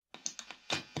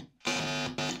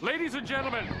Ladies and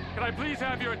gentlemen, can I please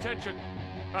have your attention?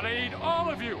 And I need all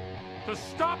of you to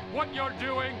stop what you're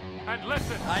doing and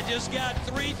listen. I just got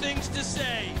 3 things to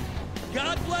say.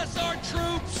 God bless our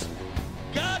troops.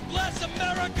 God bless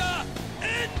America.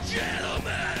 And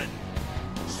gentlemen,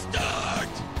 start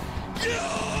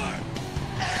your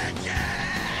engine!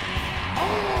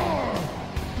 Are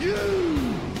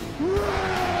you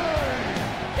ready?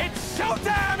 It's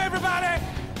showtime, everybody!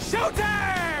 Showtime!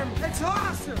 It's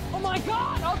awesome! Oh my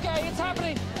God! Okay, it's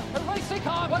happening. Everybody stay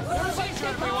calm. What's the procedure,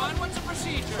 everyone? What's the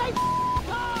procedure? Stay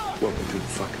calm! Welcome to the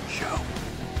fucking show.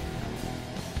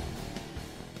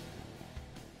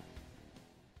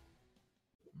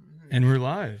 And we're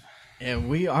live. And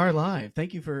we are live.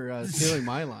 Thank you for stealing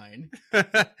my line.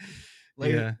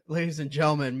 Ladies and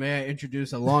gentlemen, may I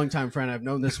introduce a longtime friend. I've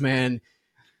known this man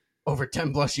over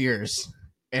 10 plus years.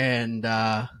 And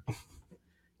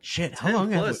shit, how long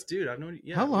dude? I've known.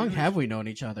 Yeah, how long have we known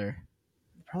each other?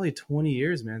 Probably 20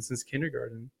 years, man, since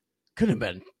kindergarten. Could have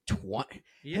been 20.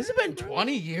 Yeah, Has it been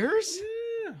 20 years?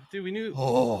 Yeah, dude, we knew.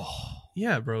 Oh,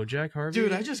 yeah, bro, Jack Harvey.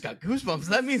 dude, I just got goosebumps.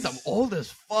 That means I'm old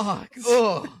as fuck.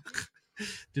 Oh,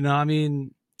 you know, I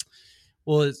mean,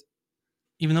 well,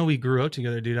 even though we grew up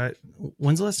together, dude.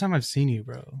 When's the last time I've seen you,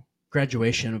 bro?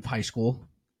 Graduation of high school,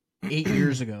 8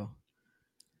 years ago.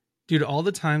 Dude, all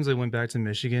the times I went back to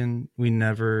Michigan, we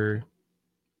never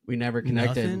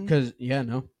connected because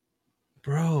no.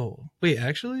 Bro, wait,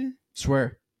 actually?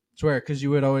 Swear, because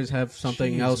you would always have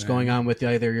something else going on with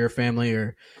either your family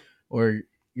or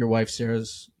your wife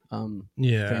Sarah's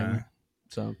family.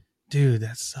 So, dude,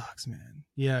 that sucks, man.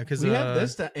 Yeah, because we have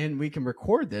this and we can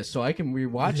record this, so I can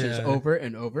rewatch this over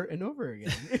and over and over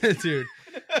again. Dude,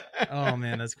 oh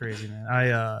man, that's crazy, man.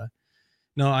 I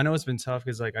know it's been tough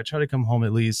because like I try to come home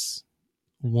at least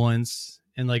once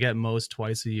and like at most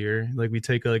twice a year. Like we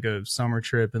take like a summer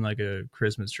trip and like a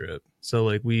Christmas trip. So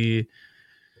like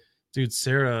dude,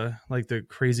 Sarah, like the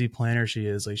crazy planner she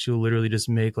is, like she'll literally just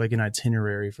make like an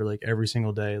itinerary for like every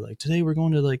single day. Like today we're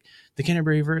going to like the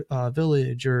Canterbury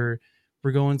Village, or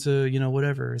we're going to, you know,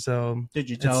 whatever. So did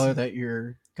you tell her that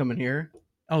you're coming here?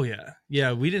 Oh yeah.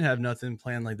 We didn't have nothing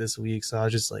planned like this week, so I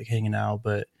was just like hanging out.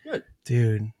 But good,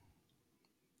 dude,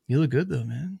 you look good though,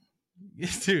 man.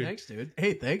 Dude, thanks, dude.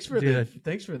 Hey, thanks for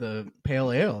the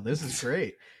pale ale. This is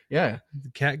great. Yeah,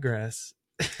 the cat grass.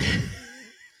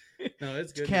 No,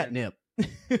 it's good. It's catnip.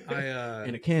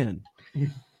 In a can.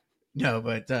 No,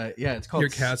 but it's called.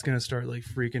 Your cat's gonna start like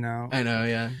freaking out. I know.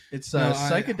 Yeah, it's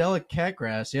psychedelic cat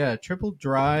grass. Yeah, triple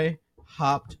dry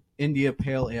hopped India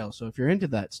pale ale. So if you're into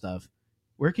that stuff,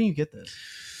 where can you get this?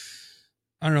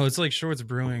 I don't know. It's like Shorts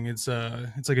Brewing. It's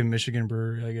like a Michigan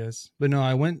brewery, I guess. But no,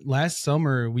 I went last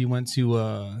summer. We went to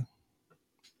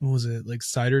what was it, like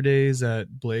cider days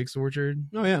at Blake's Orchard?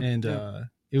 Oh yeah, and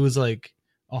it was like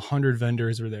 100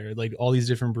 vendors were there, like all these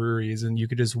different breweries, and you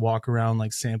could just walk around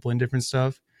like sampling different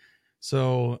stuff.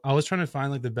 So I was trying to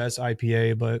find like the best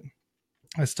IPA, but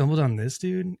I stumbled on this,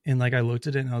 dude, and like I looked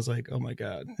at it and I was like, oh my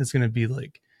god, it's gonna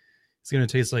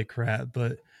taste like crap.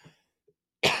 But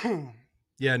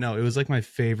yeah, no, it was like my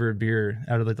favorite beer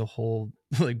out of like the whole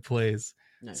like place.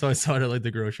 Nice. So I saw it at like the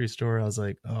grocery store. I was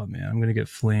like, oh man, I'm gonna get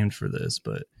flamed for this.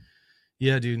 But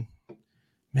yeah, dude,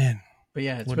 man. But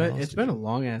yeah, it's been a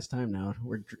long ass time now.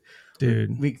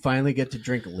 We finally get to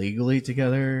drink legally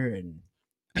together, and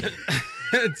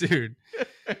dude,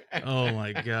 oh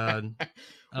my god,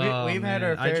 we've had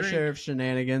our fair share of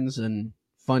shenanigans and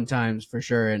fun times for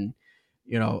sure. And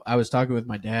you know, I was talking with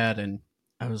my dad, and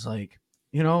I was like,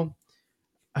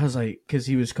 because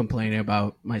he was complaining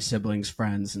about my siblings'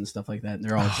 friends and stuff like that, and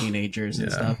they're all teenagers and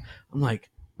stuff. I'm like,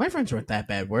 my friends weren't that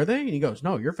bad, were they? And he goes,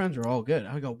 no, your friends are all good.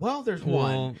 I go, well, there's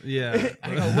one. Yeah.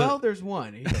 I go, well, there's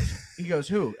one. He goes,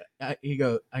 who? I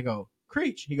go,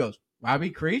 Creech. He goes, Robbie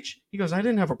Creech? He goes, I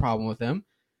didn't have a problem with him.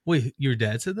 Wait, your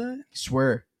dad said that?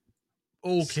 Swear.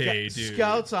 Okay, dude.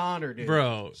 Scout's honor, dude.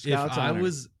 Bro,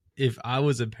 if I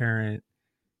was a parent,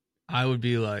 I would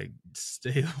be like,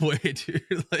 stay away, dude.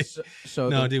 Like,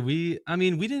 dude, we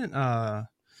didn't,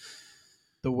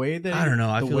 the way that I don't know.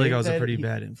 I feel like I was a pretty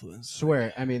bad influence.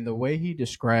 Swear. I mean, the way he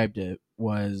described it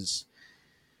was,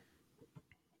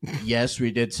 yes,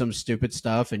 we did some stupid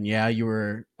stuff, and yeah, you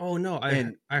were. Oh no,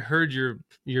 I heard your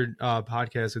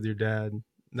podcast with your dad.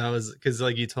 That was because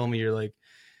like you told me, you're like,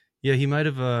 yeah, he might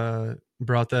have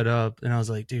brought that up, and I was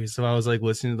like, dude. So I was like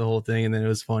listening to the whole thing, and then it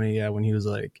was funny, yeah, when he was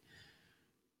like,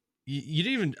 you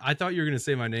didn't even. I thought you were gonna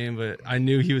say my name, but I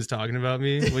knew he was talking about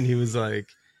me when he was like.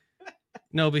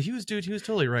 No, but he was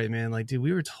totally right, man. Like, dude,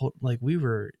 we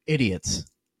were idiots.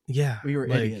 Yeah, we were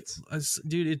idiots,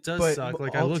 dude. It does suck.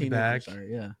 Like, I look back.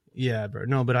 Yeah, bro.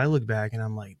 No, but I look back and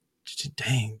I'm like,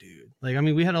 dang, dude. Like, I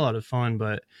mean, we had a lot of fun,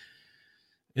 but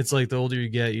it's like the older you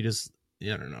get, you just,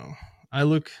 I don't know. I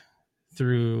look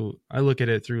at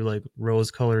it through like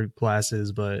rose colored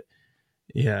glasses, but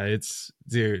yeah, it's,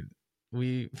 dude,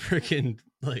 we freaking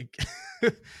like,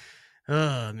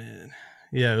 oh man.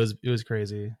 Yeah, it was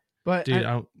crazy. But dude,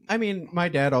 I mean, my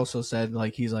dad also said,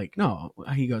 like, he's like, no,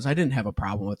 he goes, I didn't have a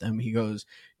problem with them. He goes,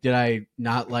 did I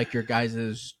not like your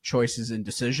guys' choices and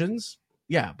decisions?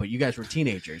 Yeah, but you guys were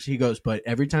teenagers. He goes, but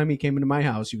every time he came into my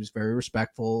house, he was very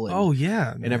respectful. And, oh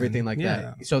yeah, man. and everything like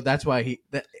that. So that's why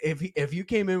if you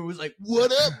came in and was like,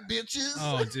 "What up, bitches?"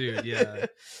 Oh, dude, yeah.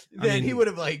 then he would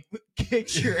have like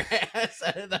kicked your ass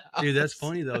out of the house. Dude, that's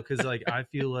funny though, because like I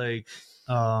feel like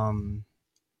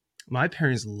my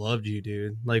parents loved you,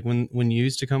 dude. Like when you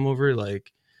used to come over,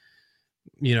 like,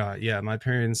 you know, yeah, my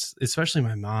parents, especially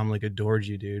my mom, like adored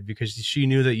you, dude, because she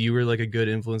knew that you were like a good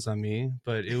influence on me.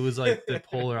 But it was like the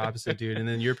polar opposite, dude. And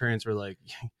then your parents were like,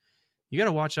 you got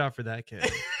to watch out for that kid.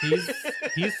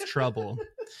 He's trouble.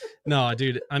 No,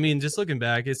 dude. I mean, just looking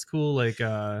back, it's cool. Like,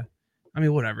 I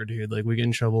mean, whatever, dude. Like, we get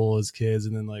in trouble as kids,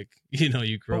 and then like, you know,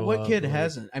 you grow up. But what kid like,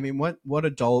 hasn't? I mean, what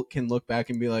adult can look back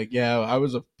and be like, yeah, I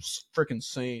was a freaking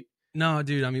saint? No,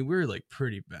 dude. I mean, we were like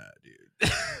pretty bad,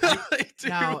 dude. Like,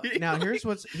 dude, now here's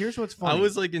what's funny. I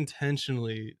was like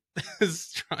intentionally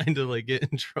trying to like get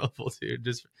in trouble, dude.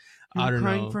 Just You were I don't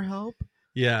crying know. for help.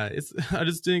 Yeah, I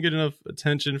just didn't get enough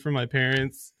attention from my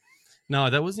parents. No,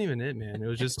 that wasn't even it, man. It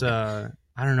was just I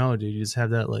don't know, dude. You just have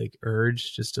that like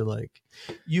urge just to like.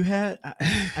 You had,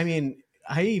 I mean,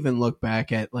 I even look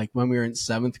back at like when we were in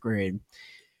 7th grade,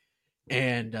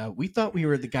 and we thought we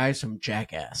were the guys from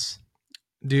Jackass.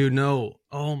 Dude, no.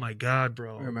 Oh my god,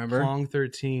 bro. Remember? Plong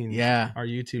 13. Yeah. Our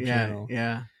YouTube Yeah, channel.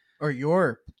 yeah. Or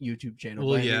your YouTube channel.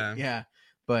 Well, but yeah. yeah.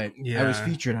 But Yeah. I was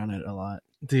featured on it a lot.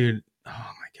 Dude, oh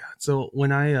my god. So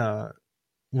when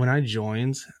I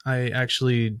joined, I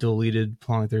actually deleted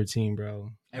Plong 13, bro.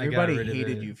 Everybody I got rid of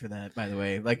hated it. you for that, by the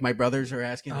way. Like my brothers are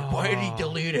asking, like, why did he Oh.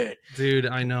 delete it? Dude,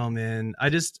 I know, man. I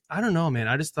don't know, man.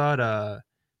 I just thought I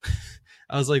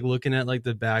was like looking at like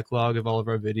the backlog of all of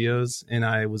our videos, and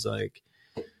I was like,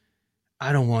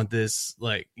 I don't want this,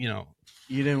 like, you know.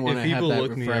 You didn't want If to have people that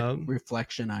look me up-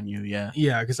 reflection on you, yeah.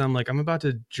 Yeah, because I'm like, I'm about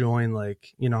to join,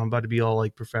 like, you know, I'm about to be all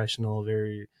like professional,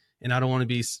 and I don't want to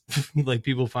be like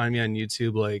people find me on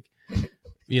YouTube, like,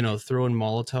 you know, throwing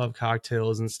Molotov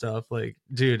cocktails and stuff. Like,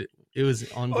 dude, it was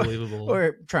unbelievable.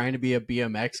 Or trying to be a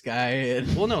BMX guy.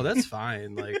 And Well, no, that's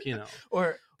fine. Like, you know,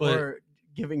 or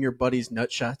giving your buddies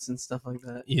nut shots and stuff like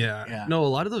that. yeah. Yeah. No, a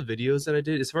lot of the videos that I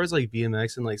did, as far as like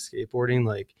BMX and like skateboarding,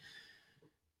 like,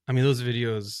 I mean, those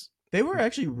videos, They were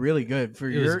actually really good for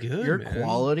It was good, your man.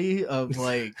 quality of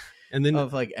like and then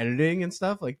of like editing and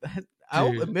stuff like that.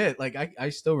 I'll Dude. admit, like I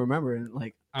still remember and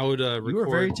like I would you record. were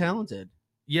very talented.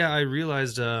 Yeah, I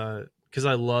realized because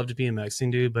I loved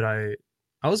BMXing, dude, but I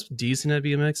was decent at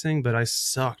BMXing, but I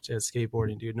sucked at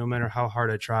skateboarding, dude. No matter how hard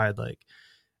I tried, like,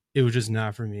 it was just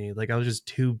not for me. Like, I was just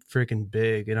too freaking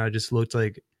big, and I just looked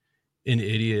like an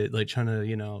idiot, like trying to,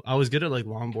 you know. I was good at like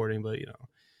longboarding, but you know,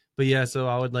 but yeah. So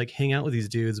I would like hang out with these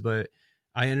dudes, but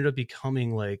I ended up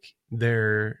becoming like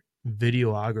their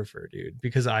videographer, dude,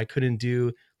 because I couldn't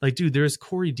do like, dude. There's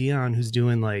Corey Dion who's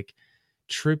doing like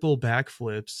triple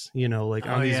backflips, you know, like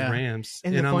on these ramps.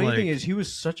 And the I'm funny like, thing is, he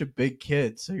was such a big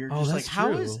kid, so you're Oh, just like, that's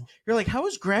how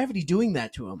is gravity doing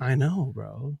that to him? I know,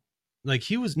 bro. Like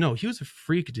he was a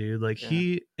freak, dude. Like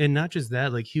he, and not just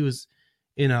that, like he was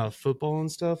in football and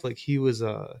stuff. Like he was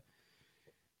well,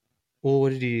 what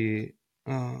did he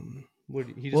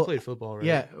he just played football, right?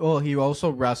 Yeah. Well, he also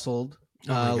wrestled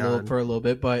Oh my God. for a little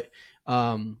bit, but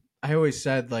I always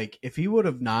said, like, if he would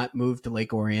have not moved to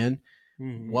Lake Orion,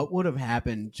 Mhm. what would have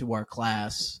happened to our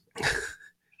class?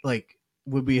 Like,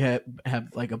 would we have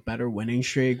like a better winning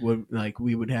streak? Would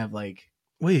we would have like,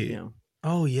 Wait. you know,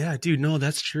 Oh yeah, dude. No,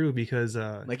 that's true because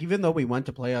like even though we went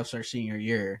to playoffs our senior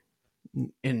year,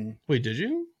 and wait, did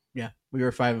you? yeah, we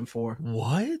were 5-4.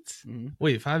 What? Mhm.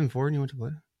 Wait, 5-4, and you went to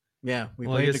play? Yeah, we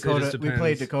Well, I played guess it Dakota. just We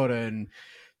played depends. Dakota, and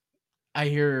I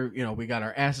hear, you know, we got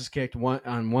our asses kicked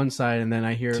on one side, and then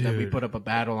I hear that we Dude. put up a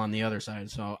battle on the other side.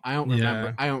 So I don't Yeah.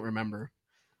 remember. I don't remember.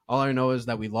 All I know is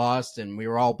that we lost, and we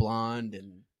were all blonde,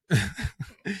 and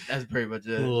that's pretty much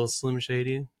A it. little Slim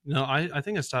Shady. No, I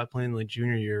think I stopped playing like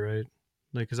junior year, right?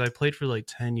 Like, because I played for like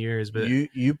 10 years, but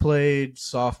You played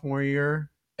sophomore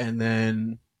year, and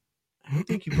then I don't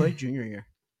think you played junior year.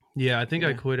 yeah, I think I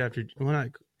Yeah. quit after when I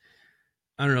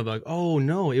don't know about. Oh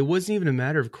no, it wasn't even a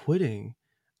matter of quitting.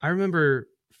 I remember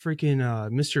freaking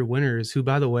Mr. Winters, who,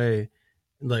 by the way,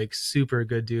 like super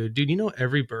good dude. Dude, you know,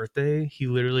 every birthday he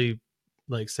literally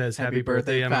like says Happy happy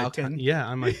birthday birthday, on Falcon. my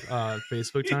on my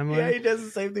Facebook timeline. Yeah, he does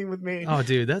the same thing with me. Oh,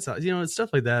 dude, that's it's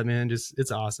stuff like that, man. Just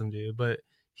it's awesome, dude. But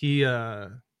he, oh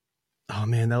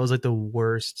man, that was like the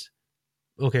worst.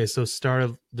 Okay, so start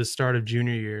of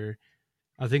junior year,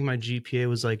 I think my GPA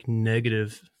was like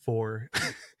 -4.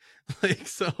 Like,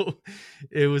 so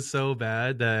it was so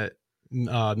bad that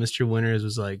Mr. Winters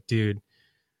was like, dude.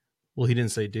 Well, he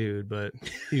didn't say dude, but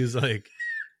he was like,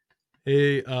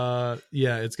 hey,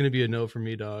 yeah, it's gonna be a no for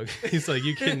me, dog. He's like,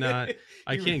 you cannot,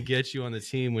 I can't get you on the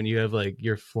team when you have like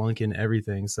you're flunking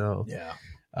everything. So Yeah.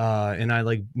 And I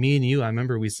like me and you, I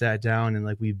remember we sat down and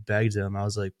like we begged him. I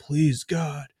was like, please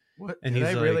God. What? And Did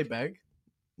he's I really like, beg?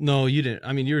 no, you didn't.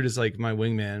 I mean, you were just like my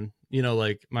wingman,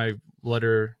 like my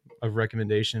letter of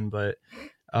recommendation. But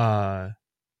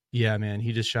yeah, man,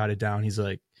 he just shot it down. He's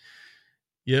like,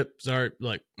 yep, sorry,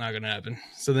 like not gonna happen.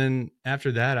 So then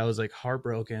after that, I was like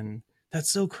heartbroken. That's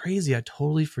so crazy. I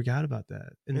totally forgot about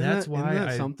that. And that's why isn't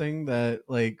that something that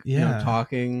like Yeah.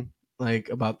 talking like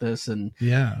about this and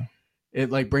yeah. it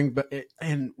like bring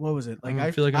and what was it like? I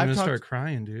feel like I'm I've gonna talked- start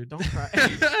crying, dude. Don't cry.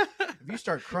 If you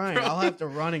start crying, I'll have to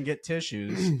run and get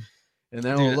tissues, and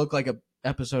then it'll Dude. look like a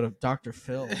episode of Dr.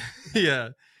 Phil. Yeah.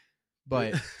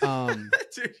 But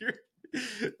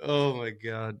Dude, oh my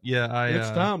God. Yeah, it's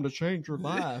time to change your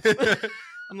life.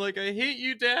 I'm like, I hate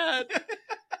you, Dad.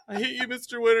 I hate you,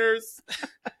 Mr. Winters.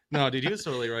 No, dude, he was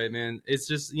totally right, man. It's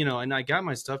just, and I got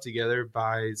my stuff together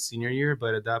by senior year,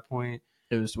 but at that point,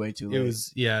 It was way too late. it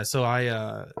was, yeah. So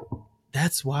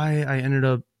that's why I ended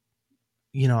up,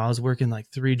 I was working like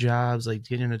 3 jobs, like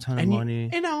getting a ton of money.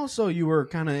 And also you were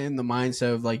kind of in the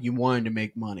mindset of like you wanted to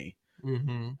make money.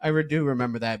 Mm-hmm. I do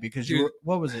remember that because you were,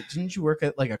 what was it? Didn't you work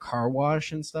at like a car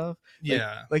wash and stuff?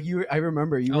 Yeah. Like you, I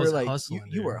remember you I were was like hustling,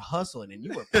 you dude. were hustling and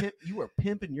you were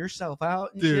pimping yourself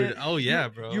out, and Dude, shit. oh yeah,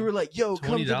 bro. You were like, yo,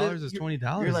 come to $20 the, is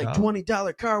 $20. You're like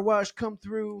 $20 car wash, come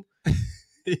through.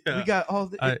 Yeah. We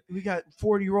got we got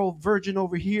 40-year-old virgin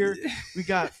over here. We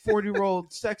got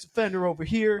 40-year-old sex offender over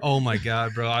here. Oh my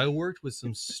God, bro. I worked with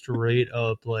some straight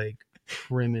up like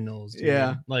criminals, dude.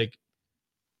 Yeah. Like,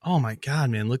 oh my God,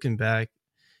 man. Looking back.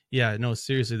 Yeah, no,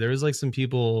 seriously. There was like some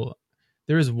people.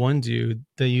 There was one dude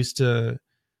that used to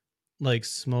like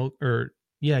smoke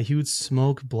he would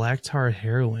smoke black tar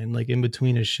heroin like in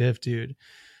between his shift, dude.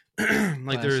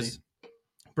 Like Classy.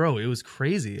 bro, it was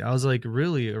crazy. I was like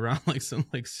really around like some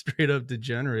like straight up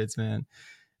degenerates, man.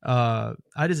 I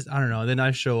don't know. Then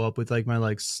I show up with like my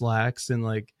like slacks and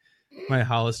like my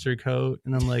Hollister coat,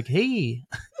 and I'm like, hey,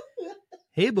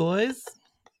 hey boys,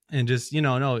 and just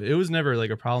no, it was never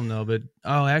like a problem though. But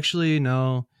actually,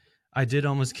 no, I did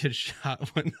almost get shot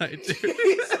one night, dude.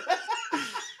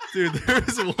 Dude, there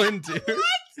was one dude.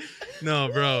 No,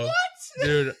 bro,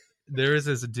 dude. There was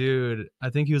this dude,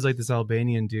 I think he was like this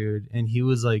Albanian dude, and he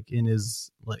was like in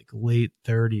his like late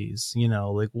 30s,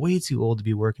 like way too old to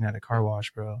be working at a car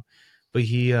wash, bro. But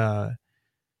he, I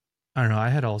don't know, I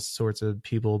had all sorts of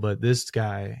people, but this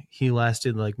guy, he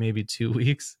lasted like maybe 2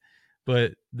 weeks.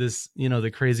 But this, the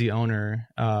crazy owner,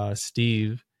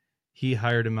 Steve, he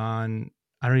hired him on.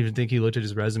 I don't even think he looked at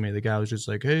his resume. The guy was just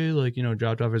like, hey, like,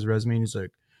 dropped off his resume, and he's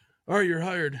like, all right, you're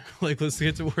hired. Like, let's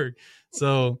get to work.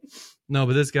 So, no,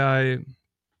 but this guy,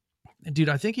 dude,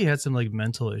 I think he had some like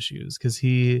mental issues because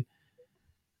I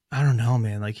don't know,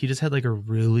 man. Like, he just had like a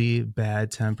really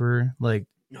bad temper, like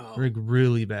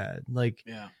really bad. Like,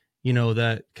 Yeah.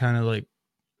 That kind of like,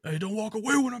 hey, don't walk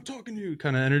away when I'm talking to you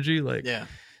kind of energy. Like, Yeah.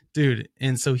 dude.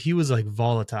 And so he was like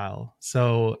volatile.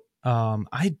 So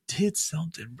I did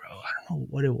something, bro. I don't know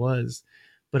what it was,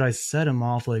 but I set him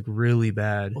off like really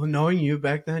bad. Well, knowing you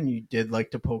back then, you did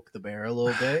like to poke the bear a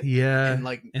little bit. Yeah.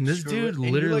 And this screw dude with-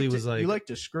 and literally you was like, you like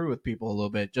to screw with people a little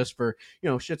bit just for,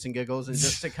 shits and giggles and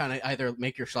just to kind of either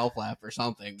make yourself laugh or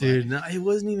something. dude, no, it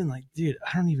wasn't even like, dude,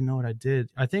 I don't even know what I did.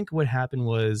 I think what happened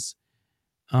was,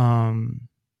 I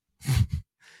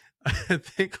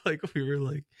think like we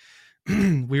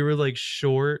were like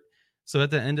short. So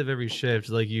at the end of every shift,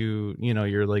 like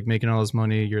you're like making all this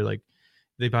money. You're like,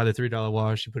 they buy the $3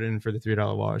 wash, you put it in for the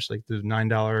 $3 wash, like the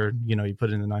 $9, you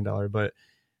put it in the $9. But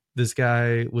this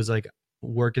guy was like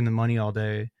working the money all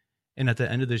day. And at the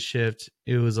end of the shift,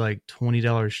 it was like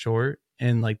 $20 short.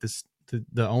 And like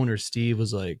the owner, Steve,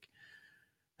 was like,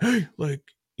 hey, like,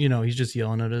 he's just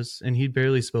yelling at us. And he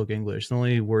barely spoke English. The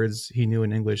only words he knew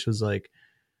in English was like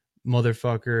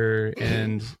motherfucker.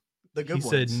 And the good he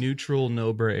said neutral,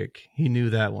 no break. He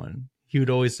knew that one. He would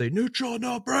always say neutral,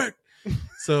 no break.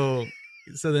 So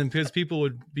then because people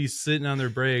would be sitting on their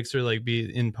breaks or like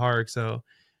be in park. So,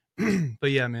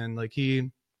 but yeah, man, like he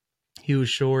was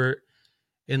short.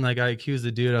 And like I accused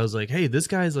the dude, I was like, hey, this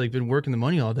guy's like been working the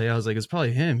money all day. I was like, it's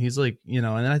probably him. He's like, and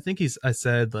then I think I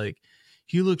said like,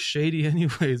 he looks shady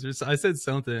anyways. Or I said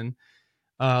something.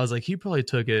 I was like, he probably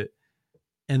took it.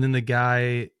 And then the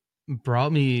guy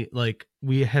brought me, like,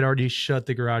 we had already shut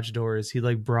the garage doors. He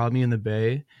like brought me in the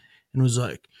bay and was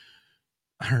like,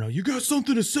 I don't know, you got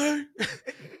something to say?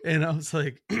 And I was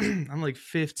like, I'm like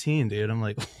 15, dude. I'm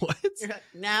like, what?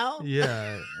 Now?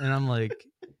 Yeah. And I'm like,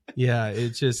 yeah,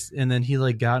 it's just, and then he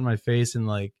like got in my face and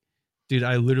like, dude,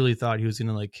 I literally thought he was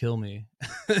gonna like kill me.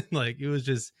 Like it was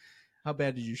just, How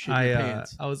bad did you shit your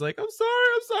pants? I was like, I'm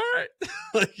sorry.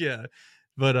 Like, yeah.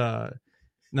 But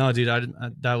no, dude,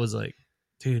 that was like,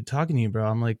 dude, talking to you, bro.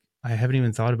 I'm like, I haven't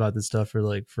even thought about this stuff for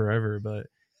like forever, but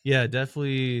yeah,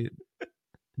 definitely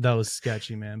that was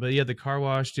sketchy, man. But yeah, the car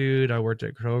wash, dude. I worked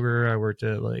at Kroger. I worked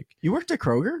at like, You worked at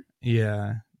Kroger? yeah,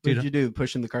 What dude. did you do?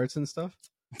 Pushing the carts and stuff?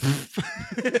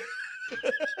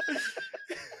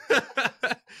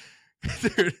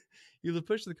 Dude, you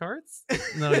push the carts?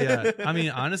 No, yeah. I mean,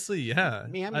 honestly, yeah.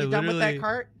 Ma'am, I you done with that literally-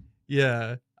 cart?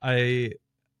 Yeah,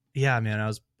 yeah, man. I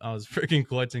was freaking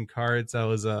collecting carts. I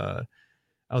was a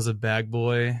bag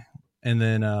boy, and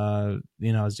then I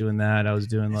was doing that. I was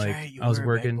doing That's like right, you I was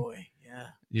were a bag working. boy. Yeah.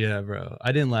 Yeah, bro.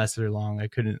 I didn't last very long. I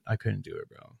couldn't do it,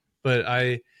 bro. But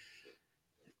I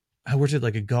worked at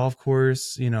like a golf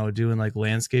course, doing like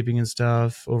landscaping and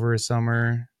stuff over a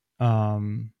summer.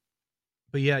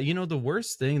 But yeah, the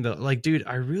worst thing though, like, dude,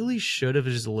 I really should have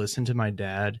just listened to my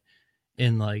dad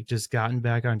and like just gotten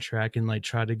back on track and like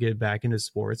tried to get back into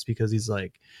sports, because he's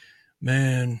like,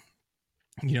 man,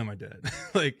 my dad,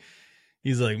 like,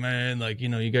 he's like, man, like, you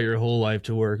got your whole life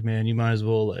to work, man. You might as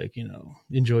well like,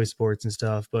 enjoy sports and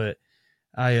stuff. But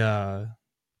yeah,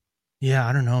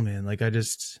 I don't know, man. Like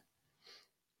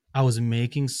I was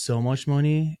making so much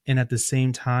money, and at the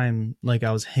same time, like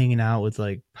I was hanging out with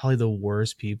like probably the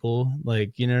worst people,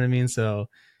 like, you know what I mean? So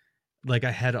like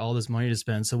I had all this money to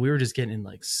spend. So we were just getting in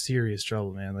like serious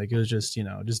trouble, man. Like it was just,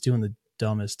 just doing the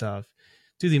dumbest stuff.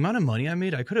 Dude, the amount of money I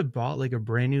made, I could have bought like a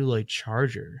brand new like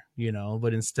charger,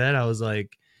 but instead I was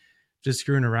like just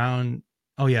screwing around.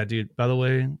 Oh yeah, dude, by the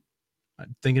way,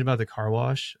 thinking about the car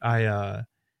wash,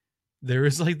 there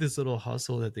was like this little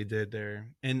hustle that they did there.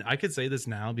 And I could say this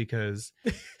now because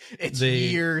It's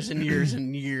years and years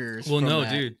and years. well, from no,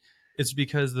 that. dude, it's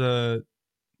because the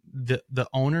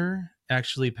owner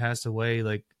actually passed away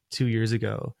like 2 years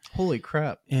ago, Holy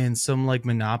crap. and some like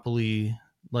monopoly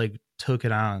like took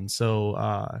it on. So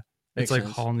Makes it's like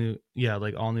sense. all new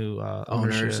Owners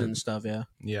ownership. and stuff, yeah.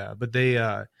 Yeah, but they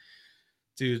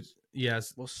dude,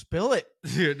 yes. Well, spill it.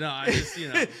 Dude, no, I just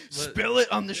but- Spill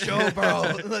it on the show,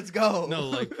 bro. Let's go. no,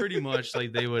 like pretty much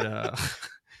like they would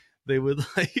they would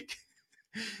like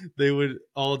they would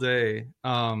all day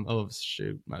oh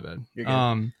shoot, my bad. You're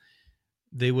good.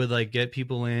 They would like get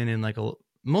people in, and like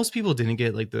most people didn't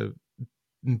get like the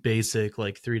basic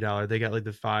like $3. They got like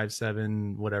the $5,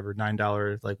 $7, whatever,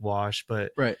 $9 like wash.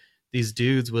 But Right. these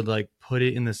dudes would like put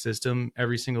it in the system.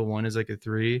 Every single one is like a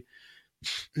 $3,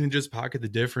 and just pocket the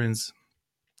difference.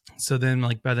 So then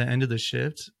like by the end of the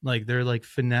shift, like they're like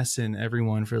finessing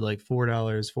everyone for like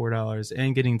 $4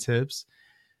 and getting tips.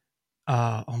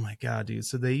 Oh my god, dude.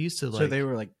 So they used to like, So they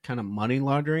were like kind of money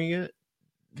laundering it?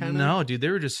 Kinda? no, dude, they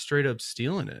were just straight up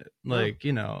stealing it. Like,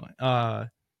 and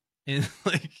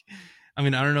like, I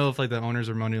mean, I don't know if like the owners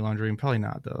are money laundering, probably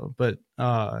not though. But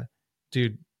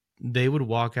dude, they would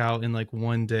walk out in like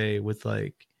one day with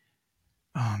like,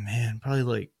 oh man, probably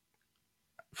like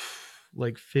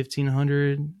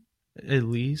 1,500 at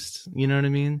least. You know what I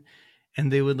mean?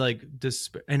 And they would like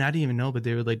and I didn't even know, but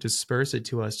they would like disperse it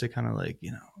to us to kind of like,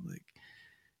 like,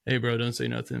 hey bro, don't say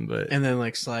nothing. But And then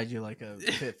like slide you like a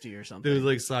 50 or something. they would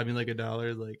like slide me like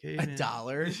 $1, like, hey, a man.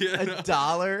 dollar? Yeah, a no.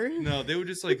 dollar? No, they would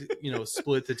just like,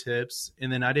 split the tips.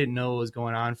 And then I didn't know what was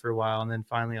going on for a while. And then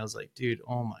finally I was like, dude,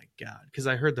 oh my God. Cause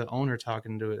I heard the owner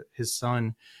talking to his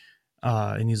son.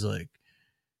 And he's like,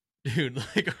 dude,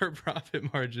 like our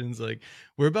profit margins, like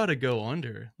we're about to go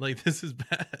under. Like this is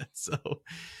bad. So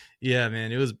yeah,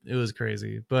 man, it was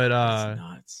crazy. But That's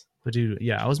nuts. but dude,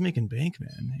 yeah, I was making bank,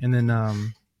 man. And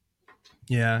then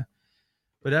yeah.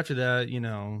 But after that,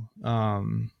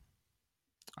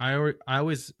 I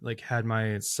always like had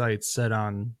my sights set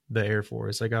on the Air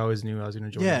Force. Like I always knew I was going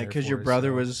to join. Yeah, the Air because your Force, brother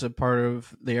so- was a part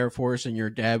of the Air Force and your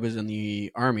dad was in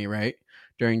the Army, right?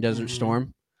 During Desert Mhm.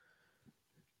 Storm.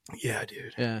 Yeah,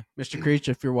 dude. Yeah. Mr. Creech,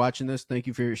 if you're watching this, thank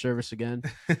you for your service again.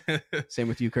 Same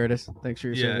with you, Curtis. Thanks for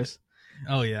your Yeah. service.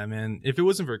 Oh yeah, man. If it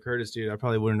wasn't for Curtis, dude, I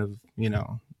probably wouldn't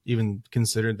have, even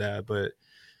considered that. But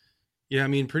yeah, I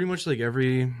mean, pretty much like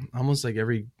almost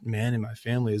every man in my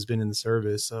family has been in the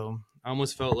service. So I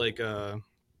almost felt like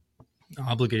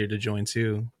obligated to join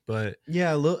too. But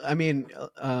Yeah, a little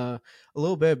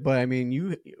bit, but I mean,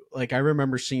 you like I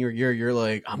remember senior year, you're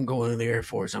like, I'm going to the Air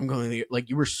Force. I'm going to the like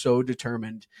you were so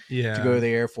determined yeah, to go to the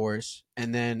Air Force,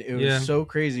 and then it was Yeah. so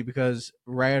crazy because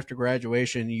right after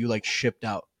graduation, you like shipped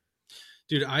out.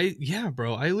 dude,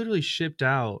 bro, I literally shipped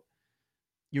out.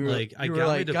 You were Like, I you were got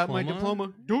my like, got my diploma.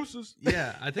 diploma, deuces.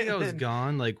 Yeah, I think I was And-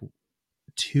 gone like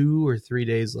 2 or 3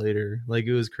 days later. Like,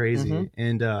 it was crazy. Mhm.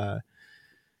 And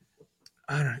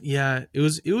I don't. Yeah, it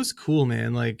was cool,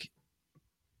 man. Like,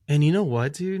 and you know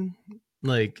what, dude?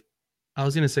 Like, I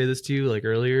was gonna say this to you like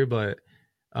earlier, but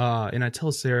and I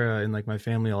tell Sarah and like my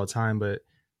family all the time, but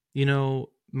you know,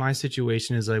 my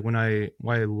situation is like when I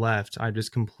left, I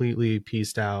just completely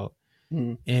pieced out.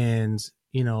 Mhm. And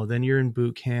you know, then you're in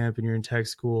boot camp and you're in tech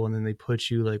school, and then they put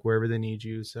you like wherever they need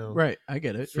you. So Right, I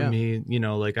get it. for me, you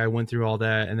know, like I went through all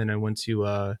that, and then I went to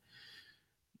I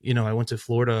went to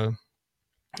Florida.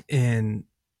 And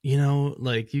you know,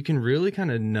 like you can really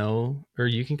kind of know, or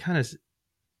you can kind of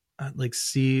like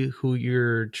see who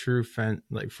your true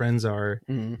friends are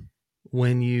Mhm.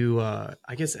 when you I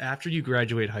guess after you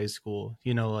graduate high school.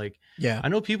 You know, like Yeah. I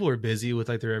know people are busy with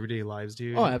like their everyday lives,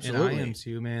 dude. Oh, And absolutely. I am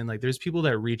too, man. Like there's people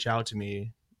that reach out to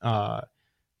me that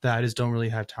I just don't really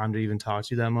have time to even talk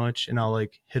to that much, and I'll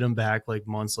like hit them back like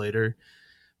months later.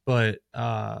 But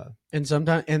And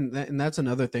sometimes, and that's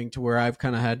another thing to where I've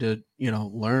kind of had to,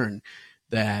 learn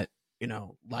that,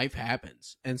 life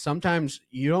happens. And sometimes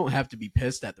you don't have to be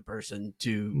pissed at the person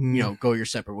to, go your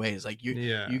separate ways. Like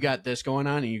you got this going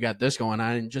on and you got this going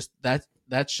on. And just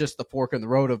that's just the fork in the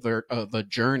road of the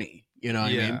journey. You know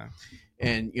what I mean?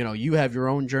 And, you have your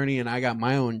own journey and I got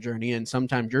my own journey. And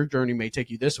sometimes your journey may take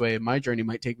you this way and my journey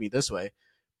might take me this way.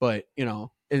 But,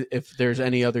 if there's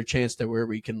any other chance that where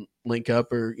we can link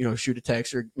up or, shoot a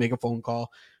text or make a phone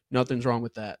call, nothing's wrong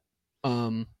with that.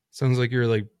 Sounds like you're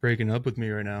like breaking up with me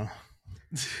right now.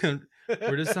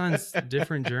 We're just on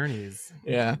different journeys.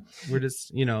 Yeah. We're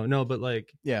just, no, but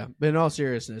like, yeah. But in all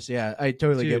seriousness, yeah, I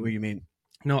totally get Dude. what you mean.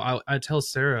 no, I tell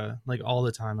Sarah like all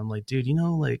the time, I'm like, dude,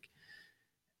 like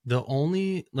the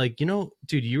only, like,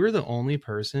 dude, you were the only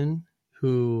person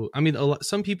who, I mean,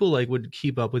 some people like would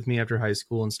keep up with me after high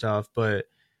school and stuff, but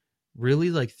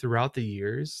really like throughout the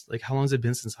years, like how long has it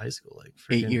been since high school? Like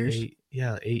 8 years.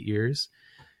 8 years.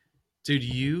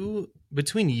 Dude,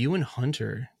 between you and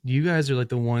Hunter, you guys are like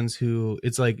the ones who,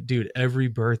 it's like, dude, every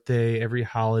birthday, every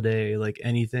holiday, like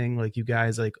anything, like you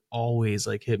guys like always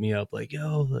like hit me up like,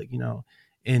 yo, like,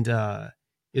 and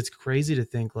it's crazy to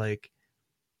think like,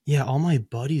 yeah, all my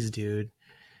buddies, dude.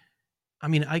 I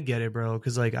mean, I get it, bro,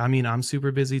 because like, I mean, I'm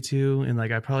super busy too, and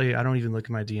like I don't even look at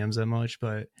my DMs that much,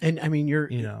 but And I mean,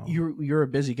 you're a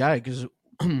busy guy because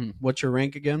what's your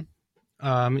rank again?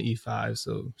 I'm an E5,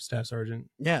 so staff sergeant.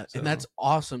 Yeah, So- and that's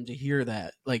awesome to hear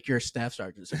that. Like you're a staff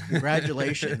sergeant. So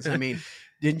congratulations. I mean,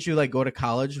 didn't you like go to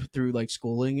college through like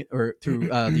schooling or through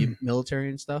the military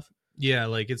and stuff? Yeah,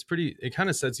 like it kind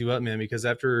of sets you up, man, because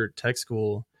after tech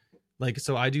school, like,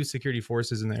 so I do security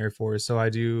forces in the Air Force. So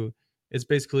it's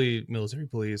basically military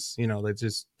police,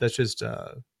 that's just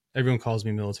everyone calls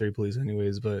me military police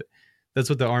anyways, but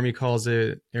that's what the Army calls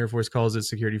it. Air Force calls it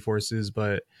security forces.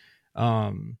 But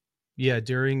yeah,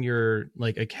 during your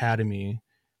like academy,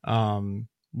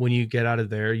 when you get out of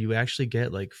there, you actually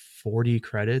get like 40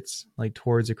 credits like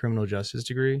towards a criminal justice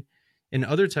degree. In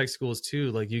other tech schools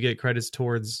too, like you get credits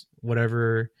towards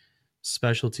whatever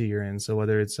specialty you're in. So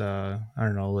whether it's I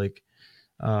don't know, like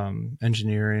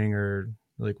engineering or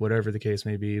like whatever the case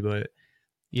may be. But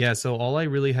yeah, so all I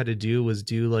really had to do was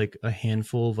do like a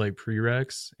handful of like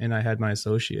prereqs, and I had my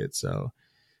associate. So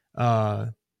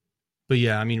but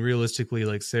yeah, I mean, realistically,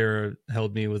 like Sarah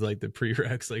held me with like the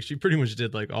prereqs. Like she pretty much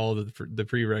did like all of the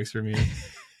prereqs for me.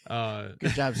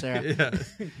 Good job, Sarah. Yeah.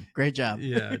 Great job.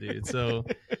 Yeah, dude. So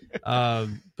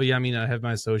but yeah, I mean, I have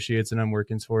my associates and I'm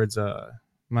working towards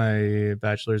my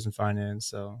bachelor's in finance.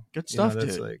 So Good stuff,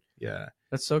 that's dude. like, yeah.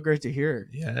 That's so great to hear.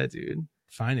 Yeah, dude.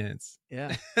 Finance.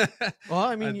 Yeah. Well,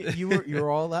 I mean, you were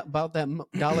all about that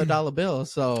dollar bill.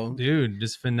 So, dude,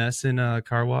 just finessing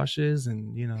car washes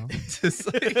and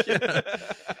just like, yeah.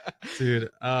 Dude,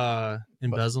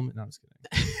 embezzlement. No, I'm just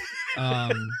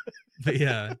kidding. But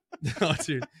yeah, no,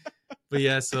 dude. But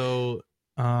yeah, so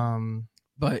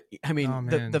but I mean, Oh,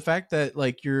 the man. fact that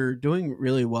like you're doing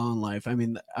really well in life, I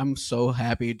mean, I'm so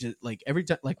happy to like every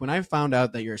time, like when I found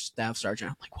out that you're a staff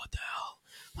sergeant, I'm like, what the hell?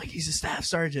 Like he's a staff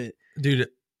sergeant, dude.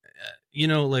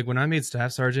 Like when I made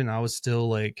staff sergeant, I was still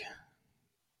like,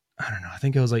 I don't know, I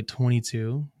think I was like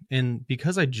 22, and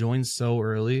because I joined so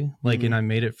early, like, and I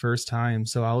made it first time,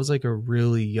 so I was like a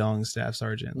really young staff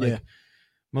sergeant. Like, Yeah.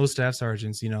 most staff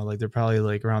sergeants, like they're probably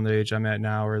like around the age I'm at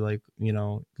now, or like,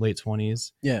 late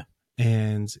 20s. Yeah.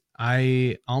 And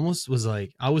I almost was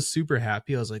like, I was super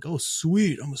happy. I was like, oh,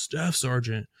 sweet, I'm a staff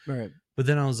sergeant. Right. But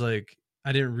then I was like,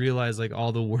 I didn't realize like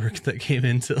all the work that came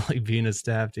into like being a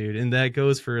staff dude. And that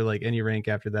goes for like any rank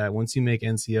after that. Once you make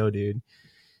NCO, dude,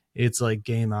 it's like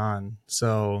game on.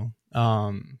 So,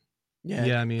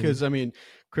 yeah, I mean, because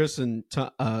Chris and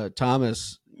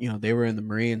Thomas, they were in the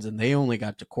Marines and they only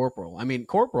got to corporal.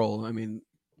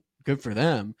 Good for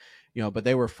them, but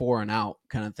they were 4 and out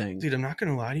kind of thing. Dude, I'm not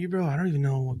gonna lie to you, bro. I don't even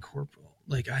know what corporal.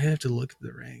 Like, I have to look at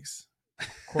the ranks.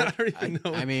 I don't even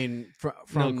know.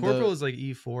 From corporal is like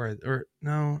E4 or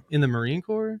no in the Marine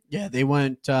Corps. Yeah, they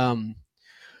went. What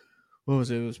was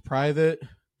it? It was private.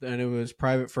 Then it was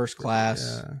private first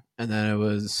class, and then it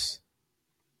was.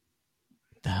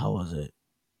 What the hell was it?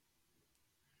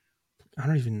 I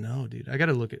don't even know, dude. I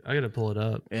gotta pull it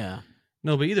up. Yeah.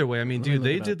 No, but either way, I mean, dude,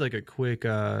 they did like a quick.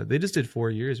 They just did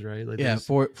 4 years, right? Like, yeah,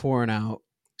 four and out.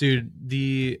 Dude,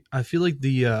 I feel like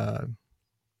the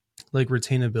like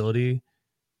retainability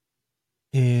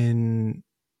in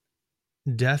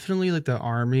definitely like the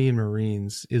Army and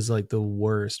Marines is like the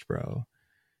worst, bro.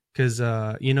 Because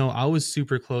I was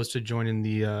super close to joining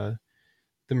the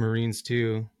Marines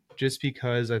too, just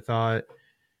because I thought,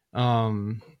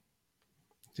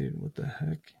 dude, what the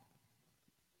heck?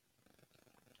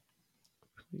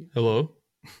 Hello.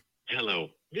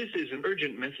 This is an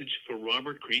urgent message for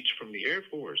Robert Creech from the Air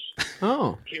Force.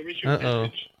 Oh. Here is your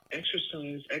message.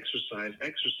 Exercise.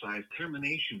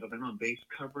 Termination of an on-base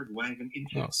covered wagon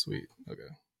incident. Oh, sweet. Okay.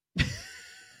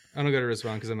 I don't got to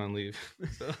respond because I'm on leave.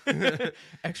 So.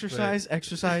 Exercise.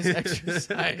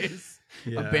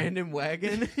 Yeah. Abandoned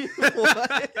wagon.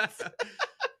 What?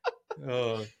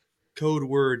 Code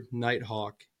word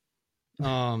Nighthawk.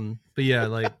 But yeah,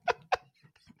 like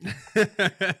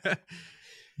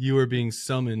you are being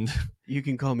summoned. You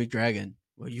can call me Dragon.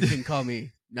 Well, you can call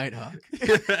me Nighthawk.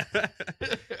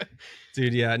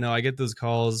 Dude, yeah, no, I get those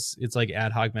calls. It's like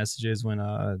ad hoc messages when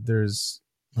there's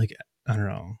like, I don't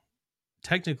know.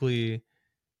 Technically,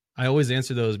 I always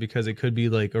answer those because it could be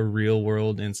like a real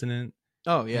world incident.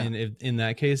 Oh yeah. And if in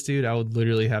that case, dude, I would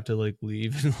literally have to like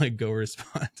leave and like go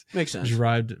respond. Makes sense.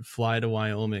 Fly to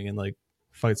Wyoming and like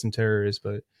fight some terrorists.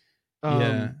 But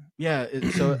yeah.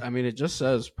 So it just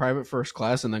says private first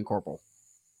class and then corporal.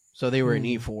 So they were in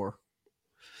E4.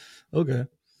 Okay.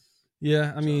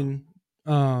 Yeah, I mean,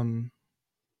 4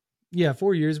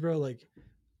 years, bro. Like,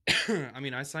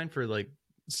 I signed for like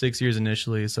 6 years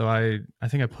initially, so I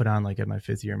think I put on like at my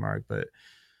 5th year mark, but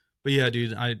yeah,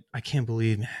 dude, I can't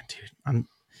believe, man, dude,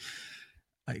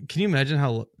 can you imagine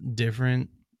how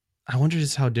different? I wonder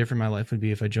just how different my life would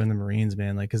be if I joined the Marines,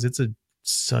 man. Like, because it's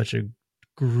such a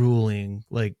grueling,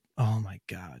 like, oh my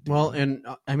god. Dude. Well, and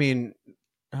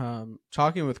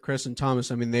talking with Chris and Thomas,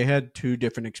 they had 2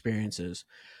 different experiences.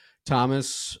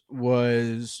 Thomas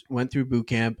went through boot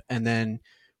camp, and then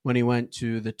when he went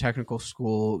to the technical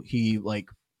school, he like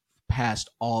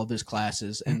passed all of his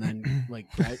classes and then like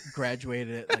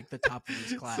graduated at like the top of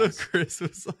his class. So Chris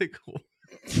was like, what?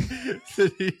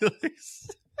 Did he like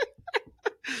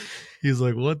he's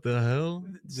like, what the hell?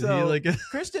 Did he like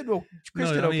Chris did okay.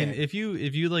 If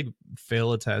you like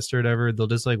fail a test or whatever, they'll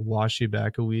just like wash you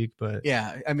back a week. But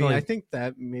yeah, I think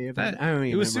that may have been,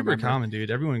 it was super common,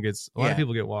 dude. Everyone gets a lot of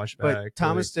people get washed back. But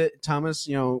Thomas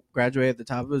graduated at the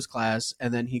top of his class,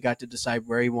 and then he got to decide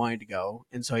where he wanted to go,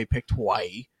 and so he picked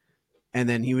Hawaii, and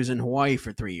then he was in Hawaii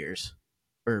for 3 years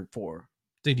or 4.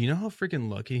 Dude, you know how freaking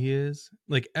lucky he is?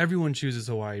 Like, everyone chooses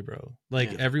Hawaii, bro.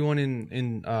 Like, everyone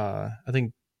in I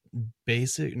think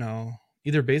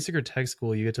either basic or tech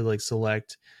school, you get to like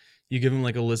select, you give them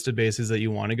like a list of bases that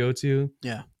you want to go to.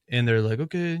 Yeah. And they're like,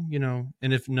 okay, and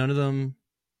if none of them,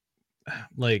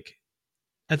 like,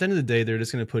 at the end of the day, they're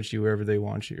just going to put you wherever they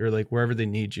want you, or like wherever they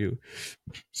need you.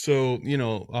 So,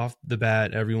 off the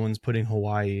bat, everyone's putting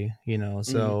Hawaii,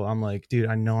 so I'm like, dude,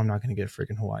 I know I'm not going to get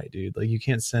freaking Hawaii, dude. Like, you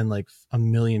can't send like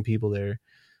 1 million people there.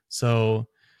 So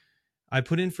I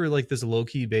put in for like this low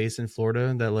key base in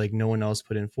Florida that like no one else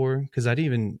put in for, because I didn't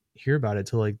even hear about it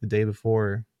till like the day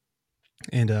before.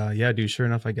 And yeah, dude, sure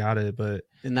enough, I got it.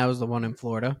 And that was the one in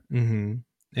Florida. Mm-hmm.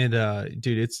 And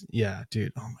dude,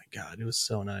 oh my god, it was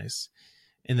so nice.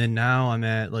 And then now I'm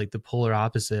at like the polar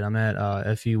opposite. I'm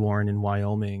at FE Warren in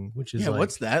Wyoming, which is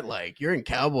what's that like? You're in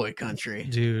cowboy country,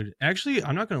 dude. Actually,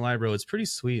 I'm not gonna lie, bro. It's pretty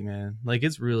sweet, man. Like,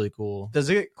 it's really cool. Does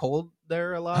it get cold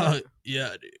there a lot?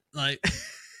 Yeah, dude. Like,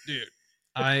 dude,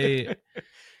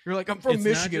 you're like, I'm from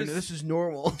Michigan. This is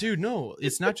normal, dude. No,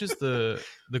 it's not just the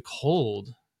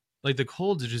cold. Like, the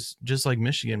cold is just like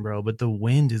Michigan, bro. But the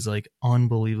wind is like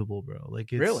unbelievable, bro.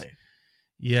 Like, it's really.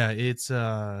 Yeah, it's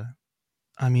I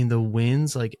mean, the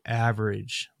winds like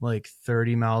average like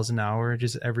 30 miles an hour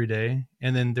just every day.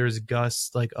 And then there's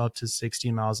gusts like up to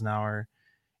 60 miles an hour.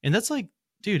 And that's like,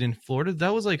 dude, in Florida,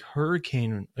 that was like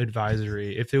hurricane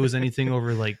advisory if there was anything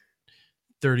over like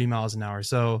 30 miles an hour.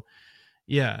 So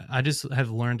yeah, I just have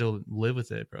learned to live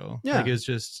with it, bro. Yeah. Like it's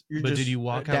just, You're but just did you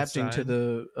walk adapting outside?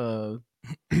 to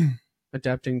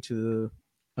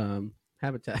the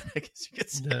habitat, I guess you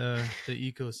could say.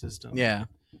 The ecosystem. Yeah.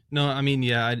 No, I mean,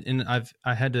 yeah,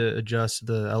 I had to adjust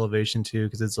the elevation too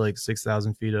because it's like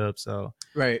 6,000 feet up, so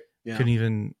Right. Yeah. couldn't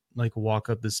even like walk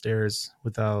up the stairs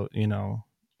without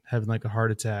having like a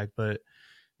heart attack. But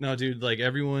no, dude, like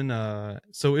everyone,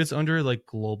 so it's under like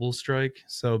global strike.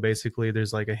 So basically,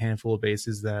 there's like a handful of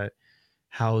bases that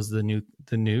house the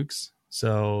nukes.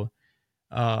 So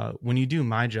when you do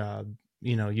my job,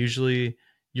 usually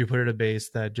you're put at a base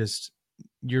that just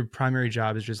your primary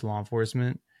job is just law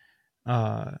enforcement.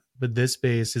 But this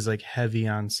base is like heavy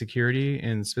on security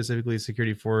and specifically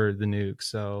security for the nuke.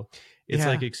 So it's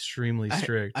like extremely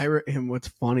strict. And what's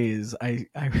funny is I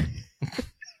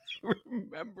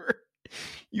remember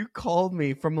you called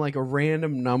me from like a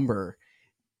random number,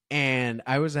 and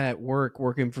I was at work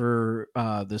working for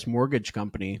this mortgage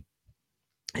company,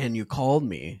 and you called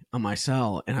me on my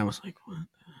cell, and I was like, what?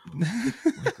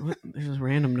 Like, what? There's a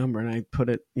random number, and I put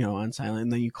it, on silent,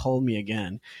 and then you called me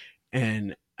again,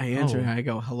 and I answer, and I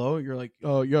go, hello? You're like,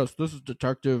 oh, yes, this is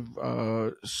Detective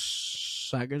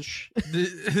Saget.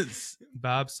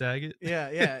 Bob Saget?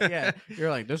 Yeah.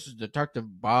 You're like, this is Detective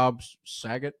Bob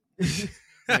Saget.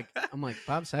 I'm like,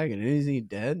 Bob Saget, is he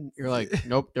dead? You're like,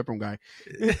 nope, different guy.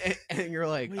 And you're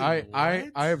like, wait, I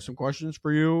have some questions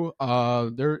for you.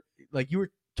 They're like, you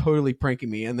were totally pranking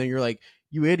me, and then you're like,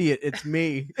 you idiot, it's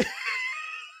me.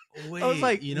 Wait, I was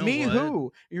like, me what?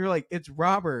 who? You're like, it's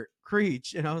Robert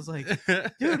Creech. And I was like,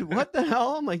 dude, what the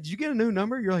hell? I'm like, did you get a new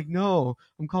number? You're like, no,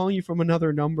 I'm calling you from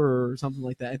another number or something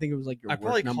like that. I think it was like your I work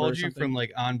probably number called or you something. from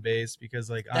like on base because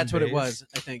like on That's what base, it was,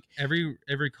 I think. Every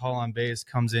call on base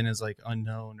comes in as like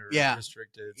unknown or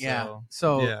restricted.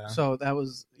 So yeah. So that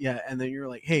was, and then you're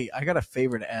like, hey, I got a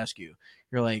favor to ask you.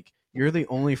 You're like, you're the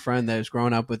only friend that has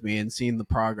grown up with me and seen the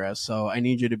progress, so I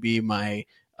need you to be my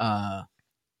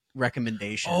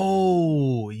recommendation.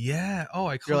 Oh yeah. Oh,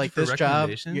 I called You're like, you for this job.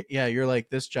 recommendation? You're like,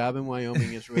 this job in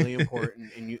Wyoming is really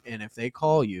important, and if they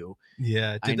call you,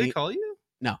 Yeah. Did they call you?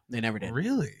 No, they never did.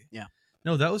 Really? Yeah.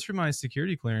 No, that was for my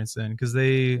security clearance then, because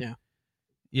they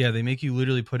they make you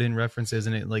literally put in references,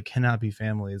 and it like cannot be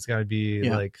family. It's got to be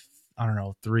like, I don't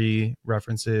know, 3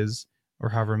 references or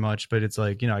however much. But it's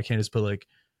like, I can't just put like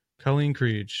Colleen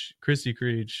Creech, Christy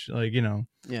Creech, like,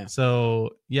 Yeah.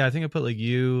 So yeah, I think I put like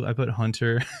you. I put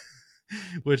Hunter,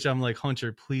 which I'm like,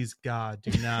 Hunter, please God,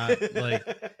 do not like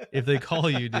if they call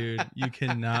you, dude, you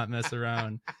cannot mess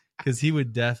around, because he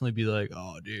would definitely be like,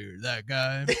 oh, dude, that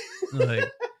guy,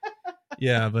 like,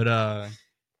 yeah, but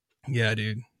yeah,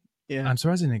 dude, Yeah. I'm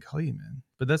surprised I didn't call you, man,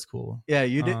 but that's cool. Yeah,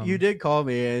 you did. You did call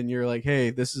me, and you're like, "Hey,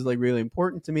 this is like really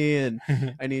important to me, and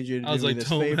I need you to I was do me like, this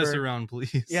don't favor." mess around,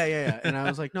 please. Yeah. And I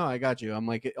was like, "No, I got you." I'm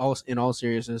like, in all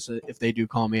seriousness, if they do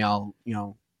call me, I'll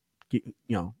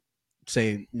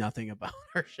say nothing about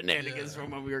our shenanigans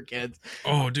from when we were kids.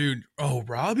 Oh, dude. Oh,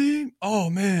 Robbie. Oh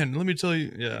man, let me tell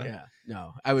you. Yeah.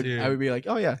 No, I would be like,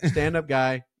 "Oh yeah, stand up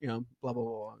guy," blah blah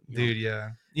blah. Dude, yeah.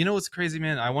 You know what's crazy,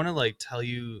 man? I want to like tell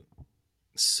you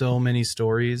so many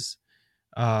stories,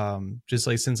 just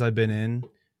like since I've been in.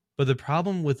 But the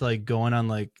problem with like going on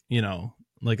like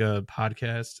like a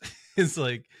podcast is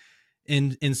like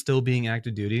in still being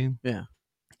active duty. Yeah,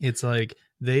 it's like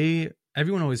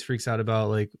everyone always freaks out about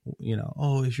like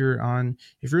oh, if you're in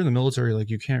the military, like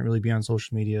you can't really be on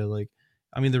social media. Like,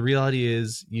 I mean, the reality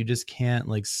is you just can't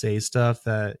like say stuff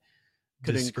that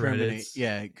could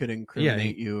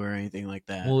incriminate you or anything like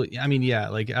that. Well, I mean, yeah,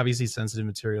 like obviously sensitive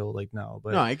material, like no,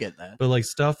 I get that. But like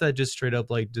stuff that just straight up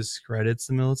like discredits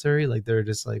the military, like they're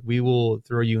just like, we will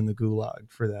throw you in the gulag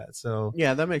for that. So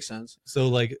yeah, that makes sense. So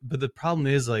like, but the problem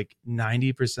is like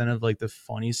 90% of like the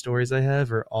funny stories I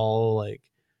have are all like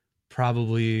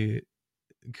probably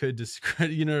could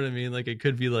discredit, you know what I mean? Like it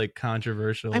could be like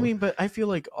controversial. I mean, but I feel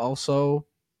like also,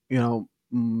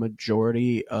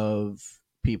 majority of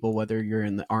people, whether you're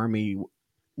in the Army,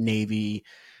 Navy,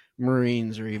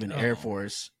 Marines, or even Air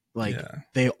Force, like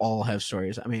they all have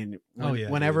stories. I mean,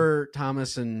 whenever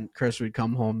Thomas and Chris would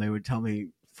come home, they would tell me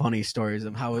funny stories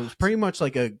of how it was pretty much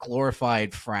like a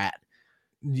glorified frat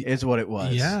is what it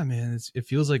was. Yeah, man. It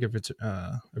feels like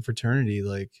a fraternity,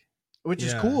 like, which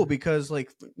is cool because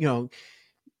like,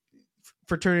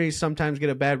 fraternities sometimes get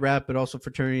a bad rap, but also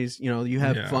fraternities, you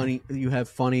have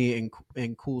funny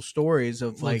and cool stories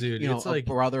of Well, dude, it's of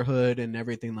brotherhood and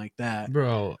everything like that.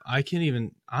 Bro, I can't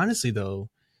even, honestly though,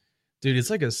 dude, it's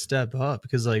like a step up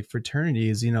because like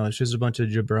fraternities, it's just a bunch of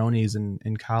jabronis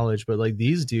in college, but like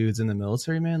these dudes in the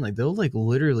military, man, like they'll like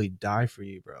literally die for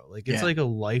you, bro. Like it's like a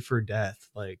life or death.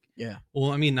 Like,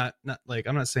 well, I mean, not like,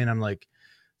 I'm not saying I'm like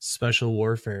special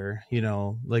warfare,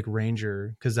 like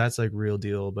Ranger, because that's like real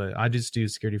deal, but I just do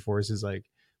security forces, like,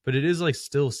 but it is like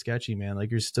still sketchy, man. Like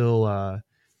you're still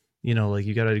like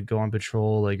you got to go on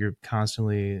patrol, like you're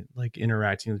constantly like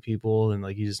interacting with people and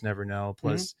like you just never know.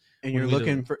 Plus and you're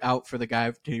looking out for the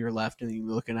guy to your left and you're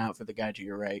looking out for the guy to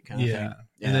your right, kind of thing.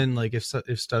 And then like if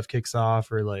stuff kicks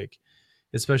off, or like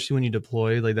especially when you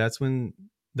deploy, like that's when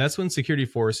security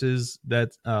forces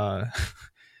that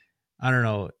I don't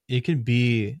know, it could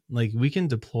be like we can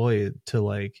deploy to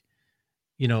like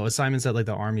assignments that like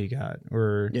the Army got,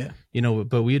 or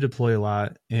but we deploy a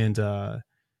lot, and for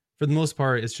the most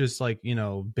part it's just like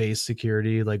base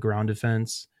security, like ground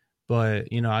defense. But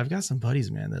I've got some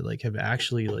buddies, man, that like have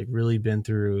actually like really been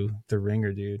through the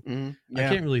ringer, dude. I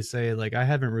can't really say like I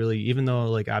haven't really, even though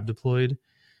like I've deployed,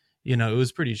 it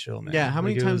was pretty chill, man. How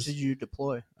many times did you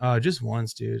deploy? Just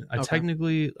once, dude. I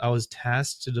was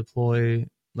tasked to deploy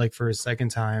like for a second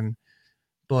time,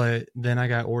 but then I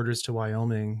got orders to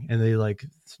Wyoming and they like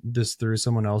just threw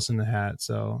someone else in the hat.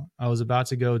 So I was about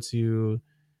to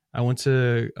I went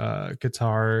to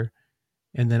Qatar,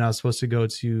 and then I was supposed to go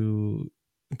to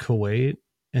Kuwait,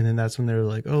 and then that's when they were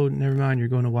like, oh, never mind, you're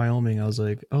going to Wyoming. I was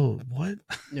like, oh, what?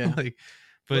 Like,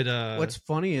 but what's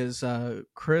funny is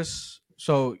Chris,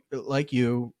 so like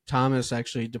you, Thomas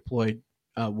actually deployed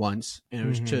once, and it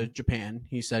was to Japan.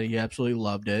 He said he absolutely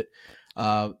loved it.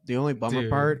 The only bummer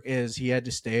part is he had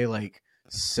to stay like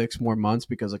 6 more months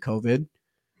because of COVID.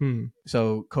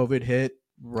 So COVID hit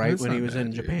right when he was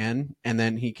in Japan, and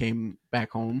then he came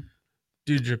back home.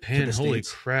 Dude, Japan, holy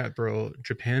crap, bro.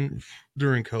 Japan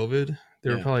during COVID, they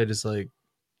were probably just like,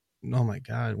 oh my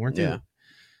God, weren't they?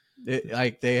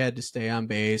 Like they had to stay on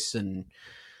base and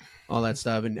all that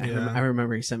stuff. And I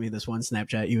remember he sent me this one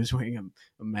Snapchat. He was wearing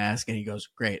a mask, and he goes,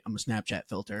 great, I'm a Snapchat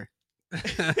filter.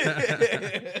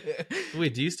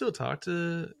 Wait, do you still talk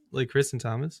to like Chris and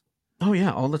Thomas? Oh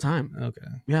yeah, all the time. Okay.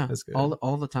 Yeah, that's good.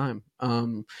 All the time.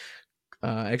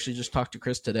 I actually just talked to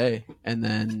Chris today, and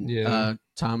then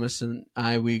Thomas and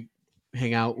we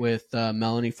hang out with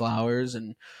Melanie Flowers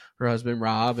and her husband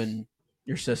Rob and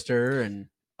your sister. And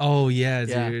oh yeah,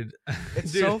 dude,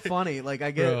 it's so funny. Like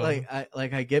I get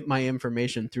I get my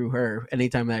information through her.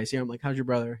 Anytime that I see her, I'm like, how's your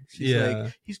brother? She's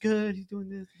like, he's good, he's doing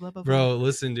this, blah blah blah. Bro,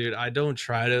 listen, dude, I don't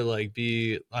try to like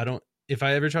if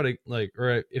I ever try to like,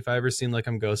 or if I ever seem like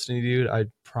I'm ghosting you, dude, I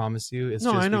promise you it's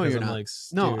I know you're I'm not. Like,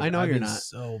 I know you're not.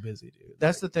 So busy, dude.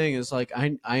 That's the thing, is like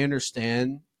I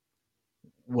understand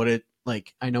what it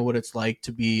like. I know what it's like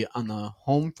to be on the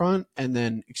home front and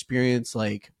then experience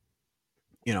like,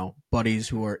 buddies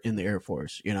who are in the Air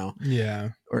Force,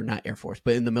 or not Air Force,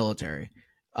 but in the military.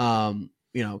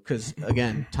 Because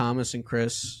again, Thomas and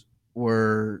Chris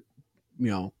were,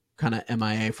 kind of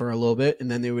MIA for a little bit, and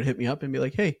then they would hit me up and be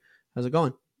like, hey, how's it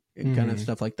going? And kind of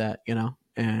stuff like that,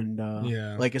 and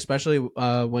like especially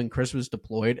when Chris was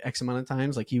deployed X amount of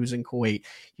times, like he was in Kuwait,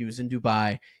 he was in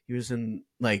Dubai, he was in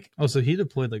like, so he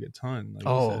deployed like a ton,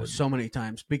 like so many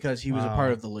times, because he was a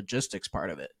part of the logistics part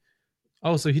of it.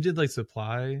 Oh, so he did like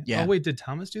supply. Yeah. Oh wait, did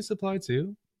Thomas do supply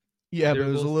too? Yeah, but it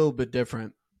was a little bit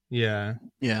different. Yeah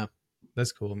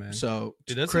that's cool, man. So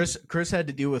dude, Chris had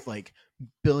to deal with like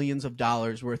billions of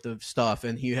dollars worth of stuff,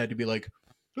 and he had to be like,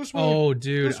 this way, oh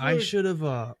dude, this way. I should have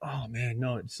oh man,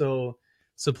 no. So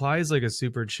supply is like a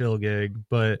super chill gig,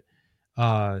 but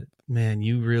man,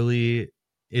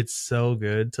 it's so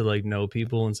good to like know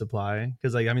people in supply,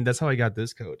 because like I mean that's how I got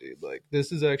this coat, dude. Like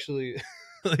this is actually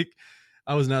like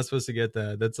I was not supposed to get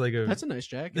that. That's a nice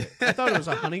jacket. I thought it was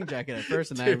a hunting jacket at first,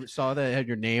 and I saw that it had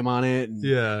your name on it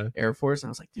and Air Force, and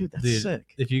I was like, dude, that's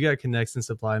sick. If you got connects in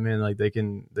supply, man, like they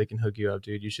can hook you up,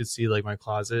 dude. You should see like my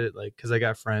closet, like, because I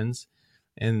got friends,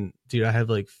 and dude, I have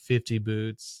like 50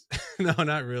 boots. No,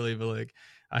 not really, but like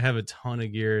I have a ton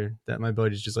of gear that my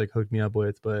buddies just like hooked me up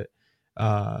with. But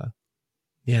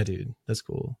yeah, dude, that's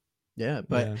cool. Yeah,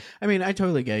 but I mean, I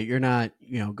totally get it. You're not,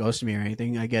 ghosting me or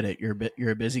anything. I get it.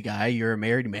 You're a busy guy. You're a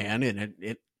married man, and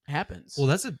it happens. Well,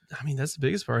 that's the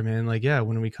biggest part, man. Like, yeah,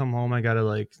 when we come home, I gotta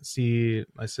like see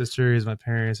my sisters, my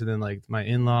parents, and then like my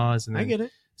in-laws, and then I get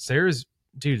it. Sarah's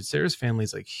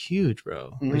family's like huge,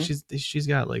 bro. Like she's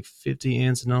got like 50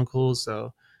 aunts and uncles,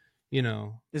 so you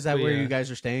know. Is that But where yeah. you guys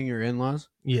are staying? Your in-laws?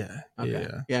 Yeah. Okay.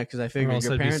 Yeah. Yeah, because I Or figured else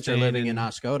your I'd be parents are living staying in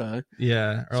Oscoda.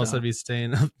 Yeah, or else So. I'd be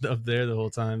staying up there the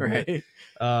whole time. Right.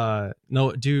 But,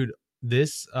 no, dude,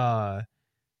 this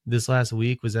last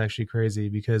week was actually crazy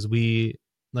because we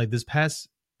like this past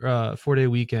 4-day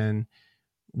weekend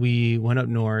we went up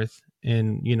north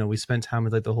and you know we spent time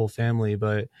with like the whole family.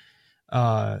 But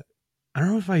I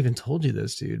don't know if I even told you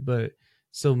this, dude, but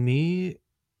so me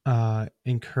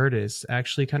and Curtis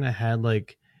actually kind of had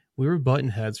like we were button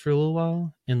heads for a little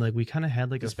while, and like we kind of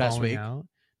had like This a past falling week? out.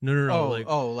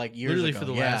 No, like years literally ago. for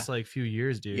the yeah. last like few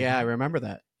years, dude. Yeah, I remember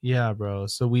that. Yeah, bro.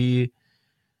 So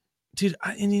dude,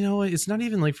 and you know what? It's not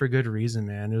even like for good reason,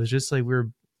 man. It was just like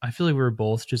I feel like we were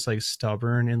both just like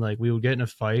stubborn, and like we would get in a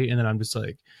fight, and then I'm just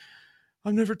like,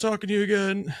 I'm never talking to you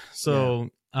again. So,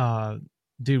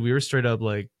 dude, we were straight up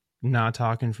like not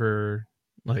talking for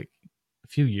like a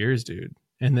few years, dude.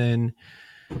 And then,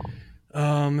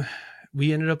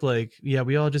 we ended up like, yeah,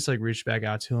 we all just like reached back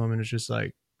out to him, and it's just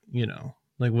like, you know,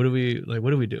 like what are we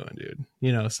doing, dude?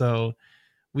 You know, so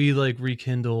we like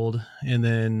rekindled, and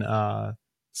then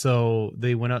so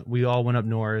we all went up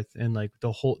north, and like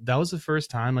that was the first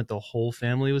time like the whole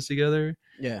family was together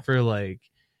for like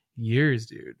years,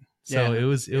 dude. So it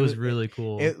was really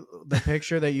cool. The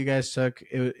picture that you guys took,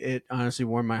 it honestly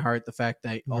warmed my heart. The fact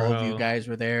that all of you guys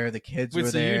were there, the kids were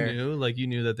there. You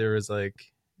knew that there was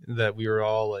like that we were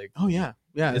all like, oh yeah,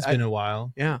 it's been a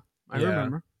while. Yeah, I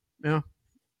remember. Yeah,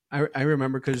 I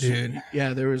remember because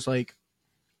there was like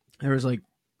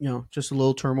you know, just a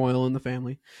little turmoil in the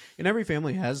family, and every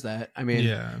family has that. I mean,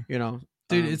 you know,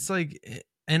 dude, it's like,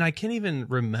 and I can't even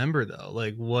remember though,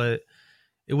 like what.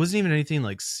 It wasn't even anything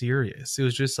like serious. It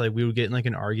was just like we would get in like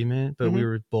an argument, but we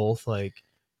were both like,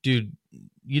 dude,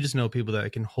 you just know people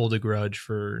that can hold a grudge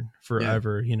for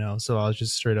forever, you know? So I was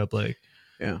just straight up like,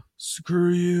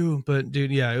 screw you. But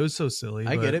dude, yeah, it was so silly.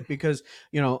 I get it because,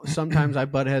 you know, sometimes I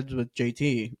butt heads with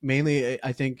JT. Mainly,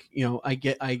 I think, you know,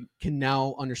 I can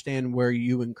now understand where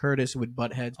you and Curtis would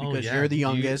butt heads because you're the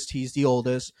youngest, he's the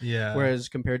oldest. Yeah. Whereas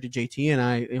compared to JT and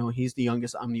I, you know, he's the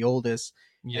youngest, I'm the oldest.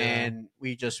 Yeah. And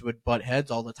we just would butt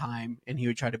heads all the time, and he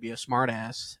would try to be a smart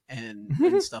ass and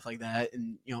stuff like that,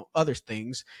 and you know, other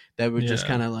things that would just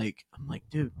kind of like, I'm like,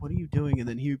 dude, what are you doing? And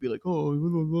then he would be like, oh, blah,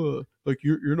 blah, blah. Like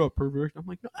you're not perfect. I'm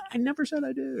like, no, I never said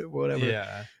I did, whatever.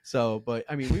 Yeah. So, but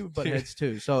I mean, we would butt heads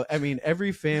too. So I mean,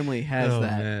 every family has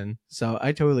that. Man. So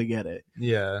I totally get it.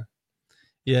 Yeah.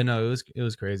 Yeah. No, it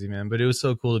was crazy, man. But it was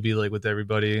so cool to be like with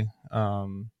everybody.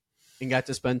 And got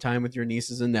to spend time with your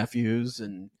nieces and nephews,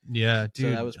 and yeah, dude,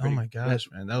 so that was pretty, oh my gosh,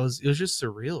 man, it was just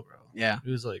surreal, bro. Yeah, it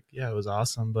was like, it was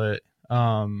awesome. But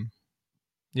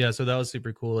yeah, so that was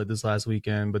super cool like this last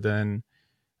weekend. But then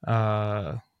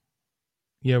we're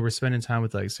spending time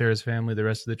with like Sarah's family the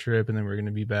rest of the trip, and then we're gonna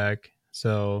be back.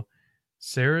 So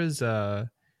Sarah's so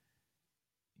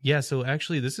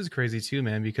actually this is crazy too,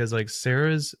 man, because like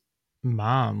Sarah's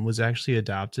mom was actually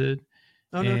adopted.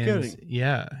 Oh, no kidding.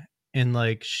 Yeah. And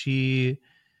like she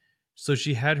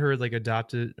had her like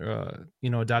adopted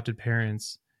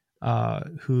parents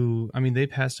who, I mean, they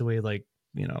passed away like,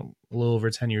 you know, a little over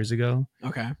 10 years ago.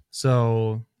 Okay.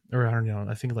 So, or I don't know,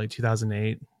 I think like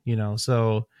 2008, you know,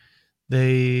 so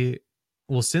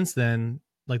since then,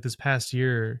 like this past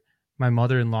year, my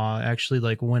mother-in-law actually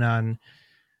like went on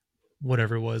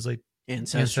whatever it was, like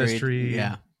Ancestry.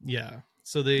 Yeah. Yeah.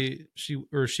 So she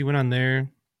went on there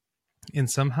and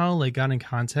somehow like got in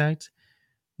contact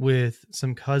with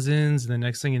some cousins, and the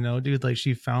next thing you know, dude, like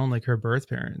she found like her birth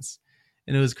parents,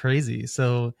 and it was crazy.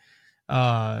 So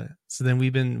then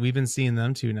we've been seeing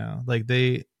them too now. Like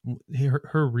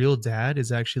her real dad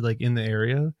is actually like in the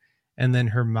area, and then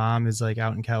her mom is like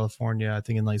out in California, I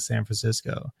think in like San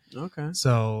Francisco. Okay.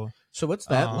 So what's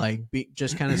that like?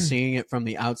 Just kind of seeing it from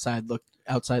the outside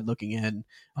looking in.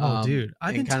 Dude,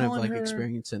 I've been kind of telling like her...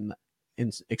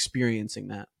 experiencing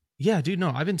that. Yeah, dude, no,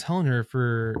 I've been telling her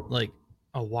for like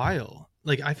a while.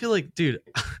 Like, I feel like, dude,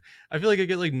 I feel like I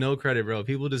get like no credit, bro.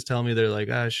 People just tell me, they're like,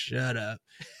 shut up.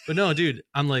 But no, dude,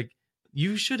 I'm like,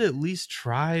 you should at least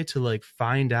try to like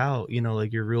find out, you know,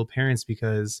 like your real parents,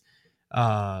 because,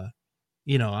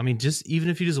 you know, I mean, just even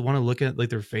if you just want to look at like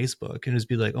their Facebook and just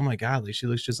be like, oh my God, like she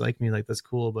looks just like me, like that's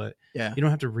cool. But yeah, you don't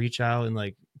have to reach out and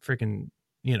like freaking,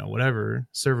 you know, whatever,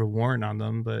 serve a warrant on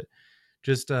them, but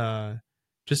just to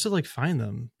like find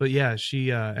them. But yeah,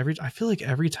 she I feel like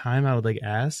every time I would like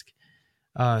ask,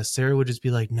 Sarah would just be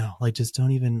like, no, like just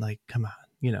don't even like, come on,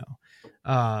 you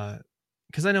know,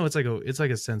 because I know it's like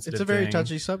a sensitive, it's a very thing.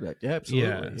 Touchy subject. Yeah, absolutely.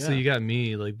 Yeah, so you got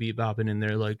me like beat bopping in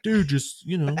there like, dude, just,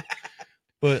 you know.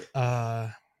 But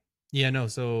yeah, no,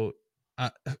 so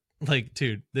like,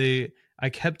 dude, I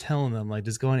kept telling them like,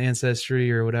 just go on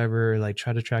Ancestry or whatever, like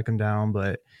try to track them down.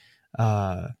 But,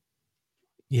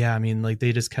 yeah, I mean, like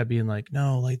they just kept being like,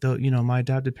 no, like, my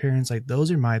adopted parents, like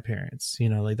those are my parents,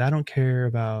 like I don't care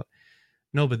about,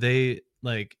 no, but they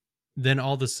like, then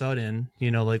all of a sudden,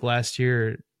 like last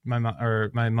year, my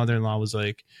mother-in-law was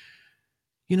like,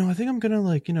 I think I'm going to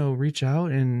like, reach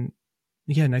out and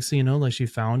yeah, next thing you know, like she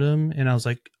found him and I was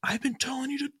like, I've been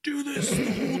telling you to do this,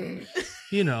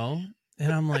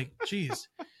 and I'm like, geez,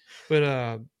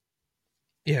 but,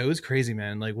 yeah, it was crazy,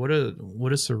 man. Like what a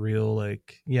surreal,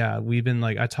 like, yeah, we've been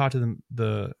like, I talked to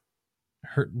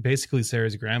her, basically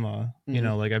Sarah's grandma,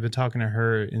 like I've been talking to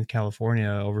her in California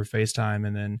over FaceTime.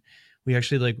 And then we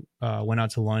actually like, went out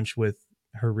to lunch with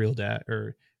her real dad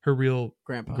or her real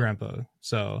grandpa.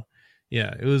 So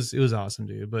yeah, it was awesome,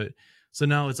 dude. But so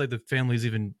now it's like the family's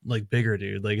even like bigger,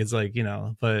 dude. Like it's like,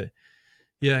 but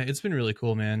yeah, it's been really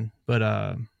cool, man.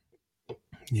 But,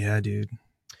 yeah, dude.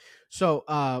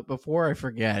 So before I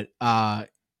forget, I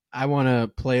want to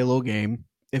play a little game.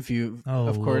 If you,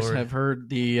 of course, have heard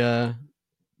the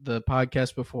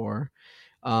podcast before,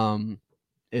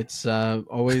 it's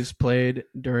always played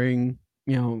during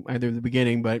either the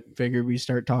beginning, but figured we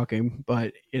start talking.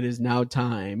 But it is now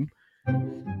time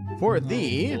for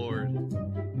the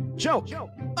joke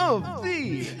of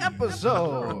the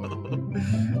episode.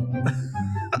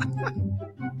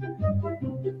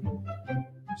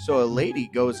 So a lady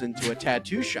goes into a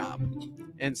tattoo shop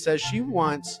and says she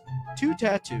wants 2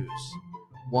 tattoos,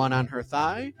 one on her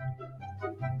thigh,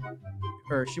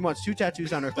 or she wants 2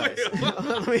 tattoos on her thighs.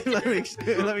 let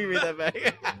me read that back.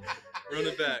 Run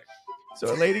it back.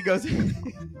 So a lady goes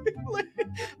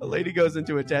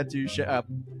into a tattoo shop,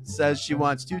 says she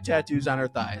wants 2 tattoos on her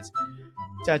thighs.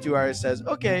 Tattoo artist says,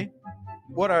 okay,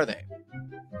 what are they?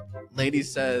 Lady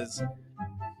says,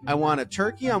 I want a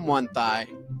turkey on one thigh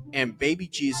and baby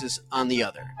Jesus on the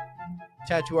other.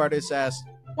 Tattoo artist asks,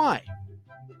 why?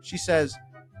 She says,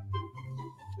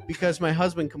 because my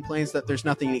husband complains that there's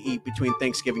nothing to eat between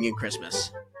Thanksgiving and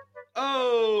Christmas.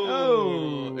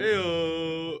 Oh.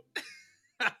 Ew.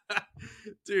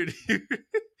 Dude,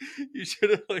 you should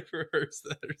have like rehearsed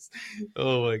that.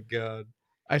 Oh my god.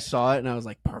 I saw it and I was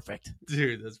like, perfect.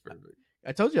 Dude, that's perfect.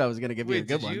 I told you I was going to give you a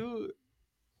good one.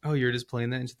 Oh, you're just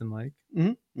playing that into the mic?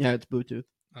 Mm-hmm. Yeah, it's Bluetooth.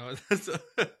 Oh,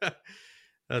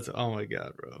 that's oh my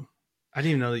god, bro. I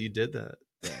didn't even know that you did that.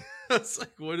 Yeah. I was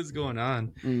like, what is going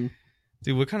on? Mm.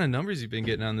 Dude, what kind of numbers you been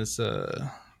getting on this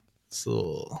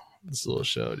little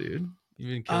show, dude? You've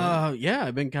been counting? Yeah,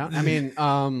 I've been counting. I mean,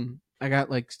 I got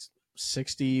like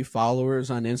 60 followers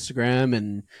on Instagram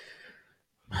and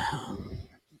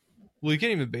well, you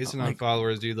can't even base it on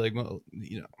followers, dude. Like,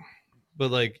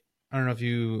 but like, I don't know if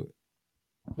you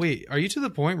wait, are you to the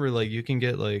point where like you can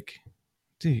get like,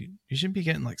 dude, you should be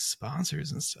getting like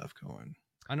sponsors and stuff going.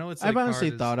 I know it's like, I've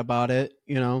honestly thought about it,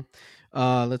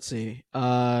 let's see.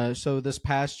 So this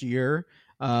past year,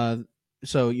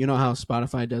 so you know how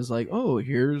Spotify does like, oh,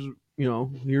 here's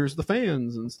the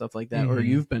fans and stuff like that, or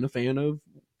you've been a fan of,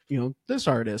 this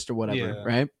artist or whatever,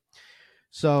 right?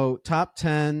 So top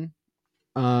 10,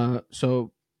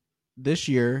 so this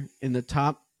year in the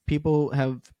top, people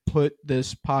have put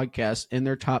this podcast in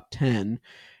their top 10,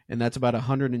 and that's about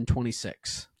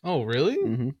 126. Oh, really?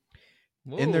 Mm-hmm.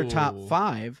 In their top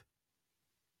 5,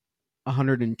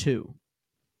 102.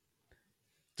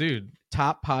 Dude.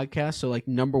 Top podcast, so like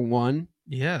number 1,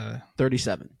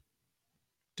 37.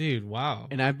 Dude, wow.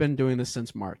 And I've been doing this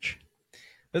since March.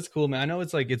 That's cool, man. I know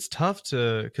it's like, it's tough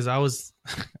to, because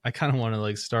I kind of want to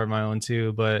like start my own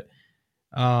too, but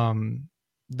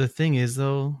the thing is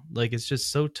though, like it's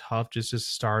just so tough just to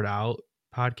start out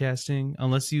podcasting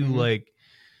unless you like,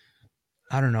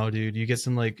 I don't know, dude, you get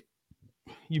some like,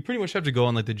 you pretty much have to go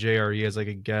on like the JRE as like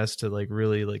a guest to like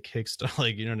really like kickstart,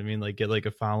 like, you know what I mean? Like get like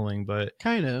a following, but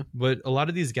a lot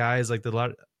of these guys, like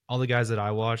all the guys that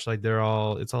I watch, like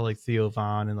it's all like Theo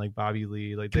Von and like Bobby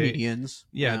Lee, like comedians.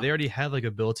 They already have like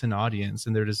a built-in audience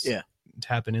and they're just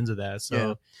tapping into that.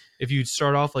 So if you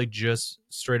start off like just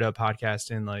straight up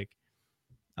podcasting, like,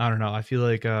 I don't know, I feel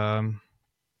like, I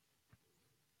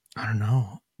don't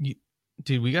know.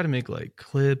 Dude, we got to make like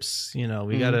clips, we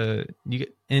gotta, you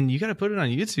gotta put it on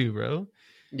YouTube, bro.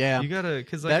 Yeah. You gotta,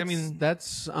 cause like,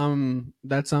 that's on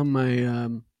my,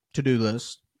 to-do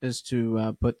list is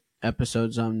to, put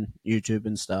episodes on YouTube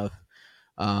and stuff.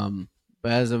 But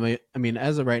as of right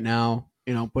now,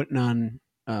 putting on,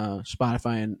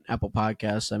 Spotify and Apple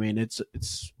Podcasts, I mean, it's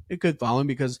a good following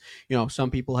because,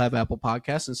 some people have Apple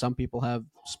Podcasts and some people have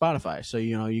Spotify. So,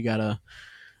 you gotta,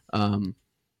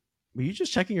 were you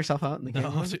just checking yourself out in the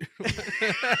camera?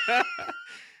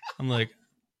 I'm like,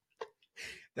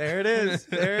 There it is.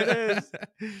 There it is.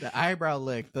 The eyebrow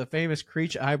lick, the famous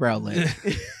Creech eyebrow lick.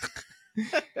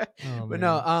 Oh, But man.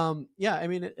 no, yeah, I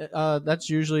mean, that's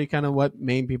usually kind of what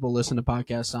main people listen to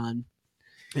podcasts on.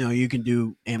 You know, you can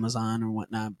do Amazon or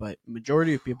whatnot, but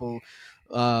majority of people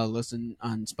listen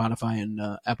on Spotify and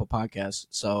Apple Podcasts.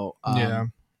 So, Yeah.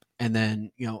 and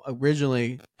then, you know,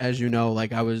 originally, as you know,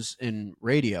 like I was in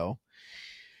radio,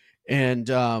 and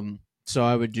so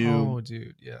I would do. Oh,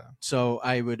 dude, yeah. So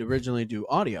I would originally do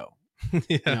audio, Yeah.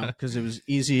 you know, because it was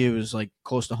easy. It was like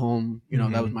close to home. You know,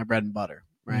 that was Mhm. my bread and butter,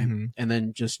 right? Mhm. And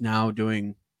then just now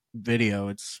doing video,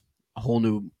 it's a whole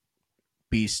new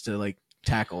beast to like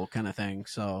tackle kind of thing.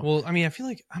 So Well, I mean, I feel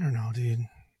like I don't know, dude.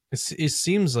 It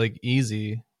seems like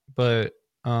easy, but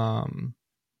I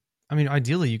mean,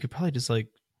 ideally, you could probably just like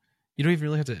you don't even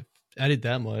really have to edit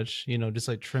that much, you know, just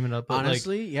like trim it up. But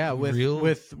honestly, like, yeah, with real...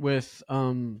 with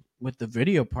the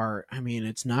video part, I mean,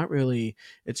 it's not really.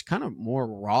 It's kind of more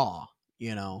raw,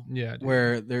 you know, Yeah, dude.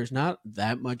 where there's not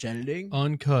that much editing.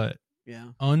 Uncut,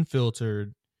 Yeah,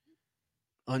 unfiltered,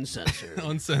 uncensored.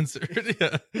 uncensored.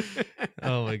 Yeah.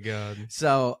 Oh my god.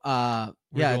 So, We're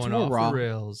yeah, it's going more off raw. the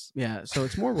rails. Yeah, so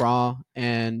it's more raw,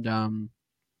 and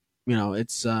you know,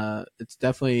 it's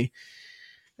definitely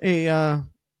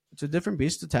it's a different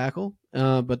beast to tackle.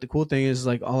 But the cool thing is,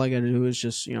 like, all I got to do is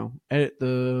just, you know, edit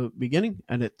the beginning,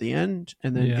 edit the end,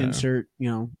 and then Yeah. insert, you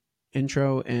know,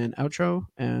 intro and outro,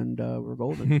 and we're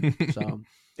golden. So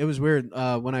it was weird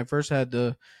when I first had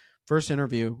the first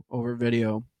interview over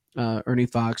video. Ernie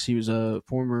Fox, he was a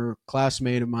former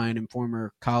classmate of mine and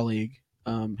former colleague.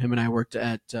 Him and I worked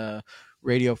at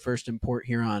Radio First in Port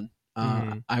Huron.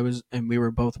 We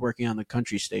were both working on the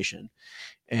country station,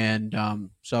 and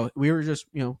so we were just,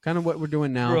 you know, kind of what we're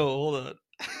doing now. Bro, hold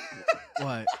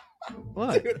on.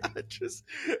 What? Dude,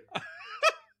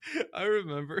 I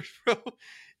remember, bro.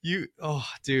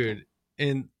 Dude.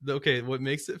 And okay, what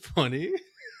makes it funny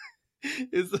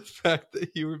is the fact that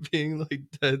you were being like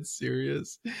dead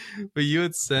serious, but you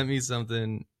had sent me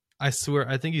something. I swear,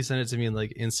 I think you sent it to me in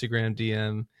like Instagram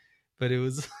DM, but it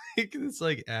was like this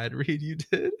like ad read you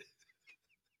did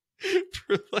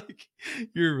for like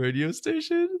your radio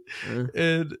station,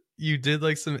 and you did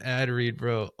like some ad read,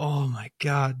 bro. Oh my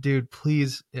god, dude,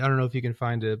 please, I don't know if you can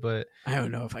find it, but I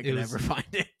don't know if I can ever find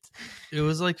it. It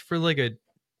was like for like a,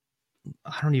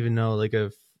 I don't even know, like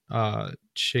a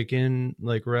chicken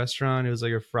like restaurant. It was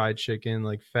like a fried chicken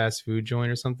like fast food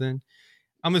joint or something.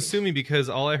 I'm assuming because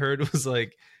all I heard was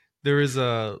like there was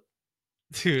a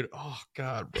dude. Oh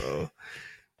god, bro,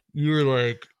 you were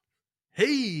like,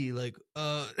 hey, like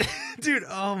dude,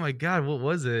 oh my god, what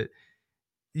was it?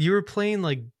 You were playing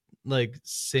like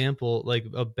sample, like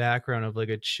a background of like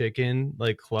a chicken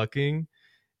like clucking,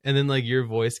 and then like your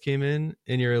voice came in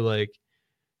and you're like,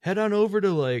 head on over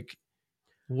to like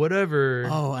whatever.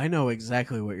 Oh, I know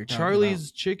exactly what you're talking Charlie's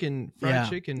about. chicken, fried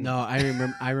chicken. No, I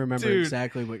remember Dude,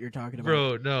 exactly what you're talking about.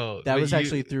 bro, no, that but was you-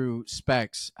 actually through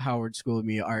Specs, Howard School of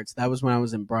Media Arts. That was when I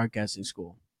was in broadcasting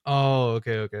school. Oh,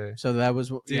 okay. So that was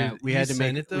Dude, yeah. We you had to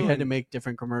sent make it, though, we had to and- make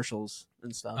different commercials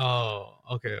and stuff. Oh,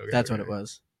 okay. That's okay. what it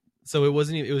was. So it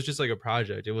wasn't even, it was just like a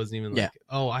project. It wasn't even like, Yeah.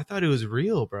 oh, I thought it was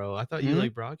real, bro. I thought you Mhm.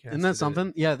 like broadcast. Isn't that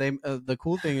something? Yeah. They the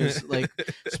cool thing is like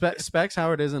Specs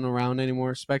Howard isn't around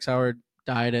anymore. Specs Howard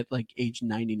died at like age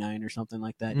 99 or something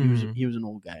like that. Mhm. He was an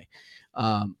old guy,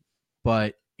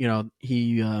 but you know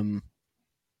he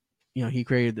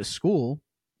created this school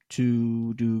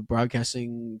to do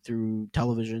broadcasting through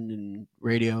television and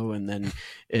radio, and then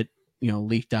it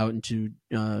leaked out into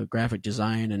graphic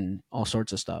design and all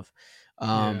sorts of stuff.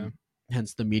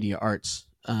 Hence the media arts.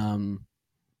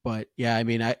 But yeah, I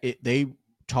mean, they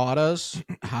taught us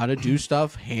how to do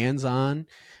stuff hands on,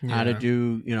 how to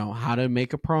do, how to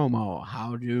make a promo,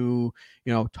 how to,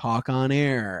 talk on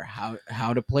air,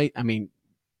 how to play. I mean,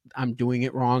 I'm doing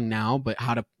it wrong now, but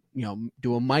how to,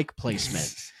 do a mic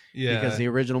placement. Yeah. Because the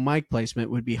original mic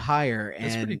placement would be higher.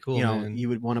 That's and, pretty cool, man. you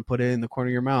would want to put it in the corner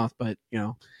of your mouth, but,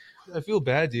 I feel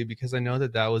bad, dude, because I know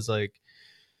that was like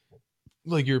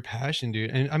your passion, dude.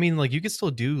 And I mean, like, you could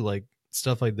still do like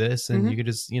stuff like this, and you could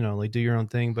just, like do your own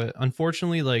thing. But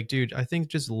unfortunately, like, dude, I think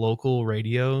just local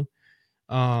radio,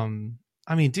 I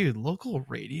mean, dude, local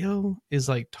radio is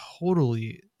like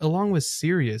totally, along with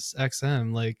Sirius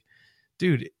XM, like,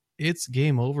 dude, it's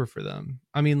game over for them.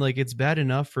 I mean, like, it's bad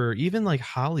enough for even like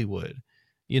Hollywood,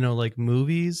 like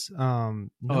movies. No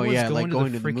one's like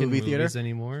going to the freaking movie theater movies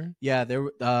anymore. Yeah, there.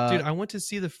 Dude, I went to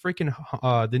see the freaking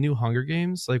the new Hunger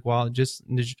Games like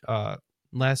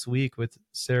last week with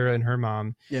Sarah and her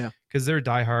mom. Yeah, because they're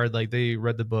diehard. Like, they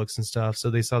read the books and stuff,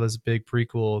 so they saw this big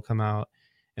prequel come out,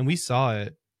 and we saw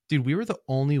it. dude, we were the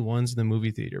only ones in the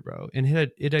movie theater, bro. And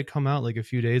it had come out like a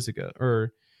few days ago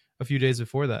or a few days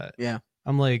before that. Yeah.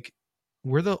 I'm like,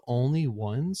 we're the only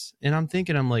ones. And I'm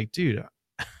thinking, I'm like, dude,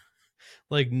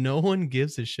 like no one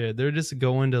gives a shit. They're just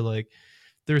going to like,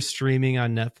 they're streaming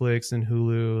on Netflix and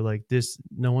Hulu. Like this,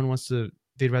 no one wants to,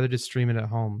 they'd rather just stream it at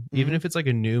home. Even if it's like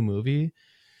a new movie,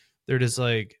 they're just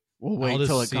like, we'll wait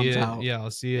till it comes out. Yeah,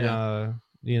 I'll see it,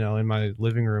 in my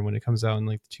living room when it comes out in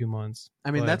like 2 months.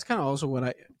 I mean, But that's kind of also what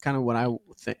I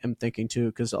am thinking too,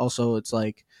 because also it's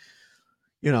like,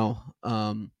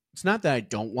 it's not that I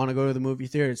don't want to go to the movie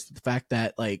theater. It's the fact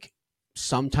that like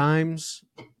sometimes,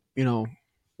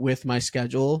 with my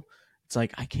schedule, it's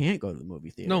like I can't go to the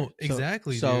movie theater. No,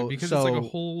 exactly, dude, because it's like a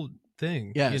whole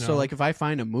thing. Yeah, so like if I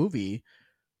find a movie,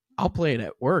 I'll play it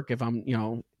at work if I'm,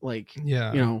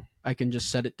 I can just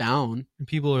set it down. And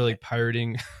people are like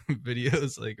pirating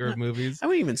videos or movies. I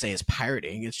wouldn't even say it's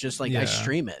pirating. It's just like I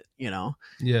stream it,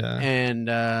 Yeah.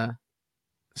 And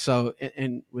so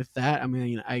with that, I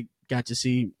mean, I got to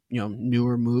see,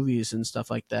 newer movies and stuff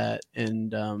like that.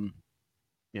 And,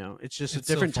 it's just a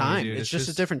different time. Dude. It's just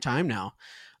a different time now.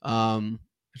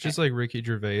 It's just like Ricky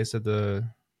Gervais at the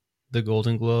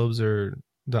Golden Globes or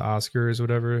the Oscars,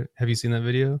 whatever. Have you seen that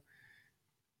video?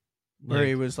 Where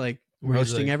he was like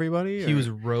roasting everybody? He was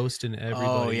roasting everybody.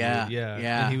 Oh, yeah.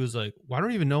 Yeah. And he was like, well, I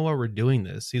don't even know why we're doing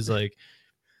this. He's like,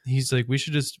 we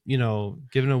should just,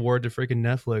 give an award to freaking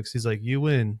Netflix. He's like, you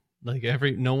win. Like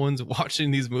no one's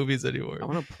watching these movies anymore. I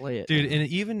want to play it, dude. And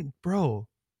even, bro,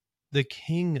 the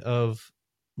king of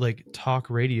like talk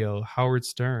radio, Howard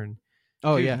Stern.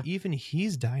 Oh, dude, yeah. Even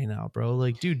he's dying out, bro.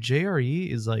 Like, dude,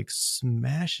 JRE is like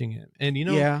smashing it. And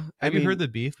have you heard the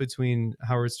beef between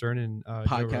Howard Stern and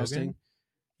podcasting?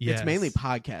 Yes. It's mainly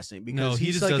podcasting because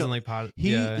he just doesn't like pod.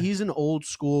 He's an old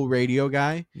school radio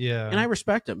guy. Yeah, and I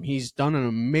respect him. He's done an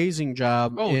amazing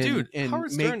job. Dude,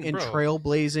 Howard Stern, in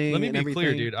trailblazing. Let me be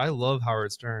clear, dude. I love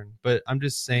Howard Stern, but I'm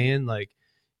just saying, like,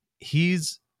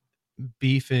 he's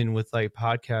beefing with like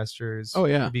podcasters. Oh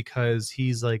yeah, because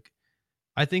he's like,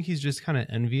 I think he's just kind of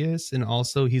envious, and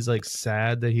also he's like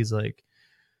sad that he's like,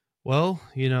 well,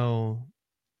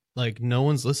 like no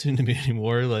one's listening to me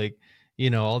anymore. Like,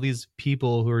 all these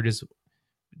people who are just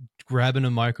grabbing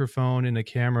a microphone and a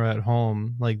camera at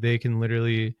home, like they can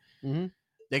literally,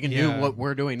 they can do what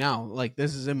we're doing now. Like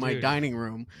this is in my dining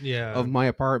room of my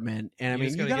apartment. And I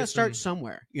mean, you got to start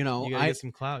somewhere, you got to get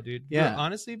some clout, dude. Yeah. Bro,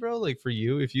 honestly, bro, like for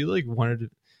you, if you like wanted to,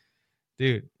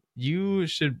 dude, you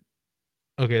should,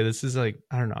 okay, this is like,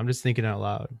 I don't know. I'm just thinking out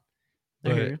loud,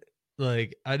 but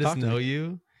like, I just know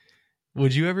you.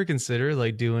 Would you ever consider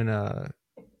like doing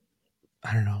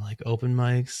I don't know, like open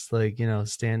mics, like,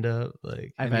 stand up,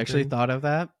 like I've actually thought of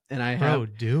that, and I Bro,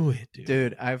 have. do it,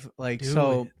 dude. I've like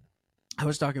Do it. I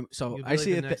was talking. So You'll be I like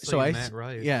see the next, Matt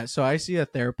Rife. So I see a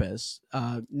therapist,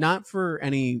 not for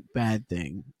any bad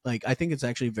thing. Like I think it's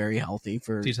actually very healthy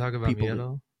for. Do you talk about people me at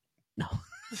all? No.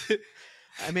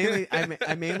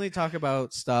 I mainly talk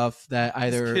about stuff that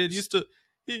either This kid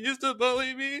used to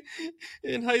bully me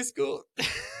in high school.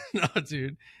 No,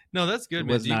 dude. No, that's good,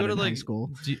 man. Was do you not go to in like high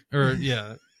school. Do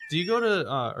you go to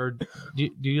or do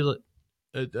you like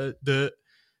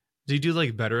do you do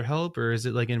like BetterHelp, or is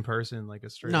it like in person, like a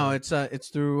straight? No, up? it's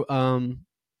through no,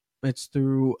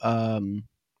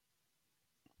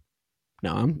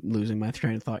 I'm losing my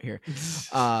train of thought here.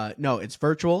 No, it's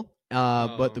virtual.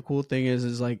 But the cool thing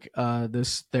is like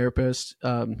this therapist,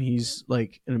 he's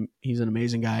an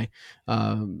amazing guy.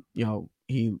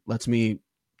 He lets me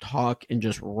talk and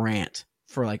just rant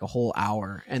for like a whole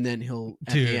hour, and then he'll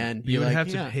at the end you would like, have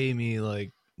to pay me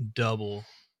like double.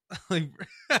 Like,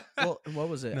 well, what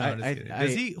was it? No,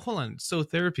 does he hold on? So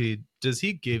therapy, does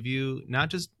he give you not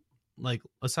just like,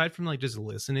 aside from like just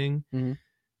listening? Mm-hmm.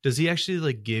 Does he actually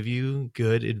like give you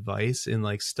good advice and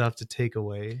like stuff to take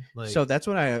away? Like, so that's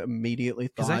what I immediately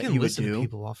thought I can he listen would do. to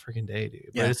people all freaking day,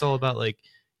 dude. But it's all about like,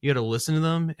 you got to listen to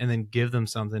them and then give them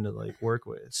something to like work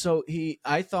with. So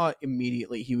I thought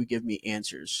immediately he would give me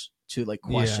answers to like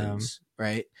questions,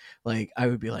 right? Like I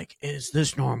would be like, is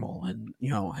this normal? And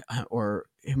or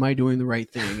am I doing the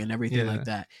right thing and everything like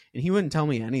that? And he wouldn't tell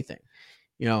me anything.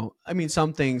 I mean,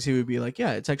 some things he would be like,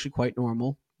 yeah, it's actually quite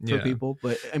normal for people.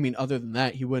 But I mean, other than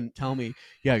that, he wouldn't tell me,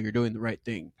 yeah, you're doing the right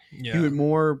thing. Yeah. He would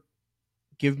more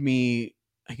give me,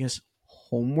 I guess,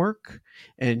 homework,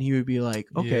 and he would be like,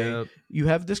 okay, you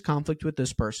have this conflict with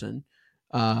this person.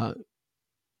 I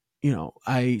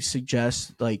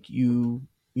suggest like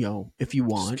if you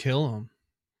want, just kill him.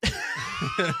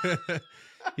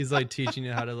 He's like teaching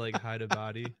you how to like hide a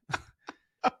body.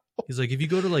 He's like, if you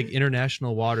go to like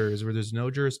international waters where there's no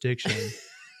jurisdiction.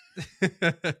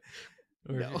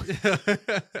 No.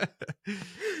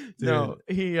 No,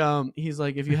 he's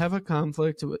like, if you have a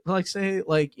conflict, like say,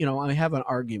 like, you know, I have an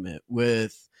argument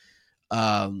with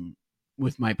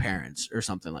my parents or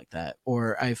something like that,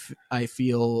 or I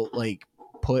feel like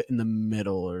put in the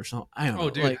middle or something. I don't know. Oh,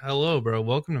 dude, like, hello, bro.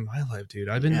 Welcome to my life, dude.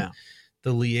 I've been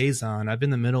the liaison. I've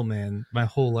been the middleman my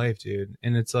whole life, dude.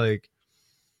 And it's like,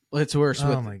 well, it's worse Oh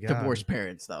with my God. divorced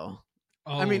parents, though.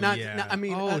 oh, I mean, not yeah. I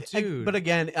mean, dude. but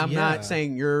again, I'm Yeah. not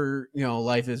saying your, you know,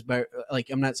 life is better. Like,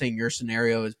 I'm not saying your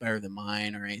scenario is better than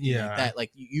mine or anything Yeah. like that.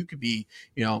 Like, you could be,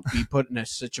 you know, be put in a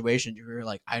situation where you're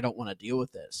like, I don't want to deal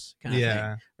with this kind of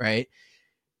thing, right?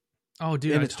 Oh,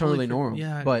 dude, And I it's totally normal.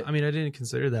 Yeah, but I mean, I didn't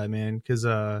consider that, man, because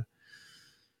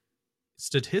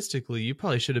statistically, you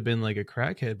probably should have been like a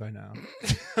crackhead by now.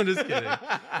 I'm just kidding.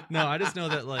 No, I just know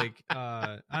that, like,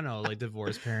 I don't know, like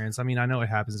divorced parents. I mean, I know it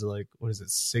happens to like, what is it,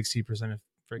 60% of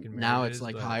freaking marriages, now it's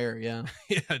like but- higher, yeah.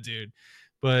 Yeah, dude.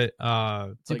 But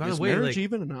It's dude, like, by the is way, marriage like,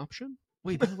 even an option?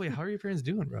 wait, by the way, how are your parents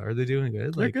doing, bro? Are they doing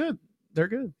good? They're Like, good. They're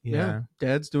good. Yeah.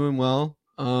 Dad's doing well.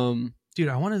 dude,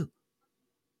 I want to.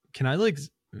 Can I like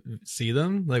see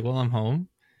them like while I'm home?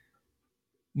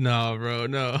 No, bro,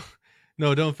 no,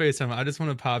 don't FaceTime. I just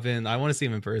want to pop in. I want to see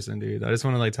him in person, dude. I just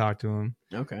want to like talk to him.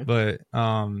 Okay. But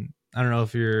I don't know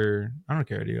if you're. I don't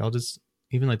care, dude. I'll just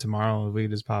even like tomorrow if we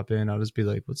could just pop in. I'll just be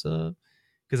like, "What's up?"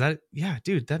 Because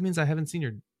dude, that means I haven't seen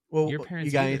your parents.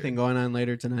 You got either. anything going on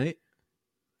later tonight?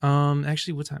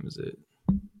 Actually, what time is it?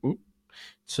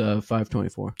 It's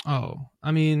 5:24. Oh,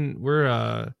 I mean,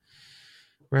 we're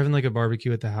having like a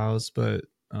barbecue at the house, but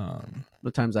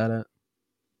What time's that at?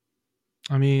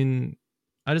 I mean,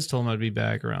 I just told him I'd be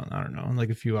back around, I don't know, in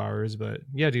like a few hours, but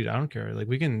yeah, dude, I don't care. Like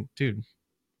we can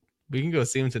go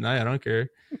see him tonight. I don't care.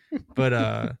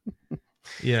 But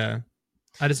yeah,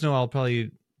 I just know I'll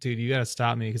probably, dude, you got to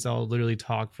stop me because I'll literally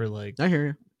talk for like I hear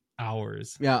you.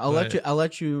 hours. Yeah, I'll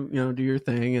let you, you know, do your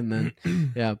thing, and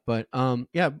then yeah, but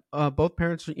both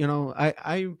parents, you know,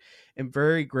 I am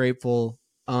very grateful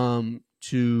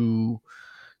to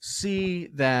see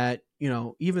that, you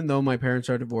know, even though my parents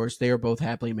are divorced, they are both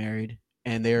happily married,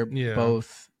 and they're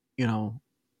both, you know,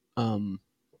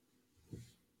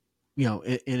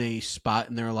 in a spot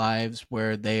in their lives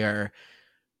where they are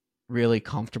really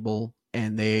comfortable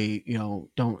and they, you know,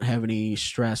 don't have any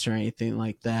stress or anything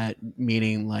like that,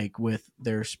 meaning like with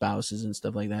their spouses and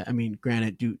stuff like that. I mean,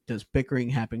 granted, does bickering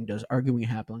happen? Does arguing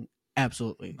happen?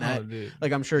 Absolutely. That,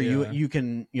 like, I'm sure you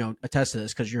can, you know, attest to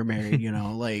this because you're married, you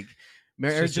know, like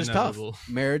marriage is tough.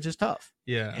 Marriage is tough.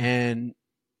 Yeah. And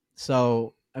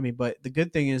so, I mean, but the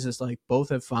good thing is like both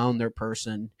have found their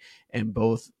person, and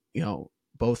both, you know,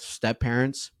 both step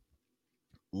parents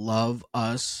love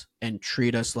us and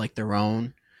treat us like their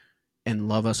own and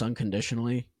love us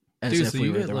unconditionally as Dude, if so we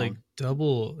you were get their like own.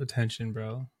 double attention,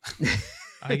 bro.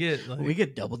 I get like, we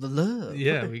get double the love.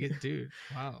 Yeah, we get, dude.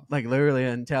 Wow. Like literally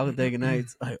on Talladega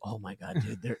Nights, like, oh my god,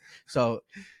 dude. So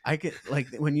I could, like,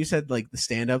 when you said like the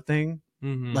stand up thing,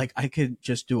 Mhm. like I could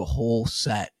just do a whole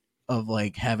set of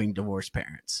like having divorced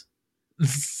parents.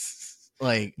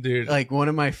 Like, dude, like one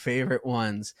of my favorite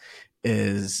ones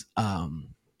is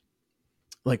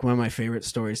like one of my favorite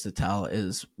stories to tell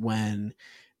is when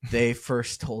they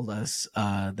first told us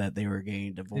that they were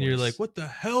getting divorced. and you're like, what the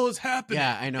hell is happening?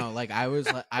 Yeah, I know. Like I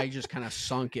was, like, I just kind of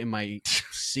sunk in my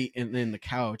seat in the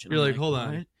couch. And You're I'm like, hold what?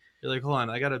 on. You're like, hold on.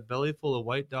 I got a belly full of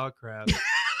white dog crap,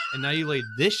 and now you laid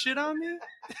this shit on me,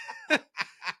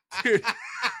 dude.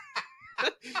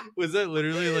 Was that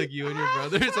literally like you and your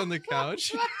brothers on the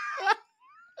couch,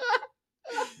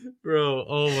 bro?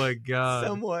 Oh my god.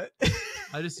 Somewhat.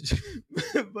 I just.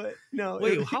 But no.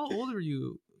 Wait, how old were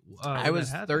you? I when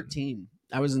was that happened? 13.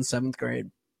 I was in 7th grade.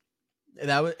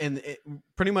 That was, and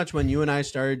pretty much when you and I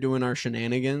started doing our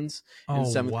shenanigans in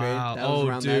 7th grade. That was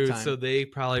around dude. that time. So they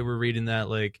probably were reading that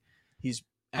like. He's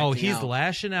he's out.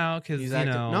 lashing out because you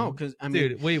know. No, because I mean,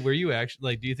 dude, wait, were you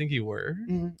actually like? Do you think you were?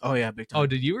 Oh yeah, big time. Oh,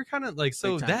 dude, you were kind of like,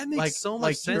 so Big time. that makes Like- so much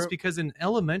like sense you're- because in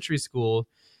elementary school,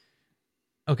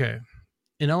 okay,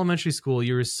 in elementary school,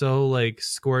 you were so like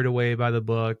squared away by the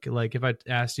book. Like if I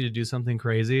asked you to do something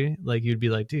crazy, like you'd be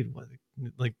like, dude, what?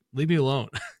 Like leave me alone.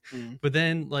 Mhm. But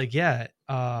then like, yeah,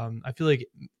 I feel like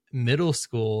middle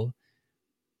school,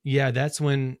 yeah, that's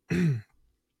when.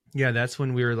 Yeah, that's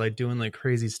when we were like doing like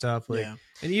crazy stuff, like, Yeah.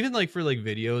 and even like for like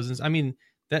videos, and I mean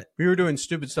that We were doing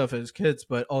stupid stuff as kids,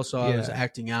 but also I was Yeah.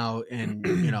 acting out and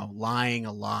you know lying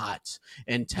a lot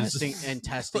and testing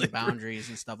like, boundaries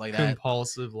and stuff like that.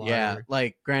 compulsive liar. Yeah,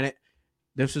 like granted,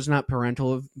 this was not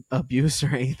parental abuse or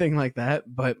anything like that,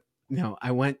 but you know,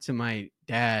 I went to my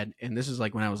dad, and this is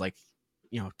like when I was like,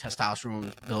 you know, testosterone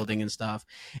was building and stuff,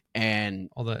 and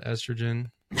All that estrogen.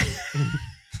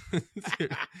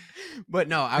 But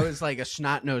no, I was like a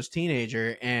snot-nosed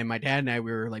teenager, and my dad and I,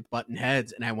 we were like butting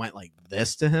heads, and I went like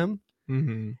this to him,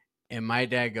 Mm-hmm. and my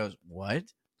dad goes, "What?"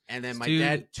 And then my Dude.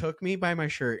 dad took me by my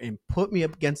shirt and put me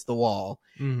up against the wall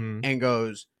Mm-hmm. and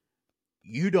goes,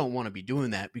 "You don't want to be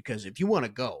doing that, because if you want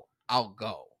to go, I'll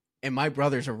go." And my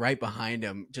brothers are right behind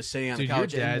him, just sitting on Dude, the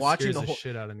couch your dad and watching scares the whole.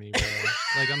 shit out of me, bro.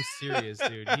 Like, I'm serious,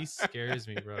 dude. He scares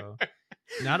me, bro.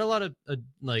 Not a lot of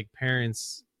like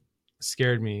parents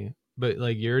scared me, but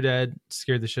like your dad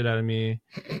scared the shit out of me.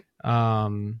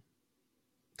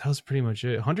 That was pretty much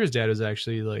it. Hunter's dad was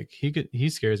actually like he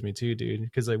scares me too, dude,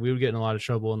 because like we would get in a lot of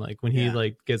trouble, and like when he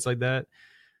like gets like that,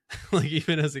 like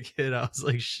even as a kid, I was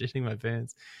like shitting my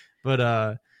pants. But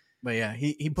yeah,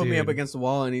 he put me up against the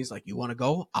wall, and he's like, "You want to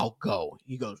go? I'll go."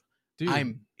 He goes,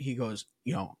 dude, he goes,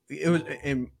 you know, it was,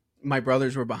 and my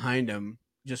brothers were behind him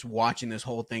just watching this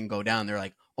whole thing go down. They're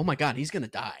like, "Oh my God, he's gonna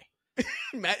die.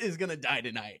 Matt is gonna die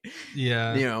tonight."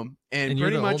 Yeah, you know, and you're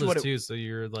pretty the much oldest what it, too, so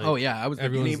you're like, oh yeah, I was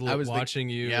everyone's watching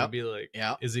you and be like,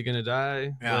 is he gonna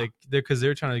die? Yeah. Like because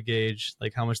they're trying to gauge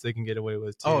like how much they can get away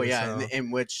with too. Oh yeah, so.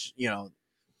 in which you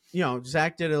know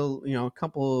Zach did a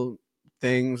couple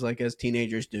things like as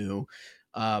teenagers do,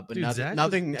 but Dude,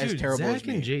 nothing as terrible Zach as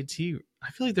me. and JT,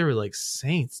 I feel like they were like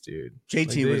saints, dude.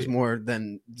 JT like was more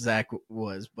than Zach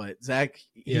was, but Zach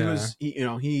he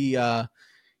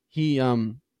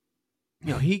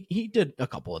did a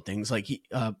couple of things. Like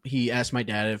he asked my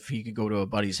dad if he could go to a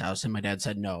buddy's house, and my dad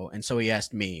said no, and so he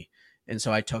asked me, and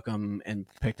so I took him and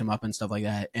picked him up and stuff like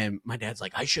that. And my dad's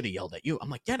like, "I should have yelled at you." I'm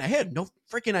like, "Dad, I had no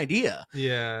freaking idea."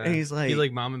 Yeah, and he's like, he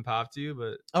like mom and popped you,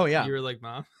 but oh yeah, you were like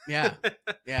mom. Yeah,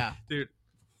 yeah, dude.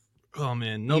 Oh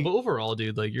man, no, but overall,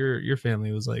 dude, like your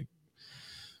family was like,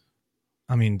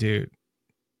 I mean, dude,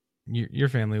 your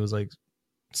family was like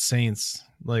saints,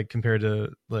 like compared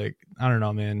to like I don't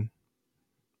know, man.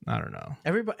 I don't know.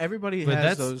 Everybody but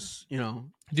has those, you know.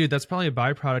 Dude, that's probably a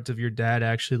byproduct of your dad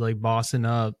actually like bossing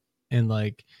up and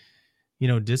like, you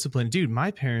know, discipline. Dude,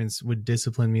 my parents would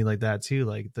discipline me like that too.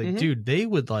 Like, dude, they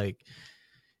would like,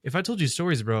 if I told you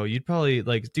stories, bro, you'd probably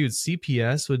like, dude,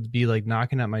 CPS would be like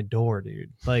knocking at my door,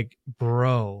 dude. Like,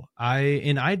 bro,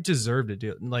 I deserved to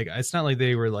do it. Like, it's not like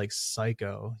they were like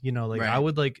psycho, you know, like I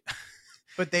would like,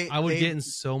 but I would get in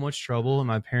so much trouble and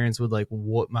my parents would like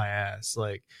whoop my ass.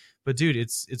 Like, but dude,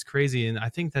 it's crazy. And I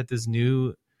think that this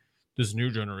new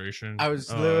generation, I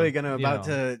was literally about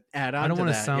to add on. I don't want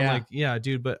to sound yeah. like, yeah,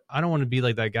 dude, but I don't want to be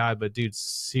like that guy. But dude,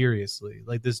 seriously,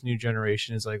 like this new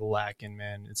generation is like lacking,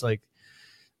 man. It's like,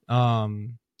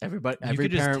 every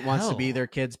parent wants to be their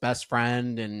kid's best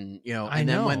friend, and you know, and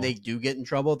then when they do get in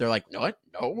trouble, they're like, "No,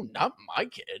 not my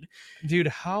kid." Dude,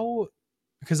 how?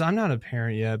 Because I'm not a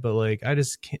parent yet, but like, I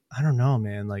just can't. I don't know,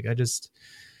 man. Like, I just.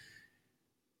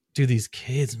 Dude, these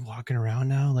kids walking around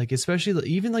now, like especially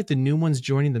even like the new ones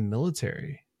joining the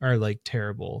military are like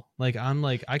terrible. Like I'm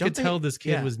like I could tell this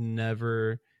kid was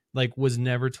never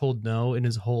told no in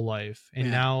his whole life,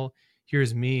 and now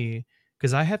here's me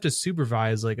because I have to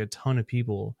supervise like a ton of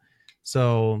people.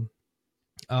 So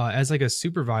as like a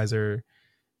supervisor,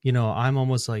 you know, I'm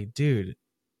almost like, dude,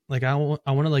 like I want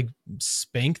to like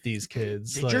spank these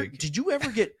kids. Did you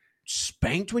ever get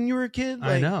spanked when you were a kid? Like,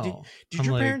 I know. Did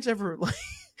your parents ever like?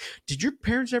 Did your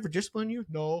parents ever discipline you?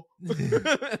 No.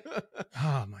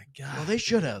 Oh my god. Well, they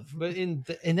should have. But and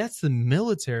that's the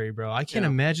military, bro. I can't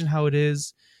imagine how it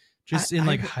is just in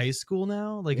like high school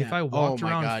now. Like if I walked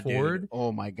around Ford. Dude.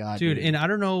 Oh my god, dude. And I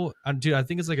don't know, dude. I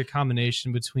think it's like a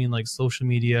combination between like social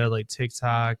media, like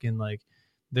TikTok, and like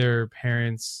their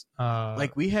parents.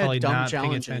 Like we had dumb not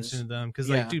challenges. paying attention to them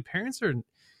because like, dude, parents are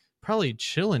probably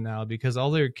chilling now because all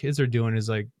their kids are doing is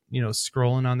like, you know,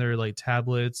 scrolling on their like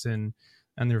tablets and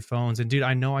their phones. And dude,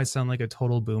 I know I sound like a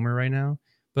total boomer right now,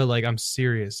 but like I'm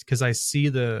serious because I see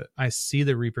the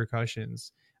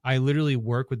repercussions. I literally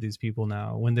work with these people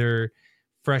now when they're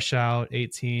fresh out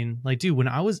 18. Like, dude, when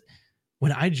I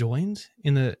joined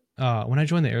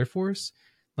the Air Force,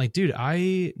 like, dude,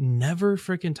 I never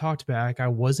freaking talked back. I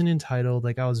wasn't entitled.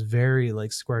 Like I was very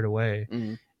like squared away.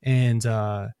 Mm-hmm.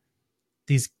 And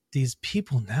these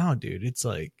people now, dude, it's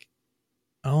like,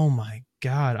 oh my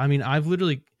God. I mean,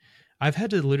 I've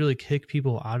had to literally kick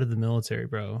people out of the military,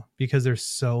 bro, because they're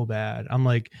so bad. I'm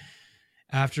like,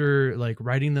 after like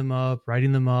writing them up,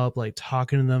 like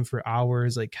talking to them for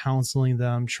hours, like counseling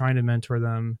them, trying to mentor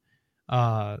them.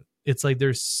 It's like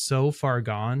they're so far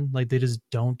gone. Like they just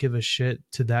don't give a shit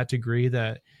to that degree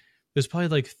that there's probably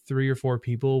like 3 or 4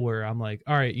 people where I'm like,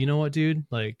 all right, you know what, dude?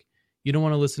 Like, you don't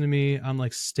want to listen to me. I'm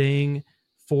like staying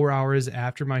 4 hours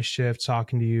after my shift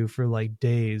talking to you for like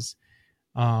days.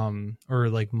 Or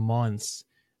like months,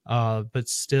 But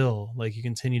still, like, you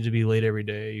continue to be late every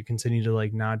day. You continue to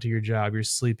like not do your job. You're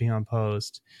sleeping on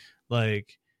post.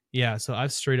 Like, yeah. So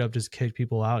I've straight up just kicked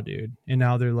people out, dude. And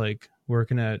now they're like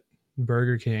working at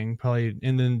Burger King, probably,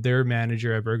 and then their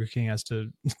manager at Burger King has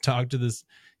to talk to this,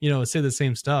 say the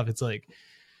same stuff. It's like,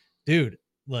 dude,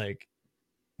 like,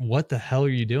 what the hell are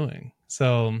you doing?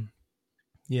 So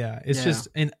yeah, it's just,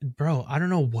 and bro, I don't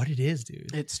know what it is,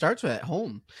 dude. It starts at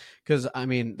home, because I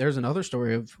mean, there's another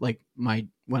story of like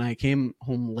when I came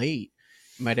home late,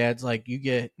 my dad's like, you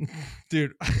get,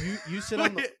 dude, you sit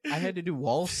on I had to do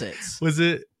wall sits. Was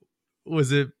it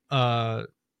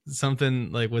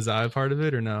something like, was I a part of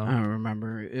it or no? I don't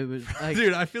remember. It was like,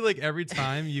 dude, I feel like every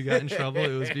time you got in trouble,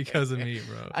 it was because of me,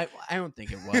 bro. I don't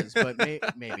think it was, but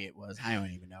maybe it was. I don't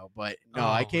even know. But no,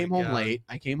 I came home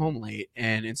late.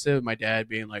 And instead of my dad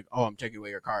being like, "Oh, I'm taking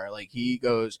away your car," like, he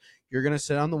goes, "You're gonna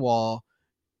sit on the wall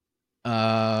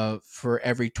for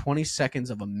every 20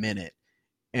 seconds of a minute,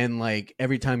 and like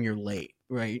every time you're late,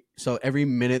 right? So every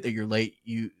minute that you're late,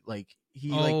 you like." He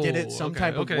like did it some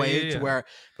type of way to where,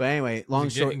 but anyway, long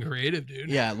story, getting creative, dude.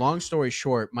 Yeah, long story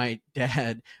short, my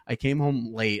dad, I came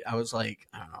home late. I was like,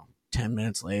 I don't know, 10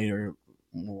 minutes late or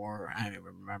more. I don't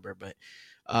even remember, but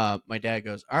my dad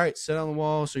goes, "All right, sit on the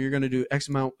wall. So you're gonna do X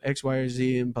amount, X, Y, or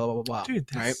Z, and blah blah blah."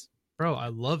 Dude, right? Bro, I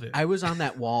love it. I was on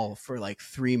that wall for like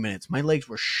 3 minutes. My legs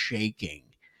were shaking.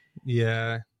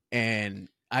 Yeah, and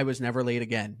I was never late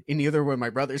again. And neither were my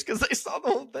brothers, because they saw the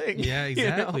whole thing. Yeah,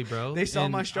 exactly, bro. They saw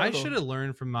my struggle. I should have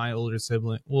learned from my older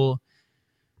sibling. Well,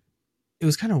 it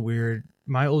was kind of weird.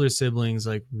 My older siblings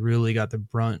like really got the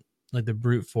brunt, like the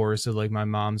brute force of like my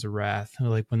mom's wrath,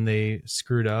 like when they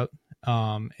screwed up.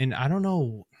 And I don't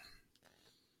know,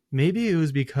 maybe it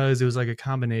was because it was like a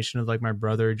combination of like my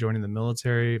brother joining the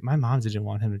military. My mom didn't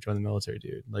want him to join the military,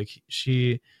 dude. Like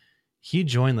he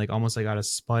joined like almost like out of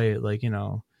spite, like,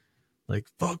 like,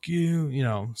 fuck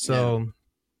you, so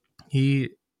it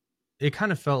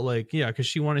kind of felt like, yeah, because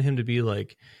she wanted him to be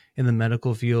like in the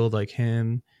medical field like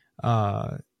him,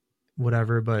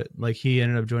 whatever, but like he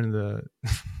ended up joining the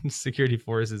security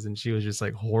forces, and she was just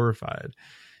like horrified,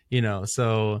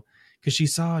 so because she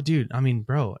saw, dude, I mean,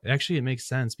 bro, actually it makes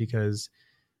sense, because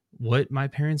what my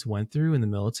parents went through in the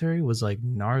military was like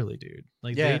gnarly, dude.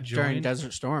 Like, they joined during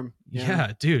Desert Storm.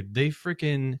 Yeah, dude, they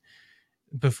freaking,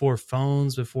 before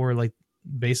phones, before like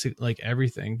basic like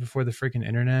everything, before the freaking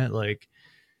internet, like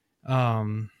yeah,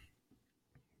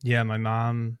 my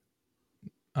mom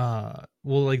well,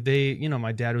 like they,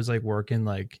 my dad was like working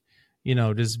like,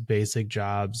 just basic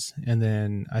jobs, and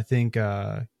then I think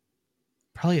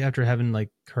probably after having like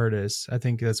Curtis, I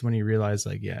think that's when he realized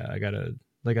like, yeah, I gotta,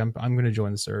 like, I'm gonna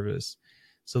join the service.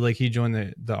 So like he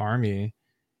joined the army,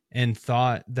 and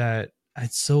thought that,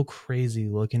 it's so crazy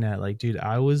looking at like, dude,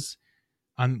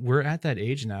 we're at that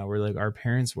age now where like our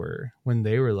parents were when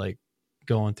they were like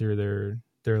going through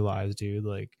their lives, dude.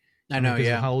 Like, I know,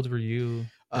 yeah. How old were you?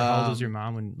 How old was your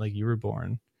mom when like you were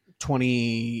born?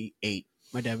 28.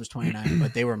 My dad was 29,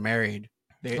 but they were married.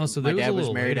 So my dad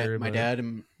was married. Later, my dad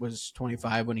was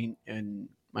 25 and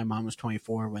my mom was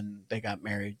 24 when they got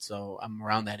married. So I'm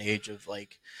around that age of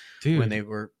like, dude, when they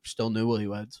were still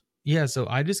newlyweds. Yeah. So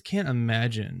I just can't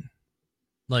imagine,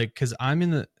 like, cause I'm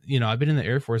in the, I've been in the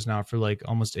Air Force now for like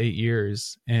almost 8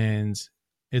 years, and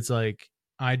it's like,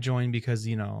 I joined because,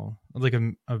 like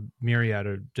a myriad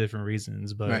of different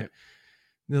reasons, but right.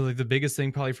 Like the biggest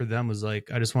thing probably for them was like,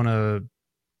 I just want to,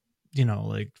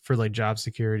 like for like job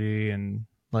security and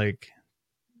like,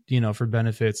 for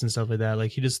benefits and stuff like that.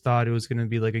 Like he just thought it was going to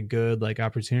be like a good like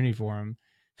opportunity for him.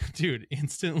 Dude,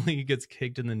 instantly gets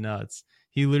kicked in the nuts.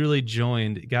 He literally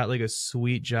joined, got like a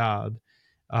sweet job.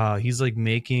 He's like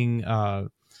making, I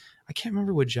can't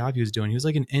remember what job he was doing. He was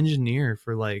like an engineer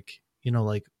for like,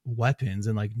 like weapons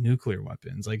and like nuclear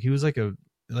weapons. Like he was like a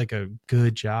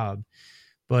good job,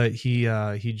 but he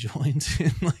joined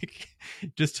in like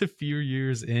just a few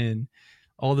years in,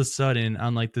 all of a sudden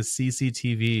on like the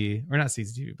CCTV, or not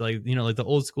CCTV, but like, like the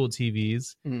old school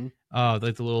TVs,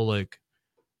 like the little like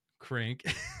crank,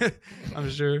 I'm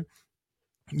sure.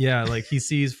 Yeah, like he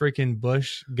sees freaking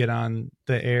Bush get on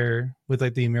the air with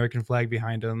like the American flag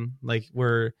behind him, like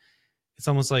where it's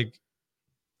almost like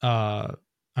I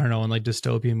don't know, in like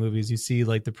dystopian movies you see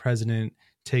like the president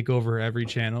take over every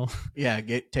channel. Yeah,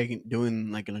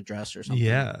 doing like an address or something.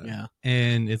 Yeah.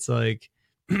 And it's like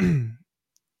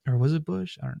or was it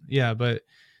Bush? I don't know. Yeah, but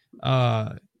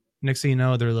next thing you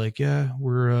know, they're like, yeah,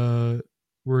 we're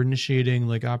initiating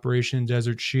like Operation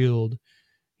Desert Shield,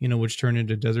 which turned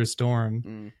into Desert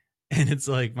Storm. And it's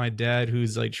like my dad,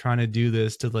 who's like trying to do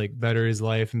this to like better his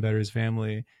life and better his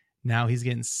family, now he's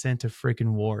getting sent to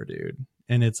freaking war, dude.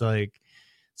 And it's like,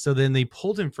 So then they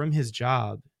pulled him from his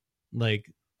job,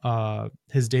 like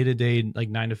his day-to-day like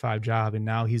 9 to 5 job, and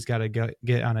now he's got to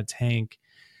get on a tank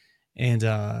and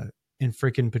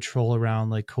freaking patrol around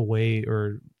like Kuwait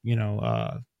or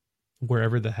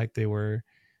wherever the heck they were.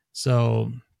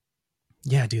 So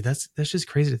yeah, dude, that's just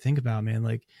crazy to think about, man.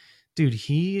 Like, dude,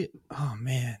 he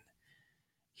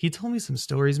told me some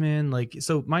stories, man. Like,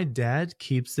 so my dad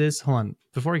keeps this. Hold on,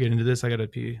 before I get into this, I gotta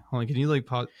pee. Hold on, can you like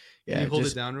pause? Yeah, can you hold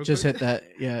it down real just quick? hit that.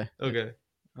 Yeah. Okay.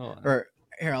 Hold on. Or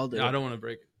here, I'll do it. I don't want to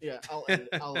break. Yeah, I'll edit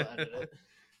it.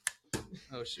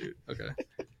 Oh shoot. Okay.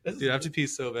 Dude, I have to pee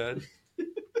so bad.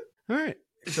 All right,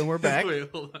 so we're back. Wait,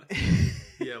 hold on.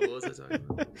 Yeah, what was I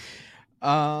talking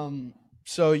about?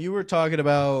 So you were talking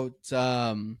about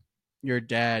your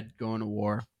dad going to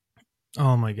war.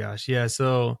 Oh my gosh, yeah.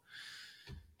 So,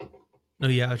 no,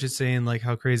 yeah, I was just saying like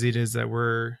how crazy it is that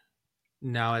we're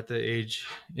now at the age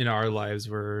in our lives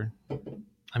where,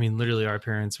 I mean, literally our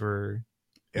parents were,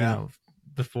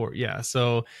 before, yeah.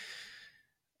 So,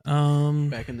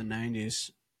 back in the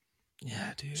 90s.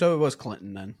 Yeah, dude. So it was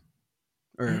Clinton then,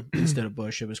 or instead of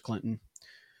Bush, it was Clinton.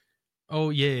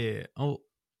 Oh yeah.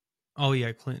 Oh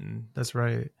yeah, Clinton. That's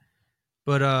right.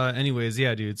 But anyways,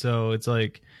 yeah, dude. So it's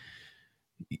like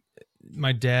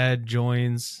my dad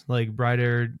joins like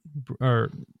bright-haired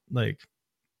or like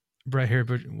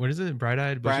bright-haired, what is it?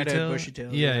 Bright-eyed,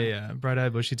 bushy-tailed? Yeah.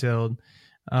 Bright-eyed, bushy-tailed.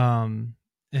 And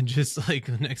just like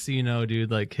the next thing you know, dude,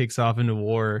 like kicks off into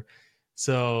war.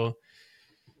 So,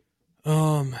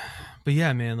 but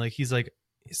yeah, man, like he's like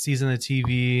sees on the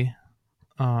TV,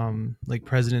 like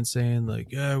president saying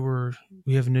like, yeah,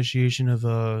 we have initiation of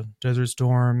a desert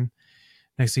storm.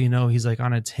 Next thing you know, he's like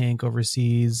on a tank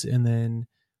overseas. And then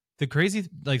the crazy,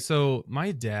 like, so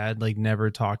my dad like never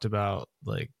talked about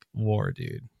like war,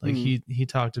 dude. Like he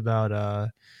talked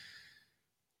about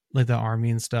like the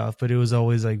army and stuff, but it was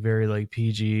always like very like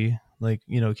PG, like,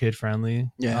 kid friendly.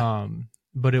 Yeah.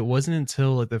 But it wasn't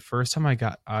until like the first time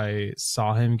I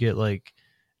saw him get like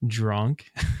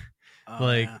drunk.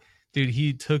 Dude,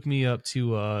 he took me up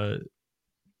to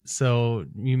so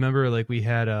you remember like we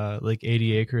had like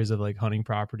 80 acres of like hunting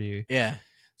property. Yeah.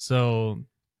 So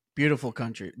beautiful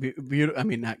country. I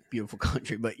mean, not beautiful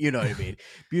country, but you know what I mean.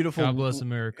 Beautiful. God bless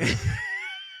America.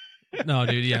 No,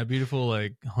 dude, yeah, beautiful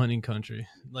like hunting country.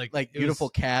 Like beautiful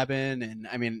cabin, and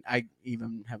I mean, I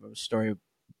even have a story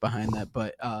behind that,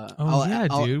 but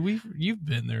dude, you've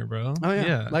been there, bro. Oh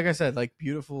yeah. Like I said, like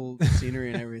beautiful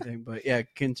scenery and everything. But yeah,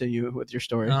 continue with your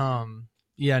story.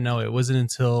 Yeah, no, it wasn't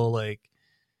until like,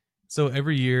 so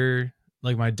every year,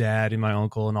 like my dad and my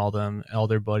uncle and all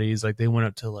their buddies, like they went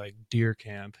up to like deer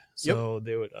camp. So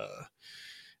they would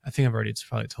I think I've already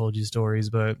probably told you stories,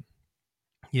 but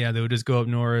yeah, they would just go up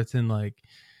north and like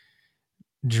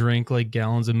drink like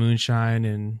gallons of moonshine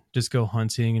and just go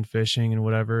hunting and fishing and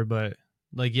whatever. But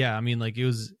like, yeah, I mean, like it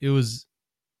was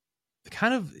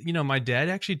kind of, my dad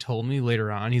actually told me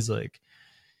later on, he's like,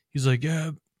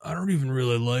 yeah, I don't even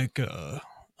really like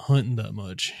hunting that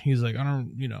much. He's like,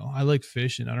 I like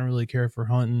fishing. I don't really care for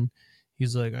hunting.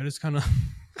 He's like, I just kind of,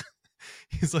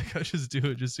 he's like, I just do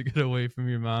it just to get away from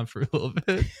your mom for a little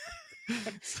bit.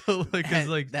 So like it's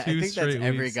like I two think straight that's weeks.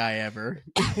 every guy ever.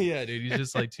 Yeah, dude, he's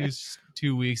just like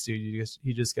 2 weeks, dude.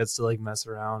 He just gets to like mess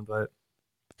around. But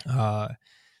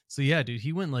so yeah, dude,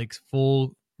 he went like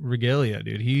full regalia,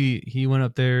 dude. He went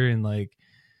up there and like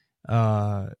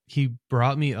he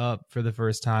brought me up for the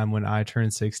first time when I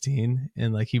turned 16,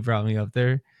 and like he brought me up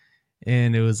there,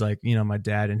 and it was like, my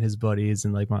dad and his buddies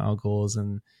and like my uncles,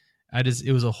 and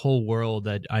it was a whole world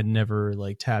that I never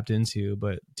like tapped into.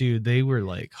 But dude, they were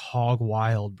like hog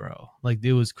wild, bro. Like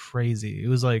it was crazy. It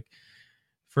was like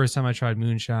first time I tried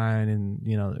moonshine, and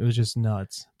it was just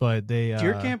nuts. But they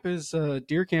deer camp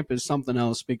is something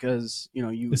else, because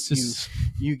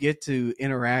you get to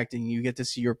interact and you get to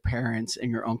see your parents and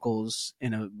your uncles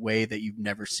in a way that you've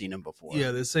never seen them before.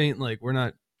 Yeah, this ain't like, we're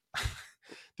not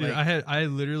dude, like, I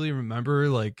literally remember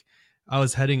like I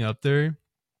was heading up there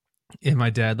and my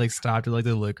dad like stopped at like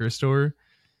the liquor store,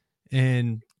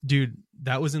 and dude,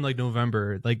 that was in like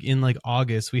November. Like in like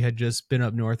August, we had just been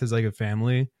up north as like a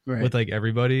family with like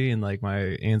everybody and like my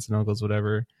aunts and uncles,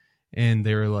 whatever. And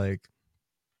they were like,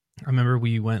 I remember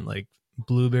we went like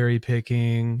blueberry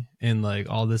picking and like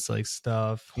all this like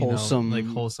stuff, wholesome.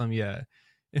 Yeah.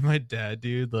 And my dad,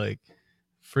 dude, like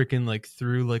freaking like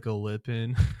threw like a lip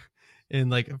in. And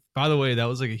like, by the way, that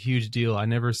was like a huge deal. I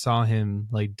never saw him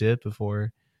like dip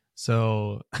before.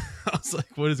 So I was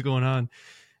like, what is going on?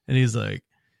 And he's like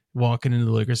walking into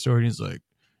the liquor store, and he's like,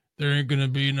 there ain't gonna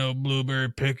be no blueberry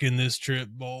picking this trip,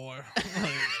 boy.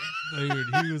 Like,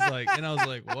 dude, he was like, and I was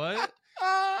like, what?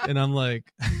 And I'm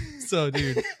like, so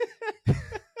dude,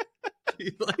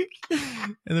 like,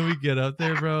 and then we get up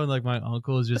there, bro, and like my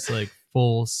uncle is just like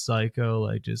full psycho,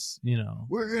 like just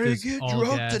we're gonna just get all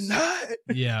drunk gas. tonight.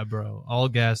 Yeah, bro, all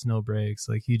gas, no brakes.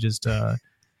 Like he just, oh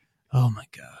my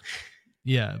god,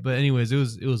 yeah. But anyways,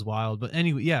 it was wild. But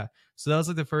anyway, yeah. So that was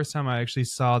like the first time I actually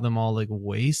saw them all like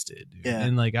wasted, dude. Yeah.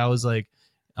 And like I was like,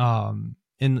 and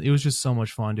it was just so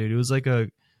much fun, dude. It was like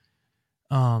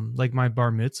like my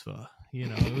bar mitzvah.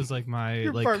 It was like my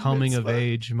like coming of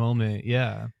age moment.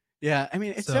 Yeah. Yeah, I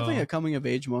mean, it's definitely a coming of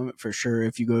age moment for sure.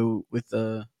 If you go with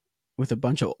a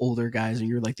bunch of older guys and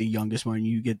you're like the youngest one,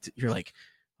 you're like,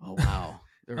 oh wow,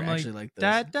 they're I'm actually like this.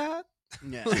 Dad.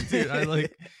 Yeah, dude, I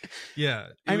like, yeah.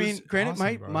 I mean, granted,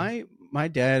 awesome, my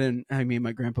dad and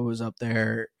my grandpa was up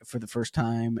there for the first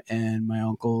time, and my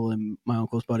uncle and my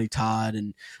uncle's buddy Todd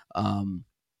and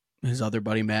his other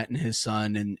buddy Matt and his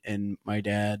son and my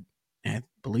dad, and I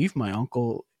believe my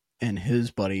uncle and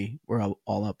his buddy were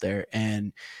all up there.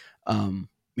 And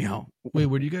wait,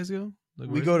 where do you guys go? Like,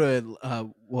 we go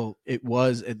to it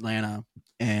was Atlanta,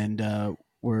 and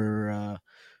we're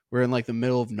in like the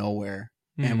middle of nowhere,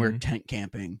 and we're tent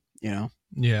camping, Yeah.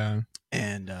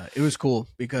 And it was cool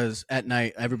because at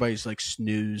night everybody's like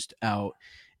snoozed out,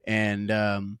 and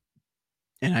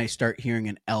I start hearing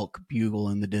an elk bugle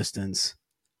in the distance,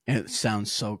 and it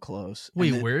sounds so close.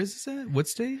 Wait, where is this at? What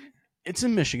state? It's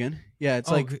in Michigan. Yeah, it's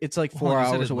like 4 you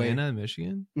said hours away. Atlanta,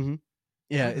 Michigan? Mm-hmm.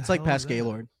 Yeah, it's like past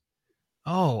Gaylord.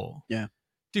 Oh. Yeah.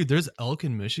 Dude, there's elk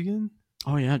in Michigan?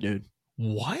 Oh yeah, dude.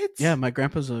 What? Yeah, my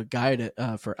grandpa's a guide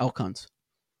for elk hunts.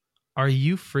 Are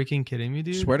you freaking kidding me,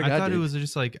 dude? Swear to God, I thought dude. it was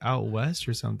just like out west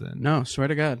or something. No, swear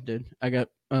to God, dude. I got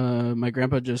my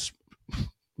grandpa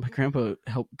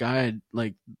helped guide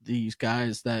like these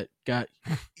guys that got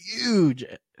huge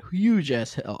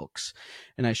ass elks,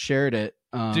 and I shared it.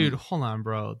 Dude, hold on,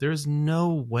 bro. There's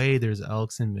no way there's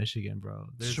elks in Michigan, bro.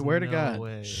 There's swear to no God.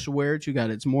 way. Swear to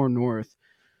God, it's more north.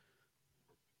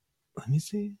 Let me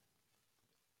see.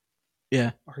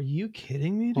 Yeah. Are you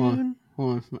kidding me, dude?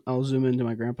 Hold on. I'll zoom into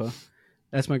my grandpa.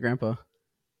 That's my grandpa.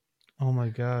 Oh my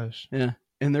gosh. Yeah.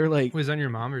 And they're like, wait, is that on your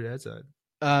mom or dad's side?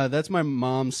 That's my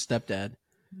mom's stepdad.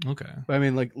 Okay. But I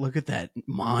mean, like, look at that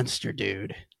monster,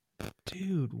 dude.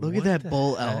 Dude, look at that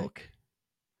bull elk.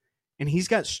 And he's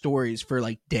got stories for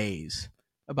like days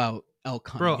about elk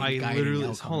hunting. Bro, I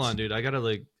literally hold on, dude. I gotta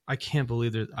like, I can't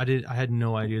believe I had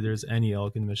no idea there's any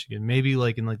elk in Michigan. Maybe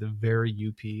like in like the very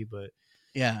UP, but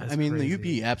yeah, I mean crazy.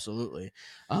 the UP absolutely.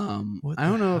 I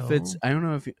don't know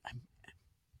if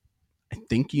I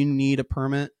think you need a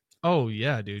permit. Oh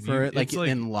yeah, dude. For it, like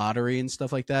in lottery and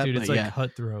stuff like that. Dude, but it's like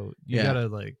cutthroat. You gotta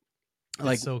like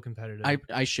it's so competitive.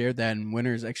 I shared that, and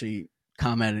Winters actually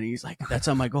commented, and he's like, "That's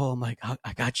on my goal." I'm like,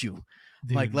 "I got you."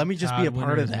 Dude, like, let me just be a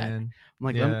part of that. Man. I'm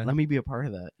like, let me be a part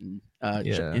of that and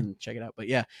and check it out. But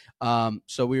yeah,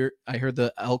 so I heard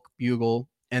the elk bugle,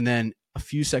 and then a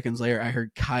few seconds later, I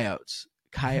heard coyotes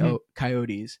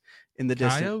in the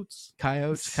distance.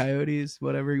 Coyotes,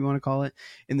 whatever you want to call it,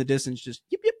 in the distance, just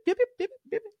yip yip yip yip yip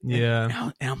yip.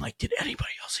 Yeah, and I'm like, did anybody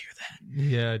else hear that?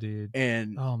 Yeah, dude.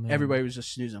 And everybody was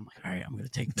just snoozing. I'm like, all right, I'm gonna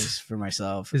take this for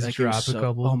myself. Just like, drop a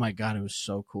couple. Oh my god, it was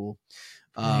so cool.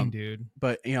 Dang, dude.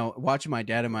 But watching my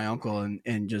dad and my uncle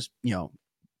and just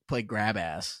play grab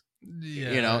ass.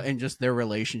 Yeah. And just their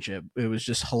relationship, it was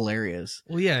just hilarious.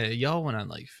 Well, yeah, y'all went on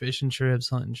like fishing trips,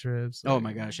 hunting trips. Oh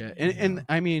my gosh, yeah. And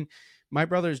I mean, my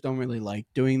brothers don't really like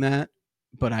doing that,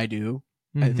 but I do.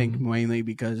 Mm-hmm. I think mainly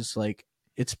because like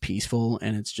it's peaceful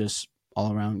and it's just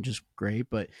all around just great.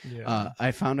 But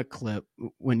I found a clip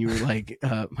when you were like,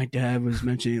 my dad was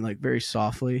mentioning like very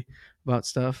softly about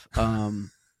stuff. Hold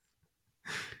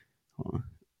on.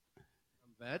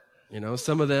 Bet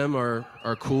some of them are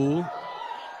cool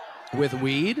with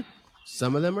weed.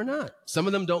 Some of them are not. Some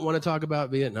of them don't want to talk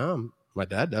about Vietnam. My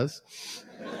dad does.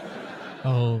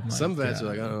 Oh, some vets are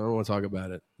like, I don't want to talk about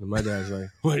it. And my dad's like,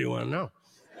 what do you want to know?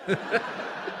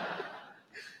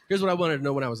 Here's what I wanted to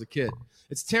know when I was a kid.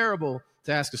 It's terrible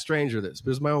to ask a stranger this, but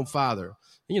it was my own father.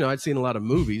 I'd seen a lot of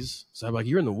movies, so I'm like,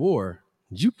 you're in the war.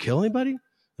 Did you kill anybody?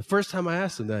 The first time I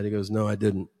asked him that, he goes, no, I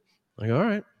didn't. I'm like, all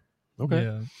right. Okay.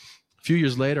 Yeah. A few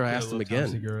years later, I asked him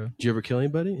again, did you ever kill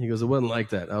anybody? He goes, it wasn't like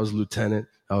that. I was a lieutenant.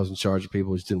 I was in charge of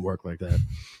people. It just didn't work like that. I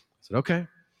said, okay. And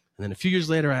then a few years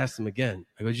later, I asked him again.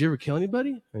 I go, did you ever kill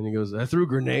anybody? And he goes, I threw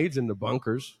grenades into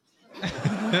bunkers.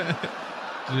 It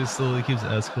just slowly keeps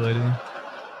escalating.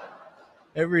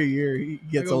 Every year he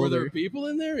gets older. Were there people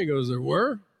in there? He goes, there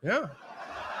were? Yeah.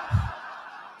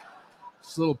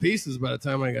 Just little pieces by the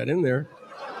time I got in there.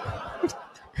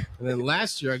 And then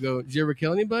last year I go, did you ever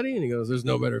kill anybody? And he goes, there's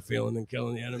no better feeling than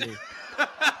killing the enemy.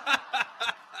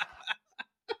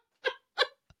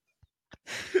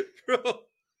 Bro.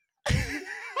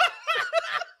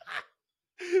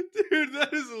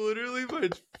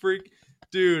 much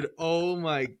dude. Oh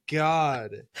my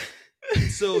god.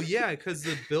 So yeah, because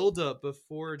the buildup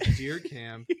before deer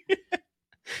camp,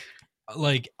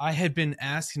 like I had been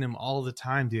asking him all the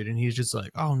time, dude, and he's just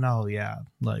like, "Oh no, yeah,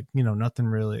 like nothing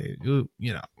really,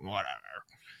 whatever."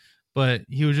 But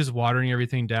he was just watering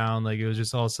everything down, like it was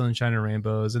just all sunshine and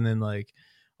rainbows, and then like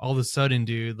all of a sudden,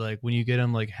 dude, like when you get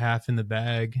him like half in the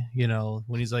bag,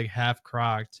 when he's like half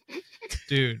crocked,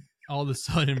 dude, all of a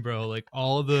sudden, bro, like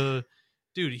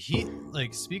dude, he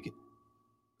like speaking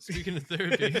of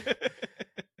therapy.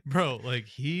 Bro, like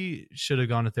he should have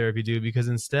gone to therapy, dude, because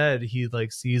instead he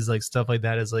like sees like stuff like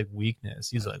that as like weakness.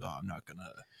 He's like, "Oh, I'm not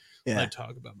gonna like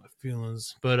talk about my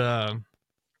feelings." But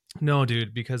no,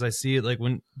 dude, because I see it like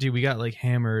when we got like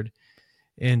hammered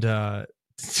and dude,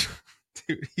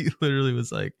 he literally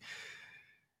was like,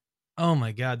 "Oh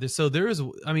my god." So there was,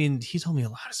 I mean, he told me a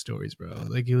lot of stories, bro.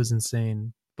 Like it was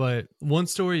insane. But one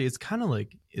story, it's kind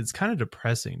of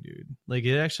depressing, dude. Like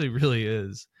it actually really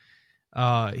is.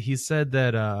 He said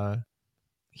that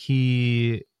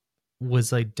he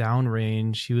was like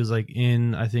downrange. He was like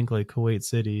in, I think, like Kuwait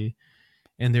City,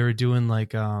 and they were doing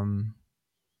like I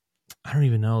don't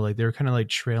even know, like they were kind of like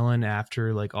trailing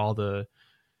after like all the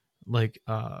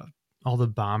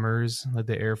bombers, like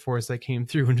the Air Force that came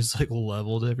through and just like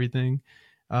leveled everything.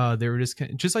 They were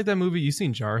just like that movie you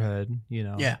seen, Jarhead,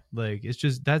 Yeah. like it's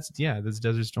just that's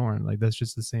Desert Storm, like that's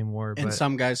just the same war. And but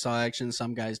some guys saw action,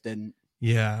 some guys didn't.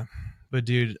 yeah. But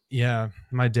dude, yeah,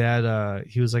 my dad,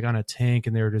 he was like on a tank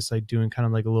and they were just like doing kind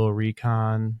of like a little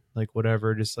recon, like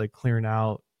whatever, just like clearing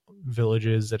out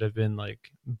villages that have been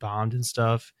like bombed and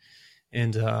stuff.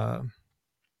 And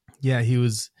yeah, he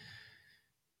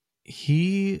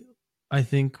I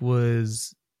think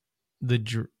was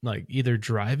like either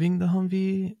driving the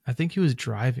Humvee. I think he was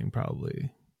driving probably.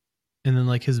 And then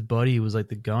like his buddy was like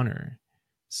the gunner.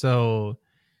 So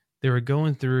they were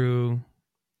going through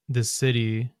the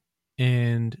city.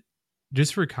 And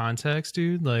just for context,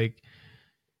 dude, like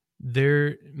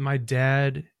my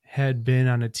dad had been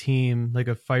on a team, like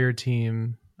a fire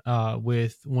team,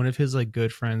 with one of his like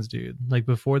good friends, dude. Like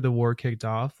before the war kicked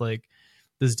off, like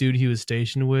this dude he was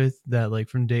stationed with, that like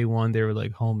from day one they were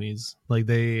like homies. Like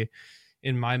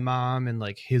my mom and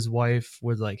like his wife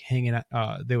would like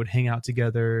they would hang out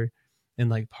together and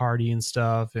like party and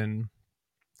stuff, and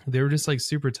they were just like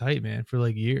super tight, man, for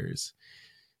like years.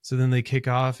 So then they kick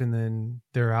off and then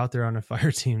they're out there on a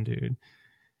fire team, dude.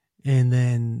 And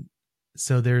then,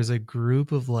 so there's a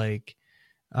group of like,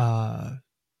 I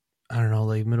don't know,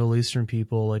 like Middle Eastern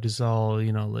people, like just all,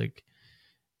 like,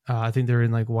 I think they're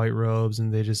in like white robes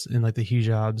and they just in like the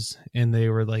hijabs, and they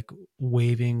were like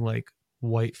waving like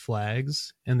white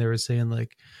flags. And they were saying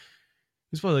like,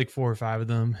 there's probably like 4 or 5 of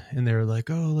them. And they were like,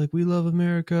 "Oh, like we love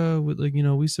America. Like,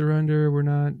 we surrender. We're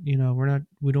not,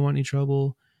 we don't want any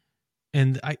trouble."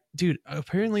 And dude,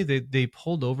 apparently they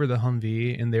pulled over the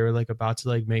Humvee and they were like about to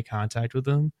like make contact with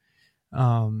them.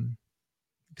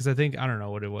 Because I don't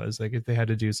know what it was, like if they had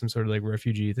to do some sort of like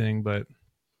refugee thing, but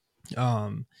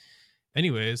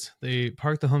anyways, they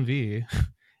parked the Humvee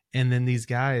and then these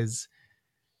guys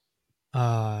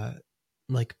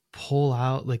like pull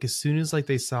out, like as soon as like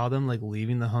they saw them like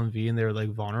leaving the Humvee and they were like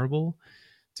vulnerable,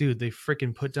 dude, they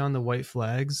freaking put down the white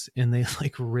flags and they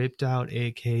like ripped out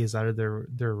AKs out of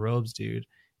their robes, dude,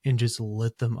 and just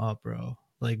lit them up, bro,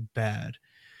 like bad.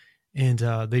 And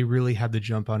they really had the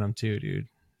jump on them too, dude.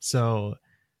 So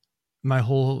my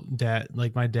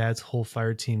dad's whole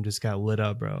fire team just got lit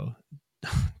up, bro.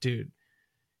 Dude,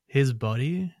 his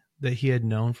buddy that he had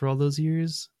known for all those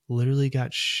years literally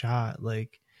got shot.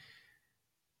 Like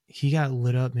he got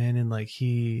lit up, man, and like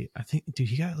he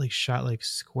got like shot like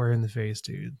square in the face,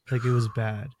 dude. Like it was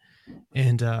bad.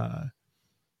 And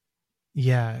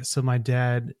yeah, so my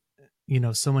dad,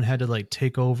 someone had to like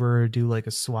take over, do like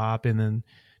a swap, and then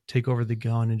take over the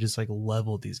gun and just like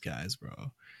level these guys,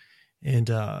 bro. And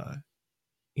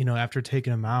after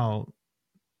taking them out,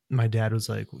 my dad was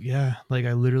like, "Yeah, like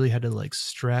I literally had to like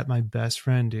strap my best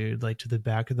friend, dude, like to the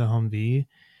back of the Humvee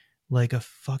like a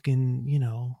fucking,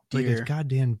 like a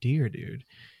goddamn deer, dude.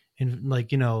 And like,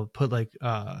 put like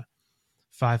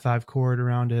 5.5 cord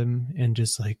around him, and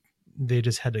just like they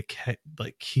just had to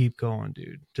keep going,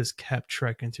 dude. Just kept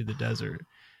trekking through the desert.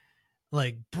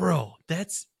 Like, bro,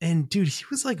 and dude, he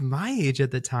was like my age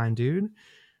at the time, dude.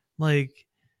 Like,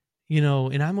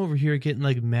 and I'm over here getting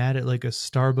like mad at like a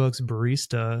Starbucks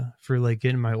barista for like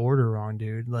getting my order wrong,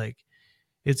 dude. Like,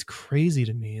 it's crazy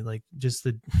to me. Like, just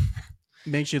the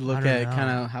makes you look at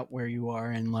kind of where you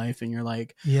are in life, and you're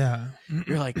like,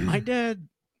 my dad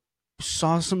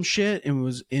saw some shit and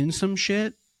was in some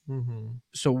shit. Mm-hmm.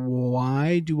 So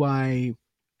why do I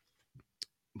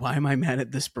why am I mad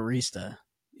at this barista?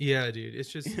 Yeah, dude.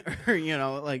 It's just Or,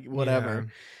 like whatever.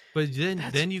 Yeah. But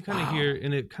then you kind of hear,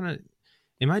 and it kind of,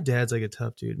 and my dad's like a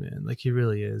tough dude, man. Like he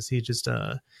really is. He just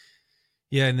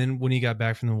yeah. And then when he got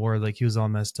back from the war, like he was all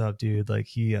messed up, dude. Like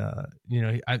he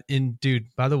and dude,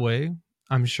 by the way,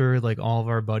 I'm sure like all of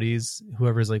our buddies,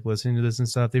 whoever's like listening to this and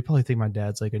stuff, they probably think my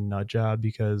dad's like a nut job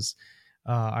because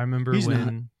I remember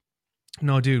when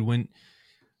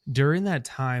during that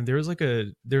time there was like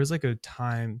a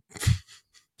time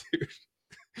dude,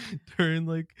 during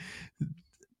like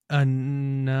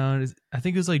no, I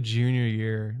think it was like junior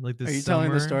year, like this. Are you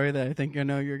telling the story that I think I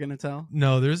know you're gonna tell?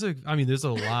 No, there's a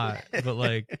lot, but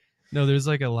like no, there's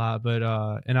like a lot, but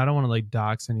and I don't want to like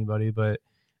dox anybody, but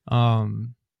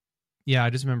yeah, I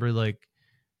just remember like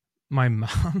my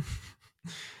mom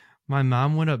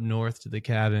went up north to the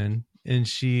cabin, and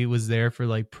she was there for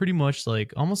like pretty much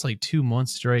like almost like 2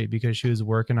 months straight because she was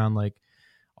working on like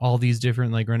all these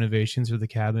different like renovations for the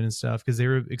cabin and stuff, because they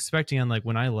were expecting on like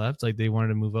when I left, like they wanted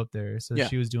to move up there, so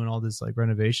she was doing all this like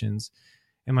renovations,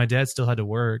 and my dad still had to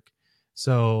work.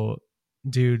 So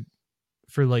dude,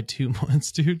 for like 2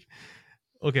 months, dude.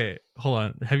 Okay, hold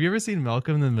on, have you ever seen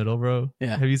Malcolm in the Middle, bro?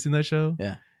 Yeah. Have you seen that show?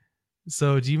 Yeah.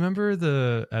 So do you remember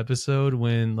the episode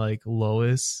when like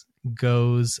Lois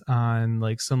goes on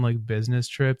like some like business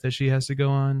trip that she has to go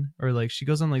on, or like she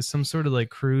goes on like some sort of like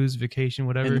cruise vacation,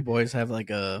 whatever, And the boys have like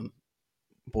a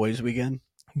boys weekend?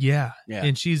 Yeah.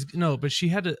 And but she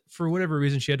had to, for whatever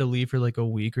reason, she had to leave for like a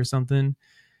week or something,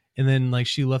 and then like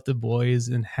she left the boys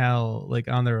in hell like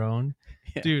on their own.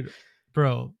 Dude,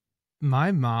 bro,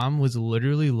 my mom was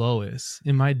literally Lois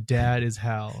and my dad is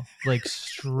Hal, like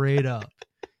straight up.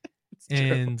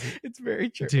 And it's very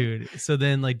true, dude. So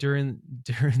then like during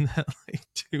that like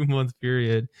 2 month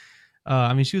period,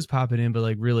 I mean she was popping in, but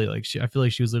like really like I feel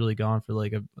like she was literally gone for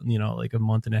like a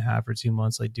month and a half or 2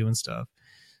 months, like doing stuff.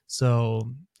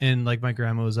 So, and like my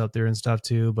grandma was up there and stuff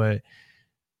too, but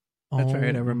that's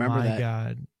right, I remember that. My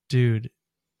God, dude.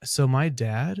 So my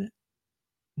dad,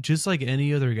 just like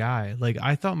any other guy, like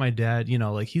I thought my dad,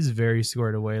 like he's very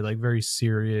squared away, like very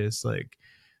serious, like,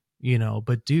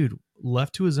 but dude,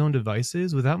 left to his own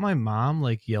devices without my mom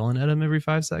like yelling at him every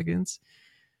 5 seconds.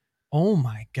 Oh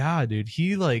my God, dude.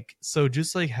 He like, so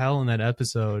just like Hal in that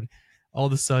episode, all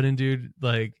of a sudden, dude,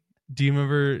 like, do you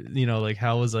remember, like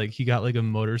Hal was like, he got like a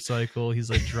motorcycle.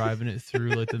 He's like driving it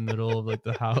through like the middle of like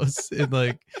the house. And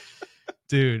like,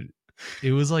 dude,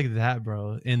 it was like that,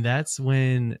 bro. And that's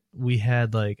when I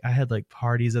had like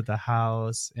parties at the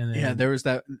house. And then, there was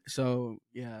that. So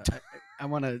yeah, I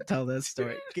want to tell this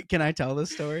story. Can I tell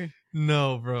this story?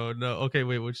 No, bro. No. Okay,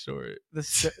 wait, which story?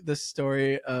 The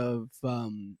story of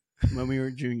when we were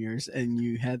juniors and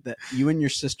you and your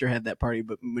sister had that party,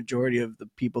 but majority of the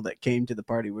people that came to the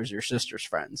party was your sister's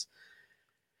friends.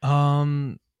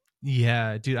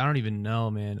 Yeah, dude, I don't even know,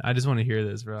 man. I just want to hear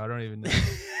this, bro. I don't even know.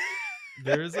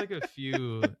 There's like a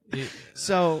few.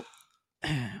 So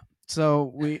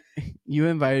you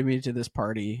invited me to this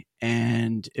party,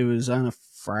 and it was on a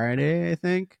Friday, I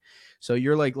think. So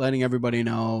you're like letting everybody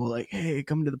know, like, hey,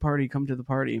 come to the party.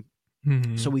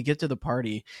 Mm-hmm. So we get to the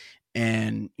party,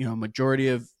 and majority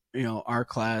of our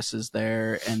class is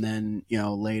there, and then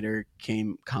later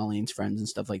came Colleen's friends and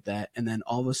stuff like that, and then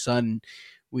all of a sudden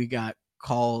we got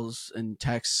calls and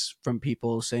texts from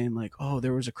people saying like, oh,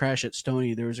 there was a crash at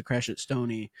Stony.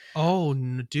 Oh,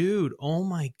 dude. Oh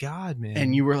my God, man.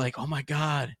 And you were like, oh my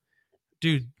God,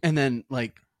 dude. And then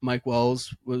like Mike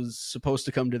Wells was supposed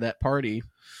to come to that party,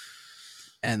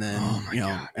 and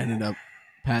then ended up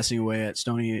passing away at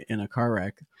Stony in a car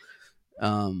wreck.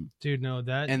 Dude, no,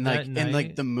 that and that like night, and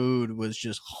like the mood was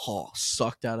just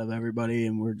sucked out of everybody,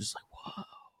 and we're just like, whoa.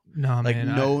 No, like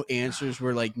man, no answers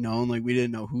were like known. Like we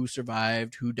didn't know who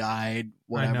survived, who died,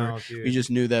 whatever. I know, we just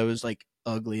knew that it was like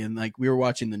ugly, and like we were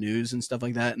watching the news and stuff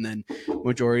like that, and then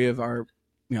majority of our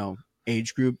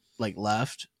age group like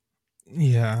left.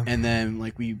 Yeah. And then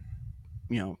like we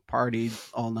partied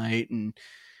all night, and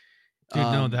dude,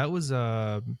 no, that was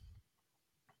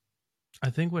I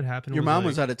think what happened. Your was mom like,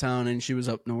 was out of town and she was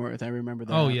up north. I remember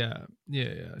that. Oh yeah.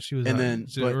 She was. And then,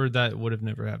 or that would have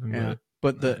never happened. Yeah.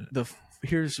 But the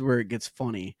here's where it gets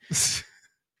funny.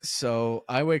 So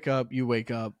I wake up, you wake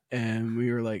up, and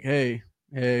we were like, hey,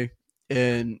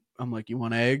 and I'm like, you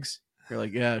want eggs? You're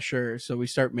like, yeah, sure. So we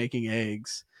start making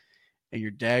eggs, and your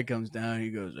dad comes down. And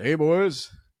he goes, hey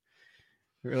boys.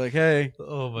 We're like, hey.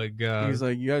 Oh my God. He's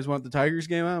like, you guys want the Tigers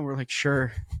game on? We're like,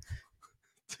 sure.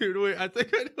 Dude, wait, I think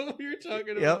I know what you're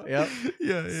talking about. Yep.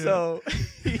 Yeah. So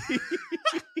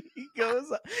he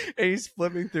goes, And he's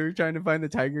flipping through trying to find the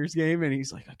Tigers game, and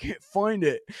he's like, I can't find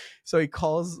it. So he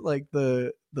calls like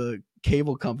the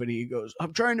cable company. He goes,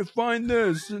 I'm trying to find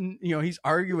this, and he's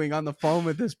arguing on the phone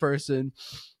with this person,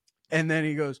 and then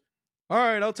he goes, all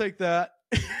right, I'll take that.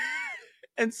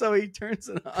 And so he turns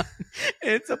it on,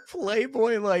 and it's a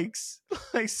Playboy like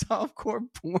softcore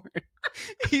porn.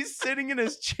 He's sitting in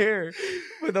his chair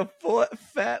with a full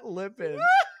fat lip in.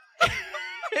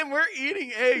 And we're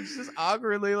eating eggs, just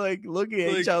awkwardly like looking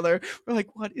at each other. We're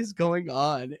like, what is going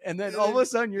on? And then all of a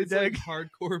sudden you're dead. Like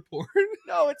hardcore porn.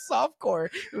 No, it's softcore.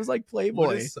 It was like Playboy.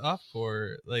 What is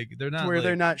softcore? Like they're not where like...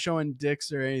 they're not showing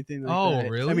dicks or anything like that.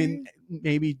 Really? I mean,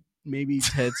 maybe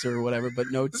tits or whatever, but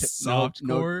no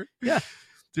softcore. Yeah.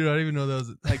 Dude, I don't even know that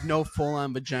was like no full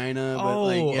on vagina. Oh, but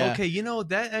like, yeah. Okay.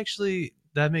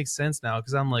 That makes sense now,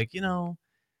 because I'm like, I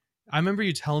remember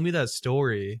you telling me that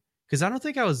story. Because I don't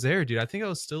think I was there, dude. I think I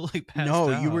was still like passed out.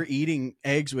 No, you were eating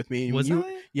eggs with me. Was I?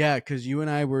 Yeah, because you and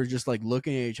I were just like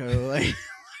looking at each other like, what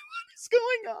is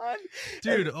going on,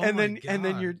 dude? And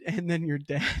then your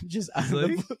dad just out of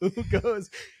the blue goes,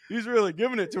 he's really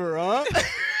giving it to her, huh?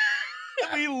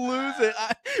 We lose it.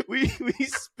 We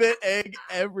spit egg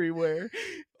everywhere.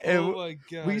 And oh my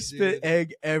god! We spit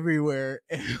egg everywhere,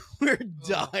 and we're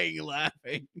dying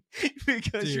laughing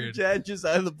because your dad just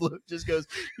out of the blue just goes,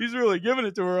 "He's really giving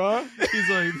it to her, huh?" He's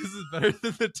like, "This is better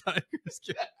than the Tigers."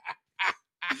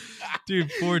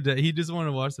 Dude, poor dad. He just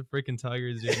wanted to watch the freaking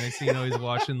Tigers, dude. Next thing you know, he's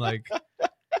watching like,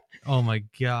 oh my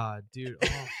god, dude.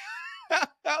 Oh,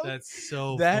 that's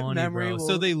so funny, bro.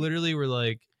 So they literally were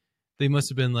like. They must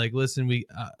have been like, listen, we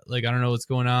like, I don't know what's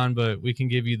going on, but we can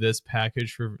give you this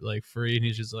package for like free. And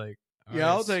he's just like, yeah,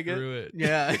 I'll take it.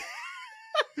 Yeah.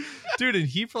 Dude, and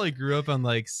he probably grew up on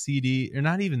like CD or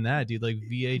not even that, dude, like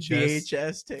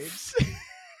VHS tapes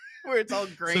where it's all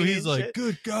great. So he's like,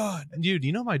 good God, dude,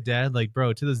 my dad, like,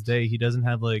 bro, to this day, he doesn't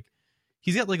have like,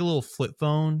 he's got like a little flip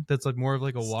phone that's like more of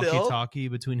like a walkie-talkie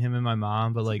between him and my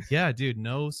mom. But like, yeah, dude,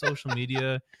 no social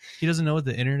media. He doesn't know what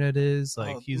the internet is.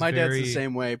 Like, my dad's the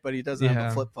same way, but he doesn't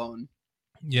have a flip phone.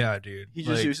 Yeah, dude. He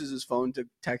just uses his phone to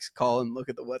text, call, and look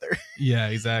at the weather. Yeah,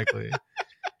 exactly.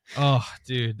 Oh,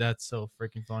 dude, that's so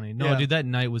freaking funny. No, dude, that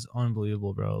night was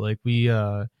unbelievable, bro. Like we,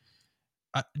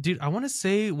 dude, I want to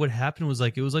say what happened was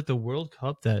like it was like the World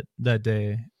Cup that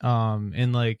day.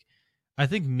 And like I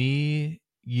think me.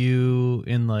 You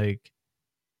and like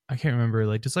I can't remember,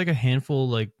 like just like a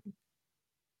handful of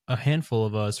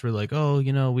us were like, oh,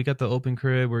 we got the open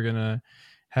crib, we're gonna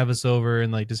have us over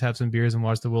and like just have some beers and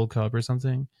watch the World Cup or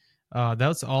something.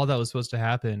 That's all that was supposed to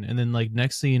happen. And then like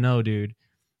next thing you know, dude,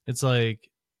 it's like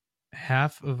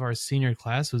half of our senior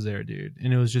class was there, dude,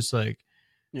 and it was just like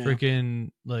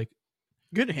freaking like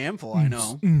good handful, I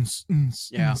know.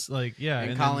 Yeah. Like, yeah.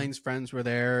 And Colleen's friends were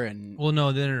there. And well,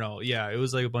 no. Yeah, it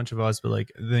was like a bunch of us, but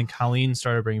like then Colleen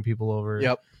started bringing people over.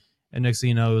 Yep. And next thing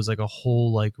you know, it was like a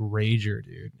whole like rager,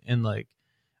 dude. And like,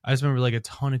 I just remember like a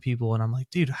ton of people, and I'm like,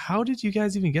 dude, how did you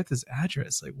guys even get this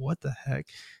address? Like, what the heck?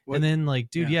 And then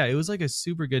like, dude, yeah, it was like a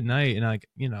super good night. And like,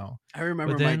 I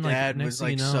remember my dad was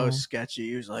like so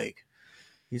sketchy. He's like,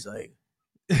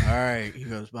 all right, he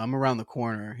goes, but I'm around the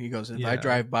corner. He goes, if I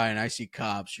drive by and I see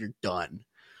cops, you're done.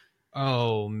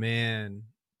 Oh man.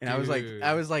 And dude.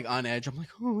 I was like on edge. I'm like,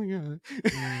 oh my god.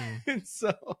 And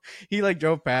so he like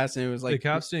drove past, and it was like the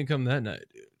cops didn't come that night,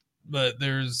 dude. But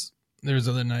there's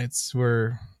other nights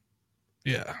where,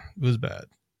 yeah, it was bad,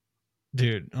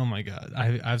 dude. Oh my god.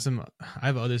 I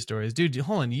have other stories, dude.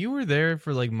 Hold on, you were there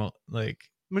for like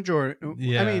majority.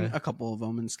 Yeah, I mean a couple of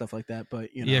them and stuff like that, but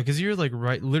yeah, because you're like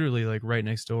literally like right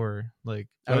next door. Like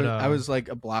I was like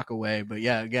a block away, but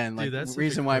yeah, again, like dude, the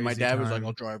reason why my dad was like,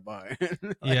 I'll drive by.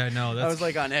 Like, yeah, no, I was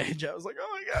like on edge. I was like, oh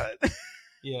my god.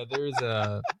 Yeah, there's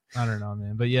I don't know,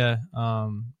 man, but yeah,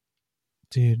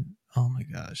 dude, oh my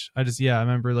gosh, I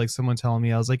remember like someone telling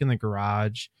me I was like in the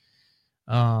garage,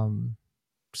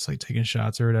 just like taking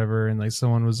shots or whatever, and like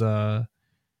someone was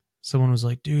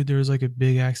like, dude, there was like a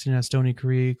big accident at Stony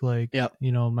Creek, like, yep.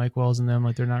 Mike Wells and them,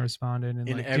 like they're not responding, and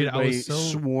like, everybody dude, I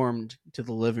was swarmed to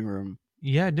the living room.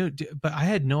 Yeah, dude, but I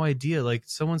had no idea. Like,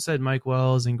 someone said Mike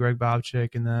Wells and Greg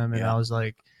Bobchick and them, and I was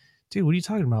like, dude, what are you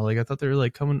talking about? Like, I thought they were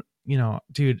like coming,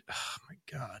 dude. Oh my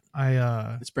god,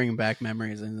 it's bringing back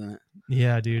memories, isn't it?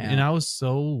 Yeah, dude, and I was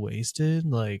so wasted,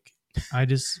 like. I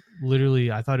just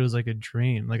literally, I thought it was like a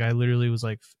dream. Like I literally was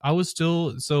like, I was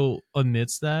still so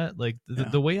amidst that, like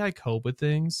the way I cope with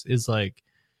things is like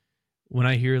when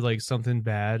I hear like something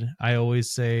bad, I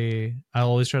always try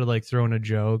to like throw in a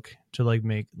joke to like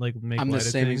make I'm the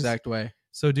same exact way.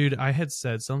 So dude, I had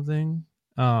said something.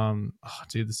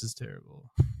 Dude, this is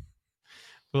terrible.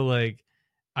 But like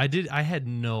I had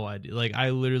no idea. Like,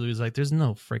 I literally was like, there's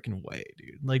no freaking way,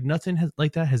 dude. Like, nothing has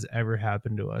like that has ever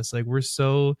happened to us. Like, we're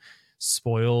so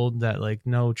spoiled that like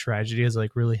no tragedy has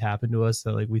like really happened to us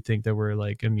that like we think that we're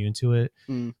like immune to it.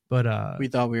 But We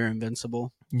thought we were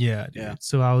invincible. yeah, dude. Yeah.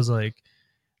 So I was like,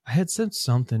 I had said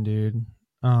something, dude.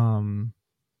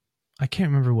 I can't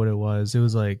remember what it was. It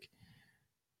was like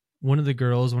one of the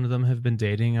girls, one of them have been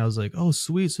dating. I was like, oh,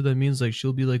 sweet. So that means like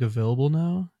she'll be like available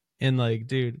now. And like,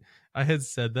 dude, I had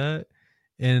said that,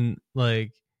 and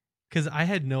like, cause I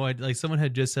had no idea. Like, someone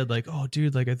had just said like, oh,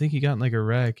 dude, like I think you got in like a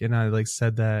wreck, and I like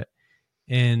said that,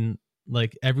 and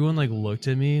like everyone like looked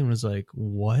at me and was like,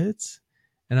 what?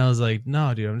 And I was like,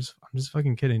 no, dude, I'm just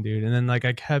fucking kidding, dude. And then like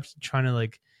I kept trying to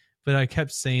like, but I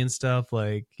kept saying stuff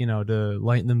like, you know, to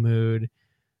lighten the mood.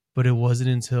 But it wasn't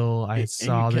until I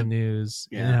saw the news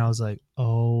and I was like,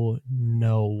 oh,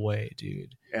 no way,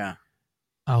 dude. Yeah.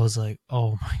 I was like,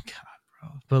 oh my God, bro.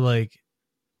 But like,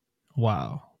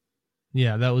 wow.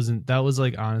 Yeah, that was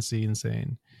like honestly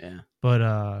insane. Yeah.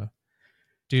 But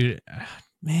dude,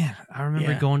 man, I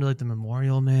remember going to like the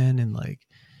memorial, man, and like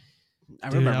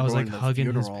I was like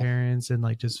hugging his parents and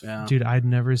like just dude, I'd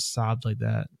never sobbed like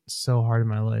that so hard in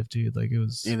my life, dude. Like, it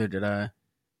was neither did I.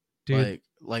 Dude.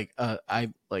 I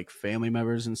like family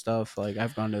members and stuff. Like,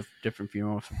 I've gone to different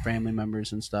funerals for family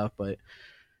members and stuff, but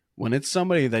when it's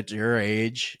somebody that's your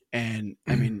age, and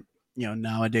I mean, you know,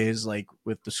 nowadays, like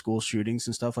with the school shootings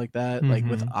and stuff like that, like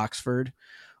with Oxford,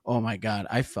 oh my God,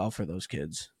 I fell for those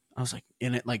kids. I was like,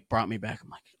 and it like brought me back. I'm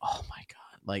like, oh my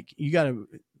God, like you gotta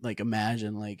like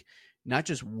imagine like not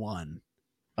just one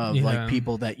of like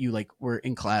people that you like were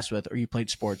in class with or you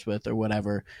played sports with or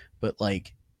whatever, but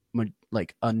like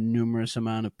a numerous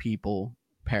amount of people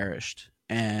perished.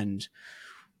 And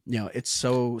you know, it's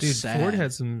so sad. Ford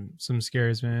had some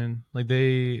scares, man. Like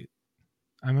I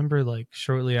remember like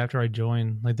shortly after I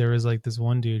joined, like there was like this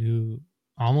one dude who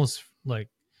almost like,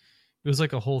 it was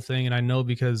like a whole thing. And I know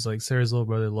because like Sarah's little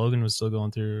brother Logan was still going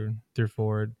through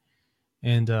Ford,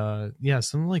 and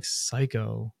some like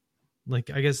psycho,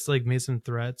 like I guess like made some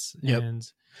threats. And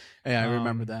yeah, I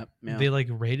remember that. Yeah. They like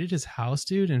raided his house,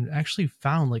 dude, and actually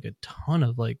found like a ton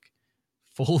of like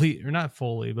not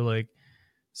fully, but like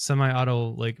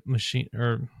semi-auto like machine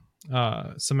or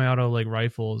semi-auto like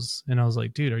rifles. And I was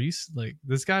like, dude, are you like,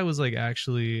 this guy was like,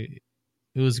 actually,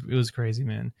 it was crazy,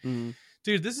 man.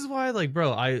 Dude, this is why, like,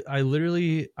 bro, I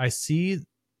literally, I see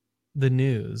the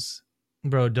news,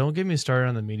 bro. Don't get me started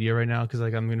on the media right now, because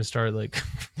like I'm gonna start like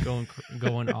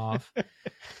going off.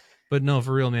 But no,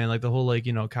 for real, man. Like the whole like,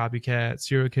 you know, copycat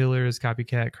serial killers,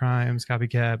 copycat crimes,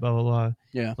 copycat blah blah blah.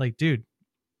 Yeah. Like, dude,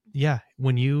 yeah.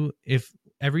 If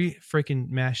every freaking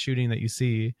mass shooting that you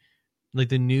see, like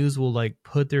the news will like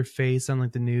put their face on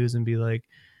like the news and be like,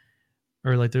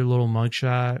 or like their little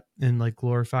mugshot and like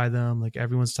glorify them, like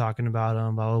everyone's talking about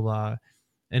them, blah blah blah,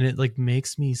 and it like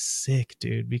makes me sick,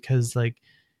 dude, because like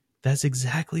that's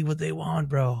exactly what they want,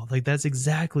 bro. Like that's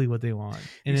exactly what they want,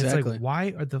 and exactly. It's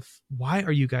like, why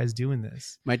are you guys doing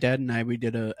this? My dad and I, we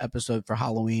did a episode for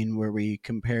Halloween where we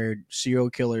compared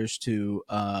serial killers to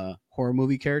horror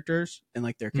movie characters and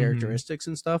like their characteristics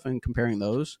and stuff, and comparing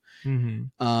those.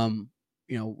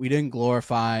 You know, we didn't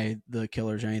glorify the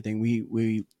killers or anything.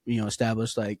 We you know,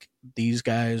 established like these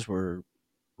guys were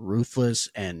ruthless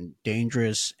and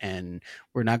dangerous, and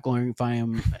we're not glorifying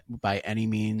them by any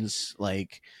means.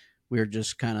 Like, we're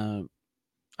just kind of,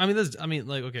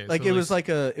 like, okay, like so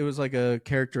it was like a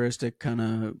characteristic kind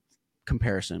of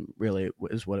comparison, really,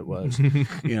 is what it was. You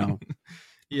know,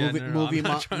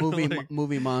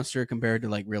 movie monster compared to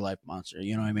like real life monster.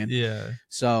 You know what I mean? Yeah.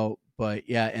 So, but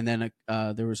yeah, and then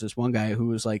there was this one guy who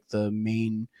was like the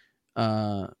main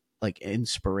like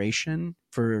inspiration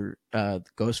for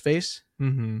Ghostface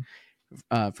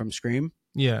from Scream.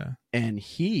 Yeah. And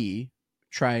he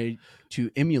tried to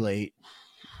emulate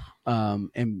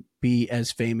and be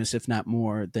as famous, if not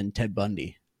more, than Ted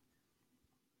Bundy.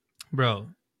 Bro,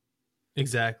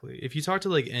 exactly. If you talk to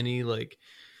like any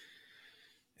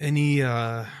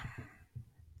I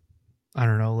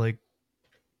don't know, like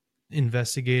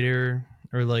investigator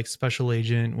or like special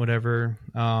agent, whatever,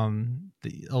 a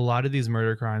lot of these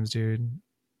murder crimes, dude,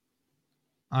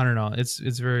 I don't know, it's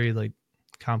very like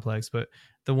complex, but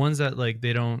the ones that like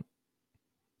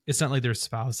it's not like their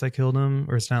spouse that killed them,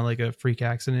 or it's not like a freak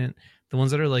accident. The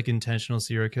ones that are like intentional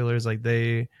serial killers, like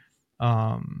they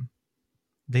are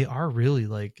really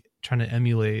like trying to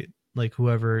emulate like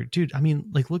whoever, dude. I mean,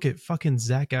 like look at fucking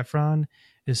Zac Efron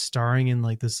is starring in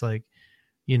like this, like,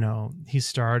 you know, he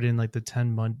starred in like the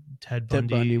Ted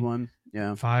Bundy one,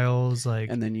 yeah, files, like,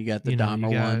 and then you got the Dahmer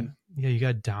one. Yeah, you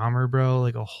got Dahmer, bro,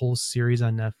 like a whole series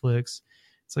on Netflix.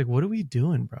 It's like, what are we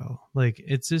doing, bro? Like,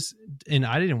 it's just, and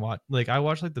I didn't watch, like, I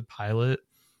watched like the pilot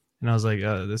and I was like,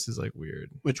 this is like weird.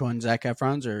 Which one, Zac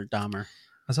Efron's or Dahmer?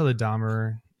 I saw the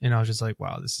Dahmer and I was just like,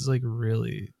 wow, this is like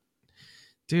really,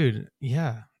 dude.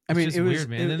 Yeah. I mean, just it was weird,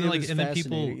 man. And then like, and then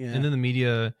people, fascinating, yeah. and then the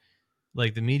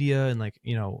media and like,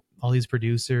 you know, all these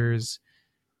producers,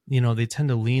 you know, they tend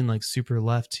to lean like super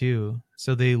left too.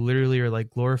 So they literally are like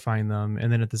glorifying them. And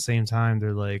then at the same time,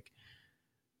 they're like,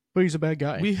 But he's a bad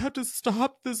guy. we have to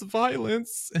stop this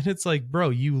violence. And it's like, bro,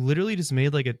 you literally just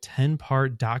made like a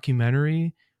 10-part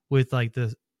documentary with like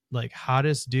the like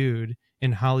hottest dude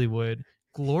in Hollywood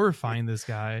glorifying this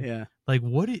guy. Yeah. Like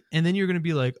and then you're going to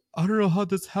be like, I don't know how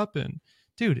this happened.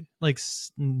 Dude, like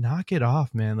knock it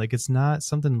off, man. Like it's not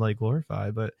something to like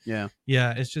glorify, but Yeah.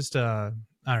 yeah, it's just I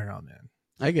don't know, man.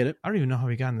 I get it. I don't even know how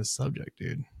we got in this subject,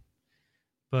 dude.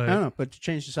 But I don't know, but to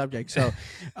change the subject. So,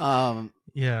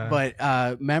 yeah.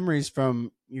 but memories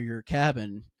from your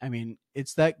cabin. I mean,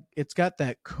 it's got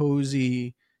that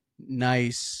cozy,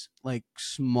 nice, like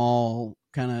small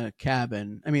kind of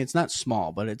cabin. I mean, it's not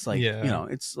small, but it's like, Yeah. you know,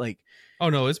 it's like, Oh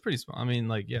no, it's pretty small. I mean,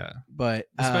 like, yeah. but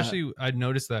Especially I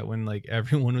noticed that when like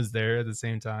everyone was there at the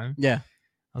same time. yeah.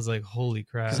 I was like, holy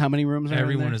crap. 'Cause how many rooms are in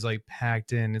Everyone there? is like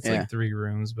packed in. It's Yeah. like 3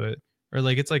 rooms, but or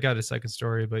like it's like got a second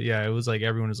story, but yeah, it was like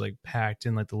everyone was like packed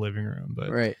in like the living room. But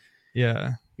Right.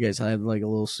 yeah. You guys had like a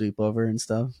little sleepover and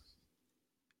stuff.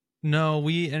 No,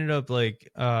 we ended up like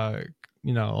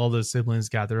you know, all the siblings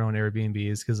got their own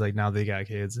Airbnbs because like now they got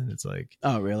kids and it's like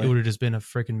Oh, it really? would have just been a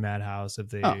freaking madhouse if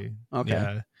they okay.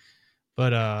 yeah.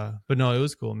 But no, it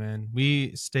was cool, man.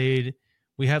 We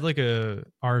had like a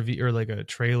RV or like a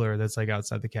trailer that's like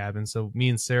outside the cabin. So me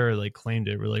and Sarah like claimed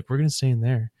it. We're like, we're gonna stay in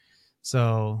there.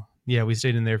 So yeah, we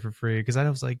stayed in there for free because I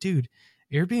was like, dude,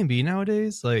 Airbnb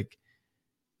nowadays, like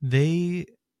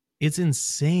it's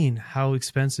insane how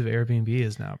expensive Airbnb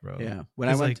is now, bro. Yeah. When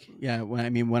I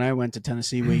went to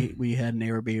Tennessee, we had an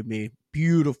Airbnb,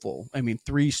 beautiful. I mean,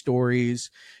 3 stories.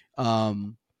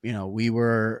 You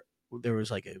know, there was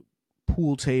like a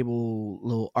pool table,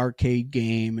 little arcade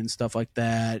game and stuff like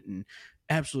that, and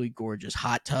absolutely gorgeous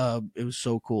hot tub. It was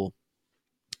so cool,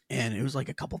 and it was like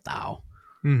a couple thou.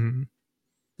 Mm-hmm.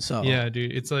 So yeah,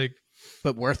 dude, it's like,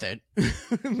 but worth it.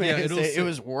 Yeah, it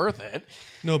was worth it.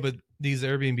 no, but these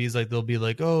Airbnbs, like they'll be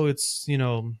like, oh, it's, you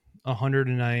know, $100 a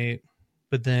night,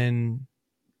 but then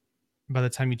by the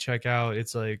time you check out,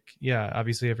 it's like, yeah,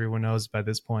 obviously everyone knows by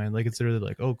this point, like it's literally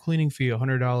like, oh, cleaning fee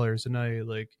 $100 a night,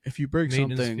 like If you break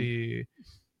maintenance something, fee,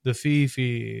 the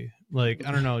fee, like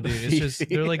I don't know, dude. It's just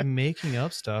they're like making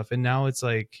up stuff, and now it's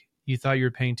like you thought you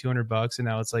were paying $200, and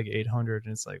now it's like $800,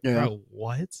 and it's like, Yeah. bro,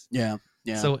 what? yeah.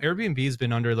 So Airbnb's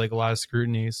been under like a lot of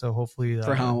scrutiny. So hopefully,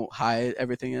 For how high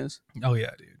everything is. oh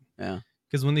yeah, dude. Yeah.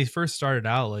 Because when they first started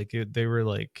out, like they were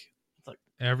like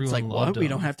everyone It's like, loved what? We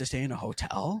them. don't have to stay in a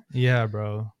hotel? Yeah,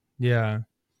 bro. Yeah,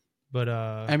 but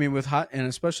I mean, with hot, and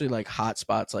especially like hot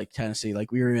spots like Tennessee,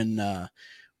 like we were in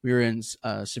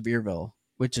Sevierville,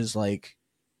 which is like,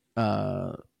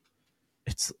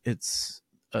 it's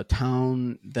a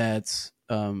town that's,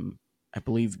 I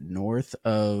believe north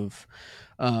of,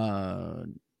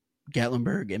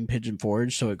 Gatlinburg and Pigeon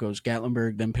Forge. So it goes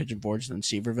Gatlinburg, then Pigeon Forge, then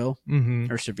Sevierville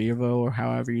mhm. or Sevierville or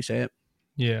however you say it.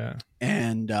 Yeah,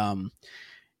 And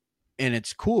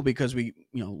it's cool because we,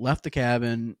 you know, left the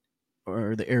cabin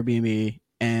or the Airbnb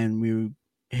and we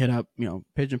hit up, you know,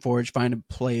 Pigeon Forge, find a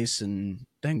place, and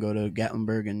then go to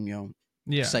Gatlinburg and, you know,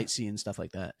 yeah, sightsee and stuff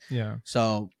like that. yeah,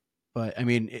 So, but I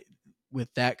mean,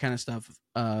 with that kind of stuff,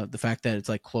 the fact that it's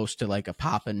like close to like a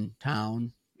poppin'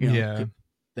 town, you know, yeah,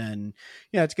 then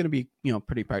yeah, it's going to be, you know,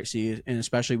 pretty pricey. And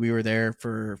especially we were there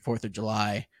for 4th of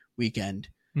July weekend.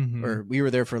 mhm. Or we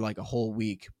were there for like a whole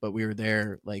week, but we were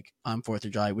there like on 4th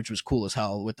of July, which was cool as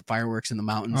hell with the fireworks in the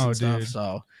mountains Oh, and stuff. dude.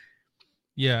 So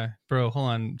Yeah, bro. Hold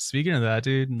on. Speaking of that,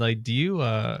 dude, like, do you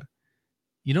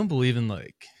you don't believe in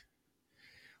like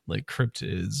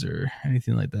cryptids or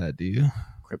anything like that, do you?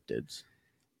 cryptids,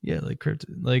 Yeah, like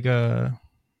cryptid, like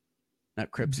not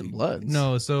Crips and Bloods.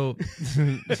 no. So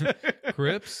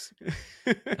Crips.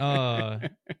 No,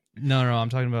 I'm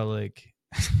talking about like.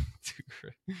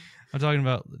 I'm talking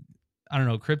about. I don't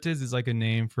know. Cryptids is like a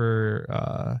name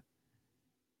for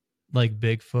like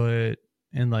Bigfoot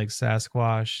and like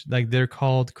Sasquatch. Like they're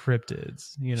called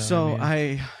cryptids. You know. So what I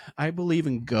mean? I believe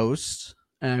in ghosts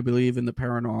and I believe in the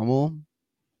paranormal.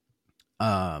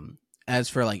 As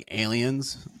for like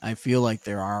aliens, I feel like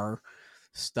there are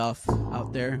stuff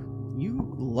out there.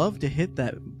 You love to hit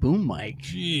that boom mic.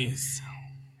 Jeez,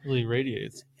 really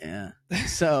radiates. Yeah.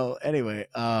 So anyway,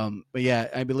 but yeah,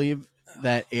 I believe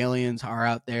that aliens are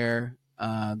out there.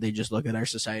 They just look at our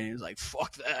society and is like,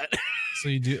 fuck that. So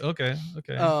you do okay.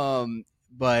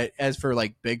 But as for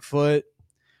like Bigfoot,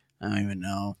 I don't even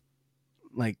know.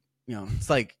 Like, it's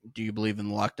like, do you believe in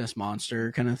the Loch Ness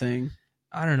monster kind of thing?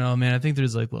 I don't know, man. I think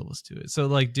there's like levels to it. So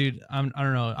like, dude, I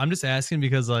don't know. I'm just asking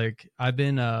because like I've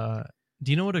been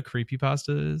do you know what a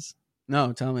creepypasta is?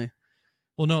 No, tell me.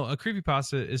 Well, no, a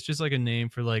creepypasta is just like a name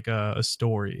for like a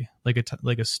story, like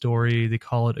a story. They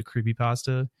call it a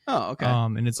creepypasta. Oh, okay.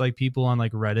 And it's like people on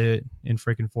like Reddit and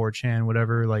freaking 4chan,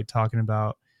 whatever, like talking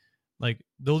about, like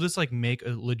they'll just like make a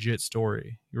legit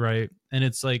story, right? And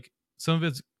it's like some of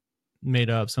it's made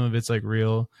up, some of it's like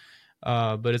real,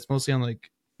 but it's mostly on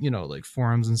like like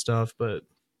forums and stuff. But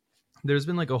there's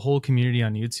been like a whole community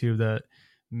on YouTube that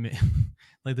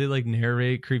like they like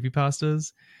narrate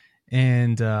creepypastas,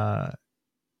 and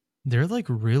they're like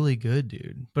really good,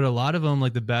 dude. But a lot of them,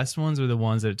 like the best ones are the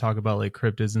ones that talk about like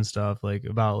cryptids and stuff, like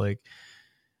about like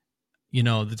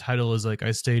the title is like, I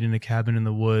stayed in a cabin in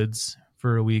the woods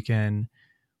for a weekend.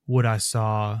 What I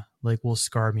saw like will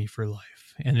scar me for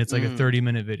life. And it's like a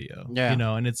 30-minute video. Yeah.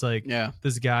 And it's like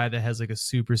this guy that has like a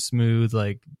super smooth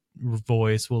like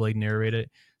voice will like narrate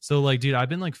it. So like, dude, I've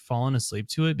been like falling asleep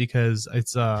to it because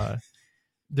it's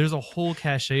there's a whole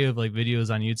cachet of like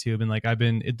videos on YouTube, and like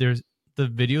the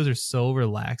videos are so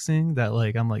relaxing that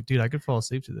like I'm like, dude, I could fall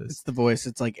asleep to this. It's the voice.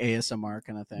 It's like ASMR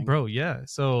kind of thing, bro. Yeah.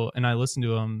 So, and I listen to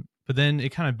them, but then it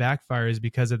kind of backfires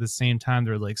because at the same time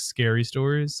they're like scary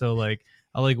stories. So like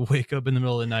I like wake up in the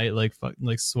middle of the night like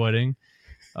sweating.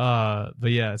 But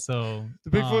yeah. So the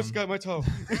Bigfoot's got my toe.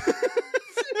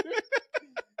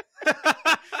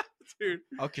 Dude,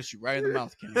 I'll kiss you right in the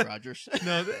mouth, Kenny Rogers.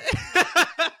 No,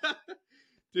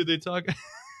 dude, they talk.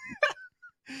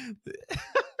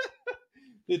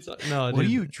 No, what dude. are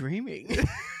you dreaming?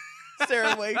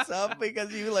 Sarah wakes up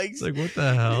because you like. It's like, what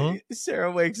the hell?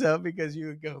 Sarah wakes up because you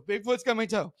would go, Bigfoot's got my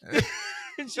toe.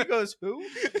 And she goes, who?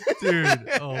 Dude,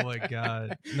 oh my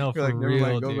God. No, You're for like, real,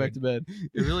 mind, go dude. back to bed.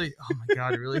 It really, oh my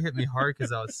God, it really hit me hard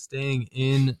because I was staying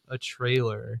in a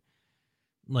trailer,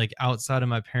 like outside of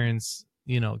my parents'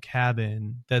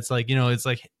 cabin. That's like, it's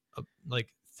like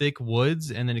thick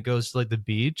woods, and then it goes to like the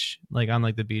beach, like on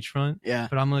like the beachfront. Yeah.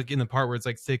 But I'm like in the part where it's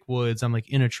like thick woods. I'm like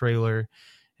in a trailer,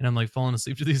 and I'm like falling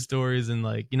asleep to these stories, and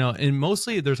like and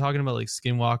mostly they're talking about like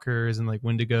skinwalkers and like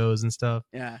wendigos and stuff.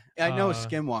 Yeah, I know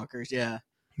skinwalkers.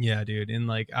 Yeah, dude. And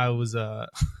like I was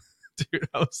dude,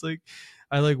 I was like,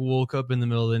 I like woke up in the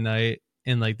middle of the night,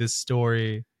 and like this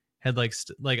story had like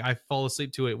I fall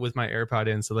asleep to it with my AirPod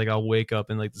in, so like I'll wake up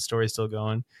and like the story's still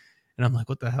going. And I'm like,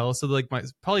 what the hell? So like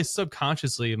probably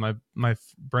subconsciously my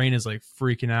brain is like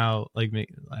freaking out. Like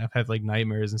I've had like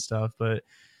nightmares and stuff. But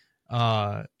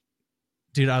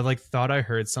dude, I like thought I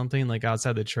heard something like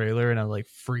outside the trailer, and I like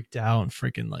freaked out and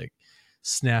freaking like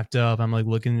snapped up. I'm like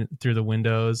looking through the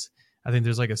windows. I think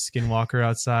there's like a skinwalker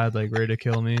outside, like ready to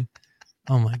kill me.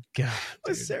 Oh my God. Dude.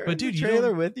 Was Sarah but dude, in the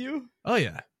trailer with you? Oh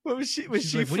yeah. What was she? Was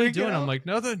She's she like, what are you doing? out? I'm like,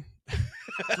 nothing.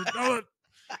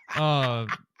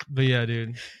 But yeah,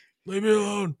 dude. Leave me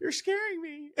alone. You're scaring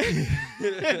me.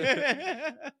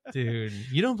 Dude,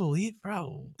 you don't believe,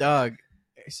 bro. Dog.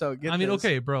 So I mean,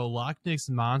 okay, bro, Loch Ness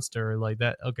monster, like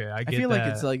that. Okay, I feel like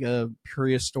it's like a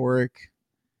prehistoric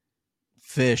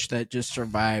fish that just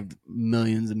survived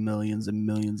millions and millions and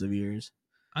millions of years.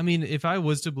 I mean, if I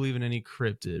was to believe in any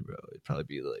cryptid, bro, it'd probably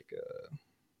be like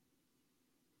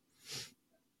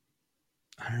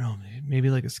I don't know,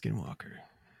 maybe like a skinwalker.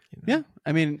 Yeah,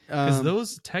 I mean, because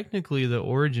those technically the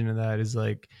origin of that is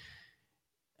like,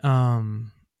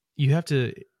 you have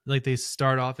to like they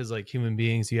start off as like human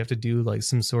beings. You have to do like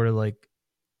some sort of like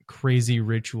crazy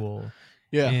ritual.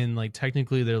 Yeah, and like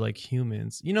technically they're like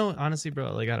humans. Honestly,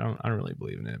 bro, like I don't really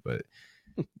believe in it. But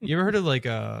you ever heard of like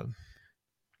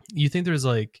you think there's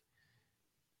like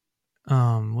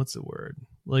what's the word,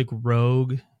 like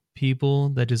rogue people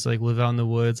that just like live out in the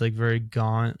woods, like very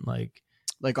gaunt, like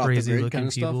crazy looking kind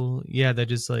of people stuff? Yeah, that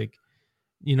just like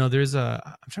there's I'm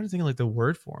trying to think of like the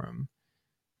word for them,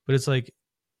 but it's like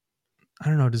I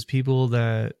don't know, just people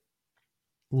that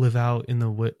live out in the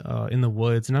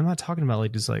woods. And I'm not talking about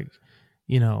like just like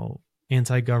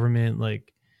anti-government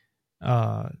like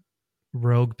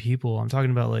rogue people. I'm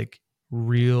talking about like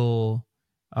real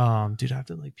dude, I have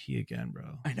to like pee again,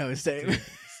 bro. I know, same. Dude,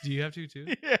 do you have to too?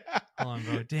 Yeah, hold on,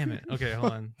 bro. Damn it. Okay,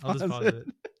 hold on, I'll just pause it.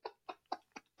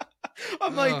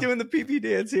 I'm like doing the pee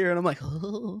dance here, and I'm like,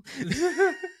 oh.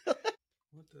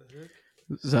 What the heck?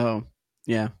 So,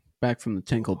 yeah, back from the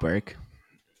tinkle break.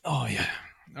 Oh yeah.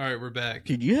 All right, we're back.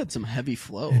 Dude, you had some heavy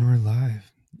flow. And we're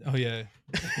live. Oh yeah.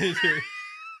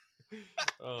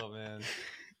 Oh man.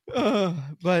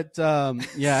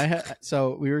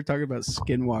 So we were talking about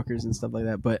skinwalkers and stuff like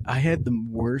that, but I had the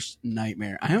worst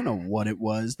nightmare. I don't know what it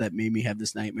was that made me have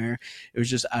this nightmare. It was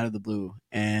just out of the blue,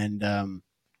 and I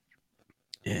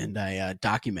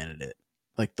documented it,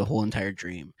 like the whole entire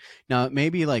dream. Now it may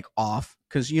be like off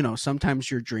because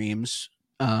sometimes your dreams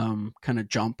kind of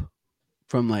jump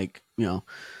from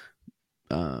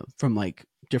from like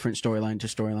different storyline to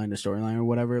storyline to storyline or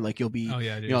whatever. Like you'll be,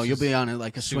 you'll be on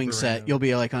a swing set. random. You'll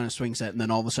be like on a swing set, and then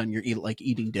all of a sudden you're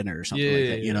eating dinner or something like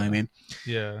that. You know what I mean?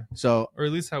 Yeah. So, or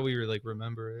at least how we like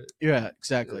remember it. yeah,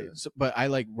 exactly. So, but I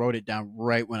like wrote it down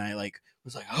right when I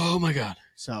was like, oh my god.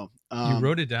 So you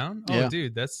wrote it down? Oh, yeah.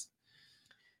 dude, that's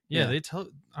They tell.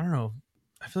 I don't know.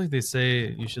 I feel like they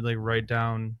say you should like write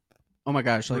down. Oh my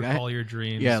gosh, like recall your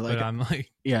dreams. Yeah, but I'm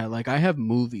like, like I have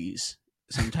movies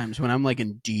sometimes when I'm like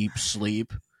in deep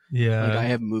sleep. Yeah, like I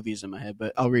have movies in my head,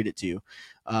 but I'll read it to you.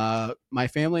 My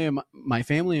family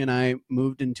and I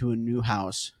moved into a new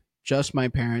house. Just my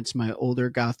parents, my older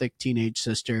gothic teenage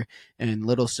sister, and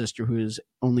little sister who is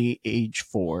only age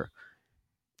 4.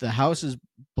 The house is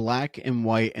black and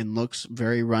white and looks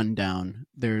very run down.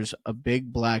 There's a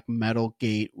big black metal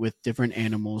gate with different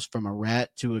animals from a rat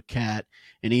to a cat,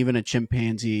 and even a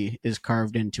chimpanzee is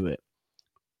carved into it.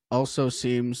 Also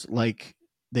seems like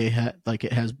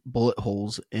it has bullet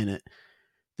holes in it.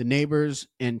 The neighbors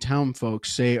and town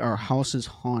folks say our house is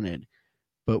haunted,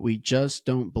 but we just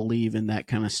don't believe in that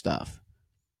kind of stuff.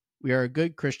 We are a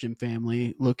good Christian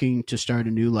family looking to start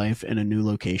a new life in a new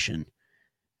location.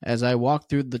 As I walk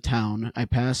through the town, I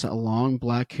pass a long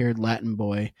black-haired Latin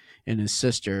boy and his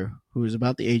sister, who is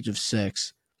about the age of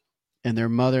 6, and their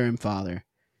mother and father.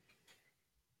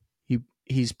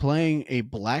 He's playing a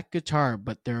black guitar,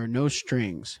 but there are no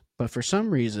strings. But for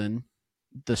some reason,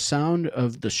 the sound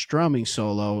of the strumming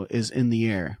solo is in the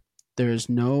air. There is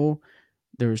no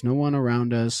one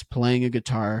around us playing a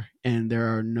guitar, and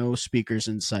there are no speakers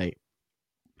in sight.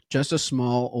 Just a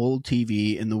small old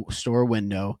TV in the store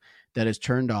window that is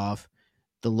turned off.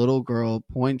 The little girl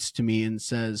points to me and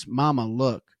says, "Mama,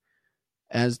 look."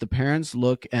 As the parents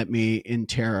look at me in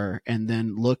terror and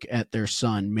then look at their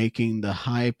son making the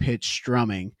high-pitched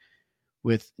strumming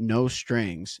with no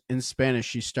strings. In Spanish,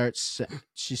 she starts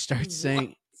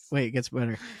saying, wait, it gets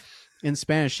better. In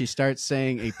Spanish, she starts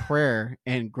saying a prayer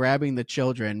and grabbing the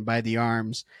children by the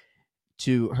arms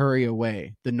to hurry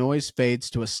away. The noise fades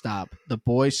to a stop. The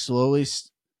boy slowly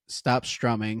stops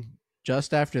strumming.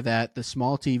 Just after that, the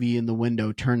small TV in the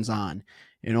window turns on.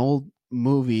 An old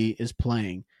movie is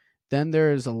playing. Then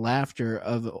there is a laughter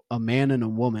of a man and a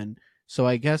woman, so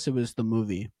I guess it was the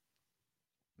movie.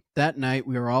 That night,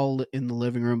 we were all in the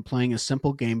living room playing a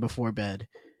simple game before bed.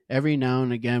 Every now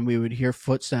and again, we would hear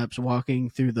footsteps walking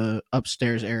through the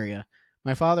upstairs area.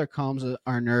 My father calms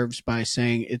our nerves by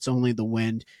saying it's only the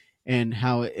wind and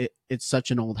how it's such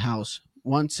an old house.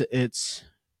 Once it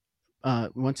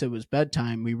was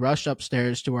bedtime, we rushed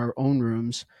upstairs to our own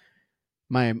rooms.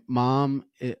 My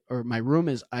room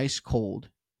is ice cold,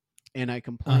 and I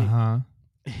complained.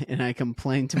 And I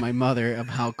complained to my mother of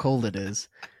how cold it is.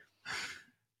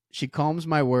 She calms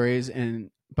my worries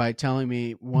and by telling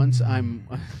me once I'm.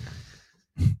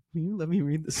 Will you let me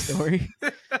read the story?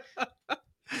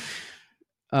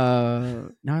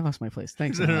 Now I lost my place.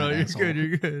 Thanks. No, you're good.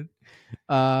 You're good.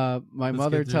 My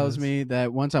mother tells me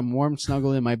that once I'm warm,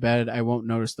 snuggled in my bed, I won't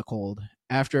notice the cold.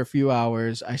 After a few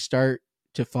hours, I start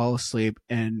to fall asleep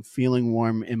and feeling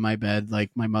warm in my bed,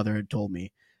 like my mother had told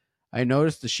me. I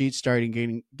notice the sheets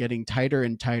starting getting tighter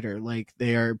and tighter, like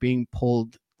they are being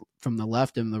pulled from the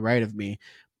left and the right of me,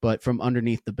 but from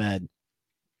underneath the bed.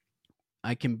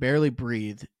 I can barely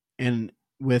breathe, and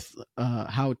with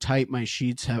how tight my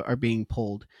sheets are being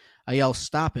pulled, I yell,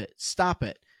 "Stop it! Stop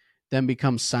it!" Then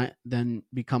become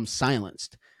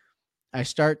silenced. I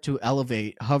start to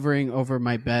elevate, hovering over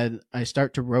my bed. I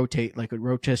start to rotate like a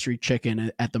rotisserie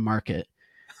chicken at the market.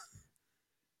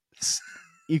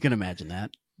 You can imagine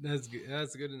that. That's good.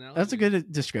 That's a good analogy. That's a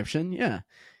good description. Yeah.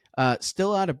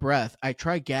 Still out of breath, I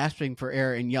try gasping for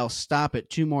air and yell, "Stop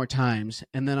it," 2 more times.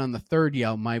 And then on the third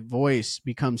yell, my voice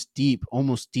becomes deep,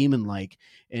 almost demon-like,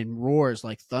 and roars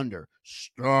like thunder.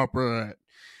 "Stop it."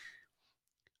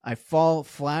 I fall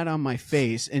flat on my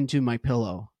face into my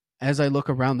pillow. As I look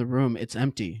around the room, it's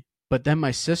empty. But then my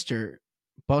sister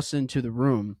busts into the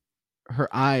room. Her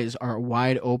eyes are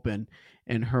wide open,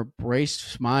 and her braced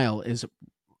smile is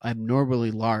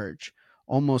abnormally large,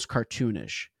 almost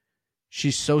cartoonish.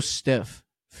 She's so stiff,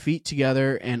 feet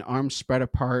together and arms spread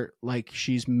apart like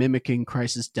she's mimicking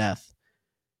Christ's death.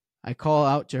 I call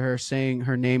out to her, saying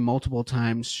her name multiple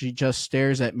times. She just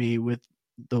stares at me with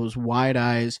those wide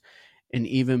eyes and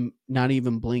even not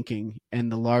even blinking,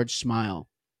 and the large smile.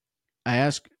 I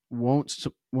ask, won't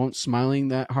smiling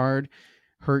that hard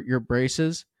hurt your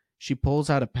braces? She pulls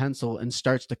out a pencil and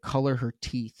starts to color her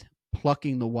teeth,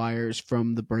 plucking the wires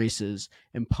from the braces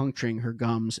and puncturing her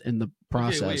gums in the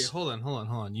process. Okay, wait, hold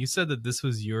on. You said that this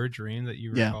was your dream that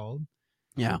you recalled?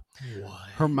 Yeah. What?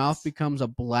 Her mouth becomes a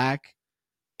black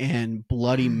and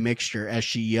bloody mixture as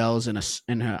she yells in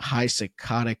a high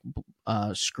psychotic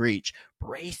screech.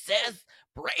 Braces!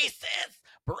 Braces!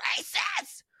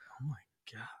 Braces! Oh my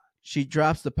God. She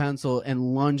drops the pencil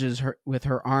and lunges with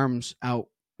her arms out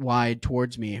wide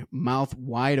towards me, mouth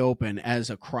wide open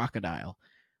as a crocodile.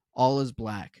 All is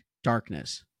black,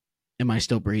 darkness. Am I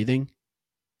still breathing?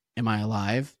 Am I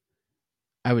alive?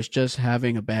 I was just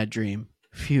having a bad dream.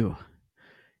 Phew.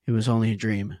 It was only a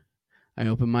dream. I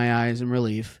open my eyes in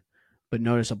relief, but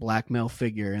notice a black male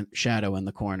figure and shadow in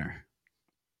the corner.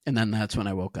 And then that's when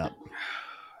I woke up.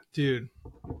 Dude,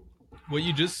 what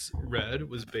you just read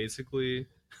was basically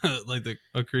like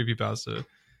a creepypasta.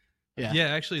 Yeah,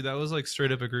 actually, that was like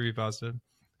straight up a creepypasta.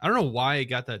 I don't know why I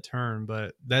got that term,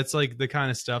 but that's like the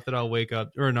kind of stuff that I'll wake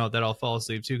up, or no, that I'll fall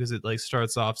asleep to, because it like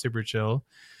starts off super chill.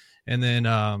 And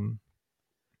then,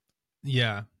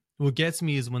 yeah, what gets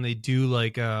me is when they do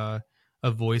like a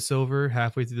voiceover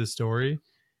halfway through the story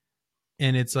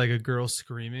and it's like a girl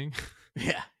screaming.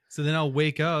 Yeah. So then I'll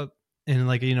wake up and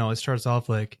like, you know, it starts off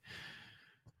like,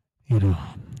 you know,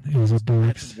 it was a dark,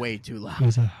 That's way too loud. It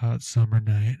was a hot summer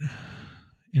night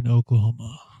in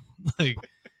Oklahoma. Like,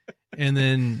 and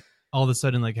then all of a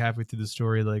sudden, like halfway through the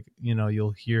story, like, you know,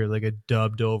 you'll hear like a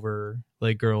dubbed over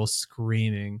like girl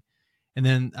screaming. And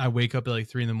then I wake up at like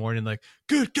 3 a.m, like,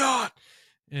 good God.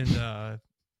 And,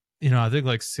 you know, I think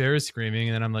like Sarah's screaming,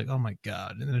 and then I'm like, oh my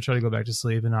God. And then I try to go back to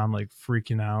sleep, and I'm like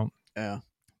freaking out. Yeah.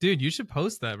 Dude, you should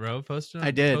post that, bro. Post it.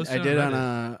 I did. Post I it did on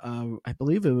on I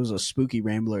believe it was a Spooky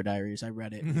Rambler Diaries. I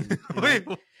read it. And, Wait,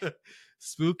 what?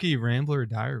 Spooky Rambler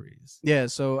Diaries. Yeah,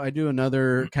 so I do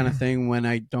another kind of thing when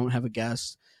I don't have a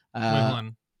guest. Wait, hold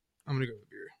on. I'm gonna go with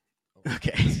beer.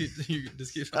 Okay.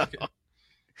 Just keep talking.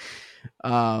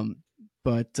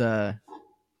 But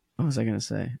what was I gonna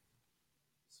say?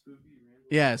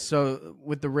 Yeah, so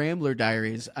with the Rambler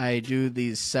Diaries, I do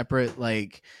these separate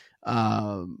like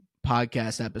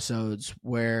podcast episodes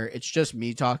where it's just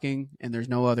me talking and there's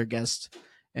no other guests,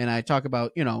 and I talk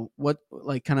about, you know, what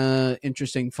like kind of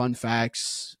interesting fun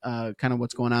facts, kind of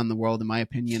what's going on in the world, in my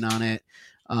opinion on it,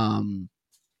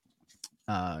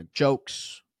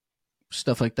 jokes,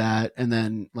 stuff like that. And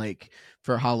then like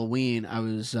for Halloween, I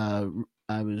was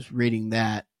reading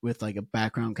that with like a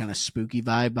background kind of spooky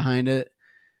vibe behind it.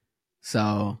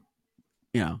 So,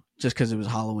 you know, just because it was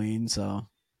Halloween, so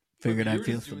figured I'd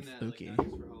feel some spooky. Like, not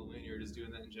just for Halloween, you were just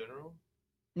doing that in general?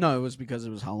 No, it was because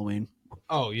it was Halloween.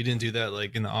 Oh, you didn't do that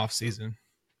like in the off season?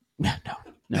 No,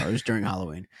 it was during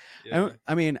Halloween. Yeah.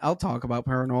 I mean, I'll talk about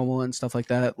paranormal and stuff like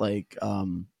that. Like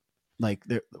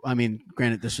there, I mean,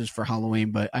 granted, this was for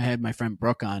Halloween, but I had my friend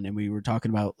Brooke on, and we were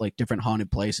talking about like different haunted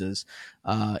places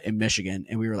in Michigan,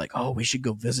 and we were like, oh, we should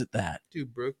go visit that.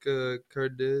 Dude, Brooke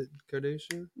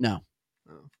Kardashian? No.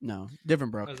 Oh. No,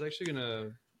 different Brooke. I was actually gonna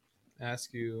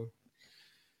ask you.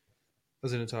 I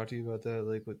was gonna talk to you about that.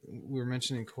 Like, we were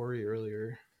mentioning Corey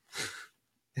earlier,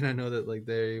 and I know that like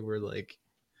they were like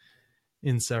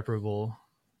inseparable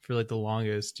for like the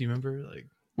longest. Do you remember? Like,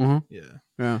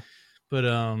 Yeah. But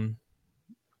I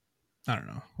don't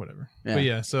know. Whatever. Yeah. But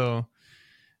yeah. So,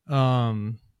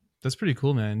 that's pretty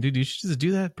cool, man. Dude, you should just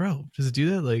do that, bro. Just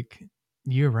do that like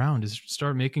year round. Just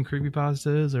start making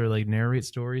creepypastas or like narrate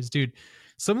stories, dude.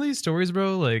 Some of these stories,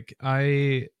 bro, like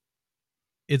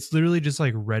it's literally just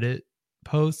like Reddit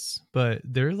posts, but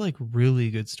they're like really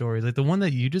good stories. Like the one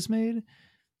that you just made,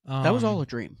 That was all a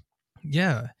dream.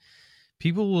 Yeah,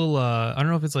 people will I don't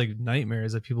know if it's like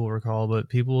nightmares that people recall, but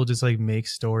people will just like make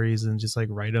stories and just like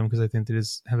write them because I think they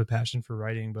just have a passion for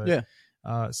writing. But Yeah.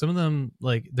 Some of them,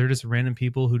 like, they're just random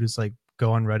people who just like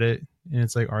go on Reddit, and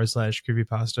it's like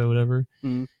r/creepypasta whatever.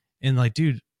 Mhm. And like,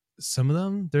 dude, some of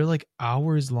them, they're like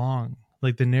hours long.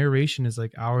 Like the narration is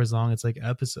like hours long. It's like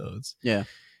episodes. Yeah.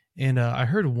 And I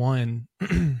heard one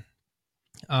it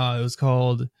was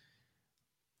called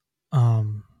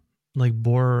like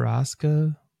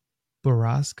Borrasca.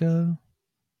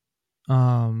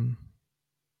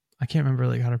 I can't remember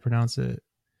like how to pronounce it,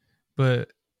 but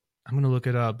I'm gonna look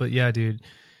it up. But yeah, dude,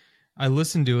 I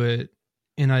listened to it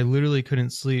and I literally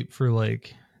couldn't sleep for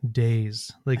like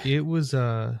days. Like it was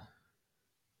hold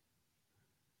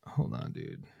on,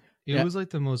 dude. It was like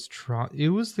the most it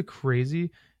was the crazy.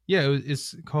 Yeah,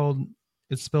 it's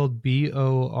spelled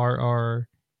Borrasca.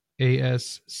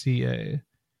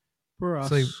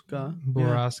 It's like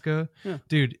Borrasca. Yeah.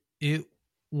 Dude, it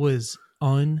was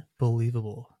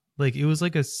unbelievable. Like it was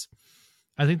like I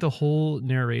think the whole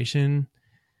narration,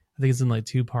 I think it's in like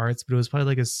 2 parts, but it was probably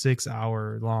like a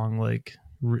 6-hour long like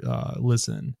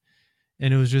listen.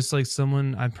 And it was just like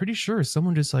I'm pretty sure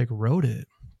someone just like wrote it.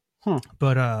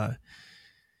 But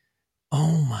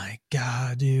oh my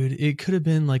God, dude, it could have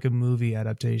been like a movie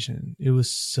adaptation. It was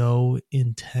so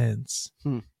intense.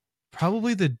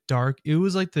 Probably it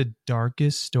was like the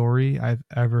darkest story I've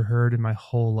ever heard in my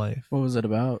whole life. What was it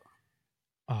about?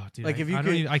 Oh, dude, Like, if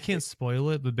you I can't spoil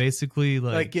it, but basically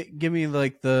like give me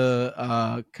like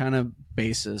the kind of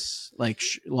basis, like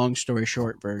long story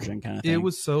short version kind of thing. it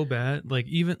was so bad. Like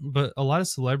but a lot of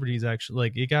celebrities actually,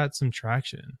 like it got some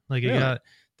traction. Like it Really? got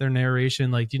their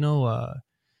narration. Like,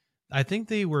 I think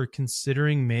they were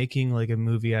considering making like a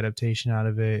movie adaptation out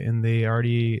of it, and they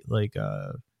already like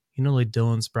like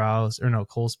Dylan Sprouse, or no,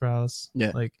 Cole Sprouse.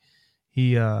 Yeah. Like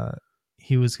he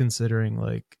was considering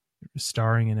like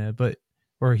starring in it,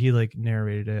 or he like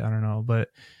narrated it. I don't know, but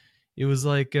it was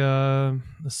like a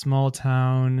small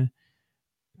town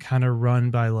kind of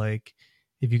run by, like,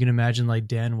 if you can imagine like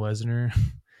Dan Wesner,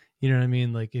 you know what I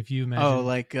mean? Like if you imagine,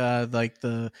 like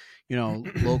the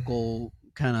local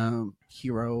kind of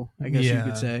hero, I guess you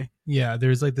could say. Yeah,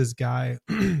 there's like this guy,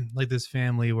 like this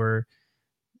family where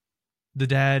the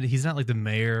dad, he's not like the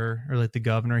mayor or like the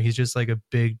governor. He's just like a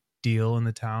big deal in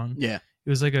the town. Yeah. It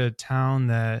was like a town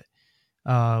that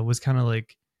was kind of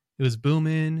like, it was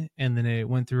booming, and then it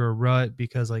went through a rut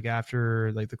because like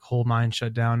after like the coal mine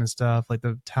shut down and stuff, like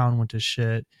the town went to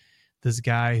shit. This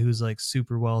guy who's like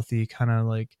super wealthy kind of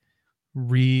like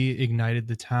reignited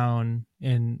the town,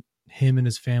 and him and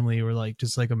his family were like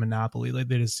just like a monopoly. Like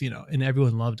they just, and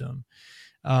everyone loved him.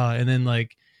 And then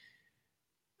like,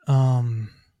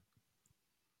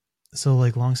 so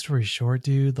like long story short,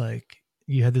 dude, like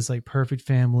you had this like perfect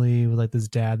family with like this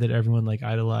dad that everyone like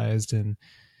idolized, and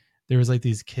there was like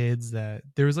these kids that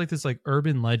there was like this like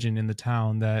urban legend in the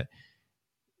town that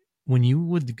when you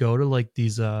would go to like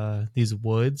these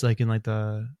woods, like in like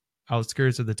the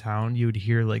outskirts of the town, you would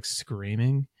hear like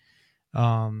screaming.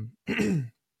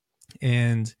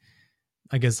 And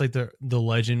I guess like the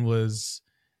legend was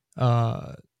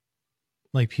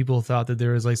like people thought that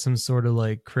there was like some sort of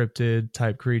like cryptid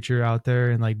type creature out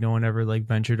there, and like no one ever like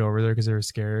ventured over there because they were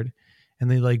scared,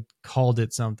 and they like called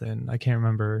it something, I can't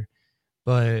remember,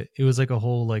 but it was like a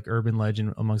whole like urban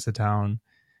legend amongst the town.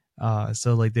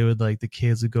 So like they would, like the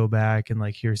kids would go back and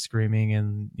like hear screaming,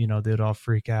 and they'd all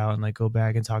freak out and like go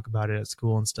back and talk about it at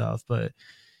school and stuff. But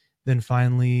then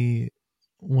finally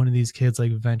one of these kids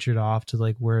like ventured off to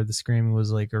like where the screaming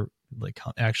was like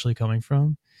actually coming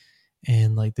from,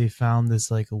 and like they found this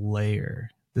like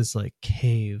lair, this like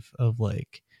cave of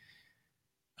like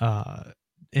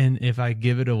and if I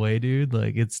give it away, dude,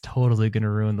 like it's totally gonna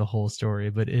ruin the whole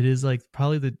story. But it is like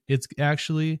probably it's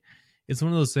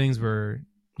one of those things where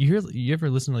you ever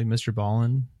listen to like Mr.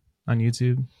 Ballin on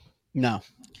YouTube? No.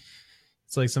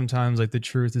 It's like sometimes like the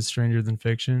truth is stranger than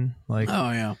fiction. Like,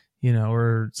 oh yeah,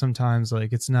 or sometimes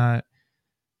like it's not,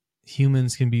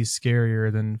 humans can be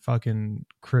scarier than fucking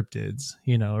cryptids,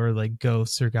 or like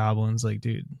ghosts or goblins. Like,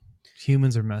 dude,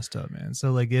 humans are messed up, man.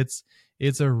 So like it's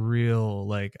a real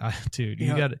like, dude,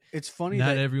 you got it's funny not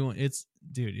that everyone, it's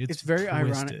very twisted.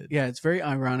 ironic. Yeah, it's very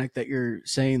ironic that you're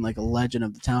saying like a legend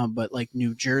of the town, but like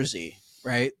New Jersey,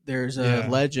 right? There's a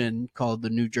legend called the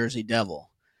New Jersey Devil.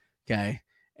 Okay.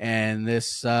 And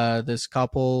this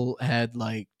couple had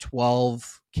like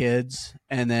 12 kids,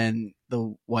 and then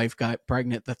the wife got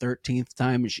pregnant the 13th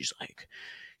time, and she's like,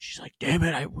 damn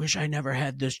it, I wish I never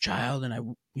had this child,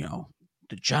 and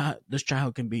this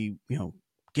child can be,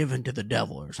 given to the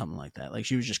devil or something like that. Like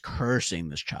she was just cursing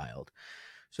this child.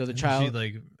 So the child, she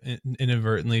like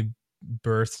inadvertently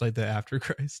births like the after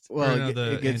Christ. Well,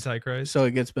 the Antichrist. So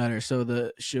it gets better.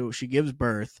 So she gives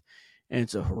birth, and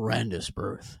it's a horrendous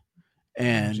birth.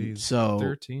 And so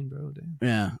 13, bro. Damn.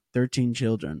 Yeah, 13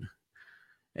 children.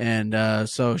 And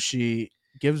so she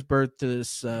gives birth to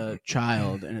this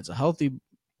child, and it's a healthy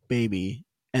baby.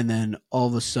 And then all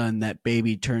of a sudden, that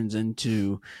baby turns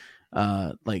into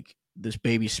like this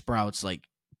baby sprouts like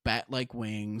bat-like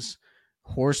wings,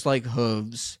 horse-like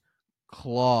hooves,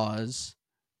 claws,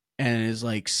 and is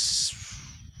like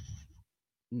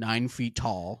 9 feet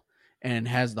tall, and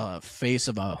has the face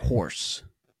of a horse,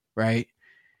 right?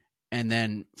 And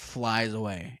then flies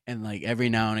away. And like every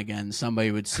now and again,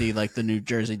 somebody would see like the New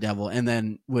Jersey Devil, and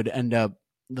then would end up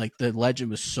like the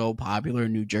legend was so popular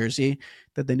in New Jersey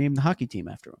that they named the hockey team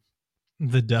after him.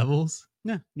 The Devils?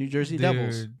 Yeah, New Jersey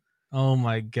Devils. Oh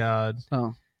my God.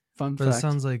 Oh, fun but fact. It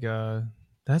sounds like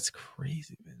that's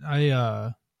crazy,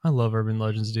 man. I love urban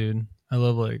legends, dude. I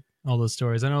love like all those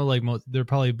stories. I know like they're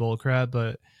probably bull crap,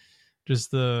 but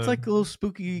just It's like little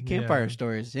spooky campfire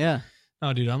stories. Yeah.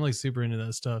 Oh, dude, I'm like super into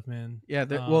that stuff, man. Yeah.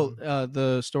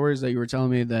 The stories that you were telling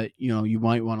me that you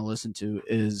might want to listen to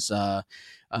is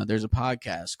there's a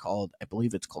podcast called, I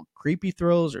believe it's called Creepy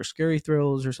Thrills or Scary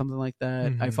Thrills or something like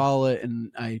that. I follow it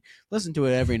and I listen to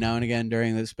it every now and again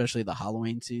during especially the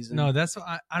Halloween season. No, that's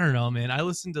I don't know, man. I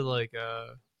listen to like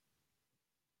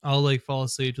I'll like fall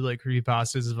asleep to like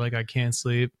creepypastas if like I can't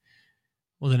sleep.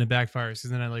 Well, then it backfires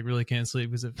because then I like really can't sleep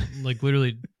because it like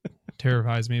literally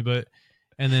terrifies me. But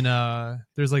and then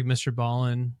there's like Mr.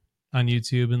 Ballin on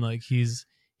YouTube, and like he's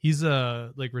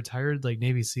like retired like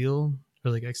Navy SEAL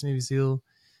or like ex Navy SEAL,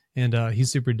 and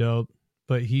he's super dope.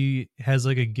 But he has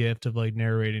like a gift of like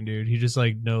narrating, dude. He just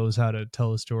like knows how to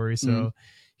tell a story. So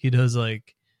he does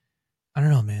like, I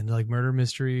don't know, man, like murder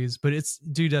mysteries. But it's,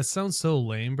 dude, that sounds so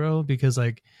lame, bro, because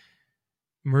like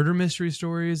murder mystery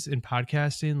stories in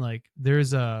podcasting, like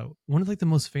there's one of like the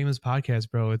most famous podcasts,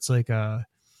 bro. It's like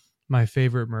My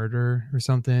Favorite Murder or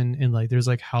something, and like there's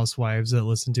like housewives that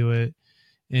listen to it,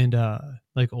 and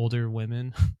like older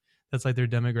women. That's like their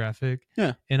demographic.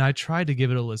 Yeah. And I tried to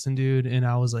give it a listen, dude, and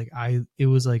I was like, it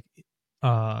was like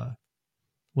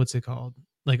what's it called,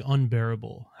 like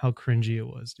unbearable how cringy it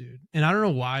was, dude. And I don't know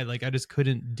why, like I just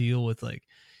couldn't deal with like,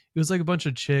 it was like a bunch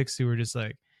of chicks who were just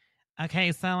like,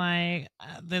 okay, so like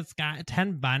this guy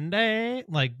Ted Bundy,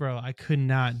 like, bro, I could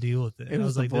not deal with it. I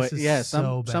was like, this is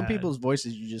so bad. Some people's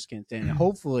voices you just can't stand.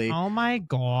 Hopefully, oh my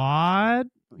god,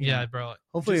 yeah, bro.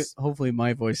 Hopefully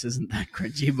my voice isn't that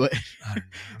cringy, but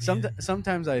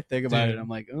sometimes I think about it and I'm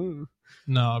like, oh,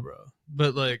 no, bro.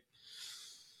 But like,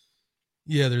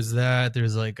 yeah, there's that.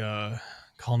 There's like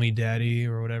Call Me Daddy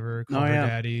or whatever. Call Her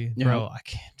Daddy, bro. I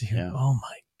can't do. Yeah. Oh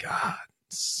my god.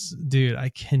 Dude, I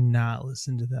cannot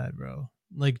listen to that, bro.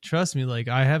 Like, trust me, like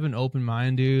I have an open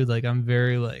mind, dude. Like I'm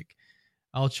very like,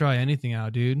 I'll try anything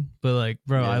out, dude. But like,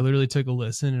 bro, I literally took a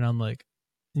listen and I'm like,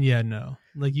 yeah, no.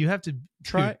 Like you have to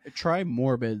try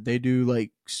Morbid. They do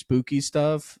like spooky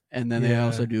stuff, and then they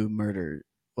also do murder,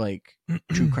 like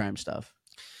true crime stuff.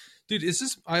 Dude, it's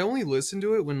just I only listen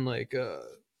to it when like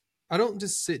I don't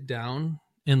just sit down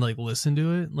and like listen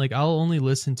to it. Like I'll only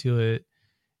listen to it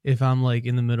if I'm like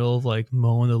in the middle of like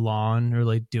mowing the lawn or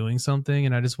like doing something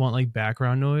and I just want like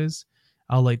background noise.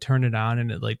 I'll like turn it on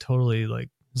and it like totally like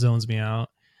zones me out.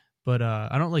 But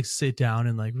I don't like sit down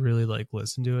and like really like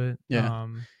listen to it. Yeah.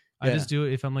 I just do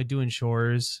it if I'm like doing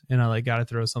chores and I like got to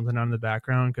throw something on in the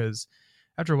background, because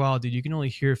after a while, dude, you can only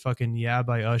hear fucking Yeah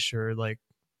by Usher like,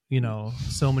 you know,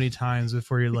 so many times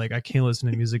before you're like, I can't listen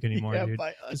to music anymore, dude.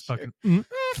 It's fucking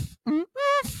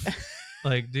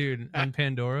like, dude, on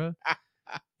Pandora.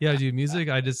 Yeah, dude, music,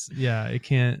 it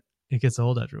gets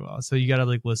old after a while. So you gotta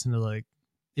like listen to like,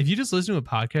 if you just listen to a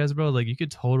podcast, bro, like you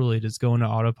could totally just go into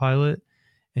autopilot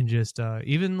and just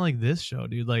even like this show,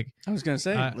 dude. Like I was gonna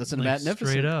say, listen to like, Magnificent.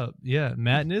 Straight up, yeah,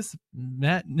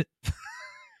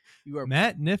 You are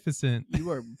Magnificent.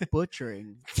 You are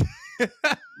butchering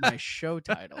my show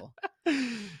title.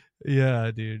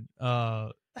 Yeah, dude.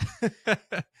 No,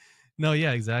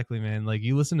 yeah, exactly, man. Like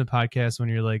you listen to podcasts when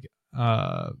you're like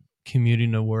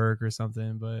commuting to work or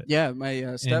something, but yeah, my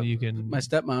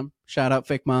stepmom, shout out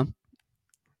fake mom.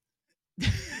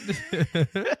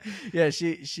 Yeah,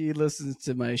 she listens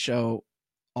to my show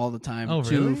all the time. Oh,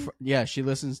 really? She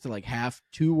listens to like half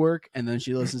to work, and then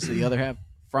she listens to the other half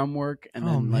from work, and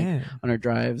then like on her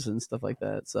drives and stuff like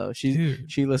that. So she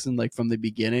listened like from the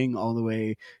beginning all the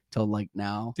way till like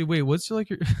now. Dude, wait, what's your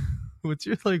what's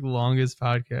your like longest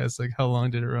podcast? Like how long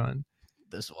did it run?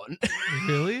 This one.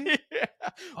 Really? Yeah.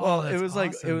 Well, it was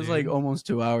awesome, like almost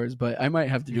 2 hours, but I might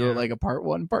have to do it like a part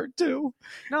 1, part 2.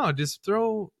 No, just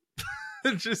throw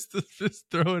just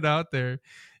throw it out there.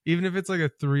 Even if it's like a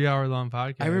 3-hour long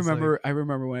podcast. I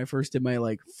remember when I first did my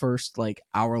like first like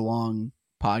hour long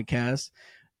podcast,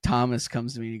 Thomas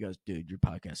comes to me and he goes, "Dude, your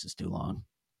podcast is too long.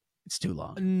 It's too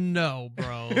long." No,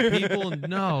 bro. People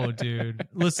no, dude.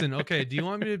 Listen, okay, do you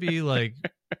want me to be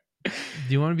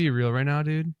real right now,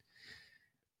 dude?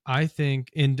 I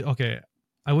think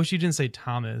I wish you didn't say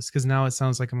Thomas, because now it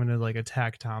sounds like I'm gonna like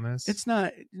attack Thomas. It's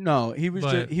not. No, he was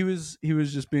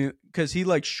just being, because he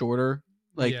likes shorter,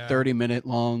 like 30-minute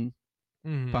long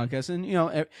podcasts, and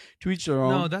to each their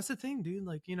own. No, that's the thing, dude.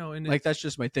 Like and like that's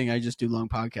just my thing. I just do long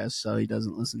podcasts, so he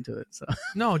doesn't listen to it. So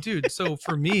no, dude. So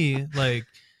for me, like,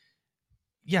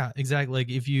 yeah, exactly. Like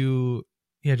if you.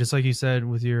 Yeah, just like you said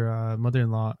with your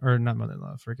mother-in-law, or not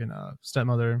mother-in-law, freaking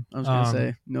stepmother. I was gonna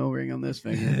say no ring on this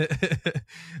finger.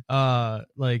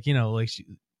 Like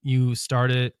you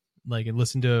start it like and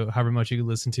listen to however much you can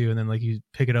listen to, and then like you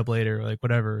pick it up later, like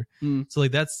whatever. So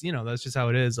like that's, you know, that's just how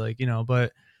it is, like, you know.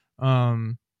 But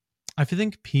I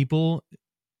think people,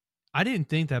 I didn't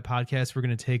think that podcasts were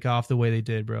going to take off the way they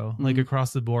did, bro, like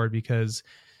across the board, because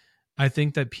I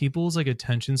think that people's like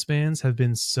attention spans have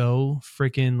been so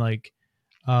freaking like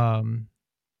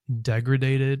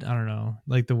degraded. I don't know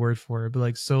like the word for it, but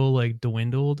like so like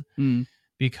dwindled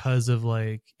because of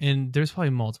like, and there's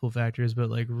probably multiple factors, but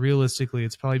like realistically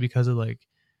it's probably because of like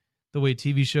the way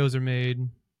TV shows are made,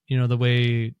 you know, the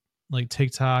way like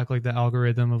TikTok, like the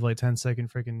algorithm of like 10-second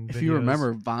freaking videos. If you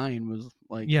remember, Vine was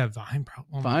like, yeah, Vine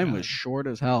Vine was short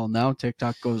as hell. Now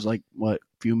TikTok goes like what,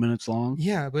 few minutes long.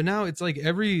 Yeah, but now it's like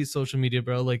every social media,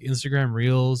 bro, like Instagram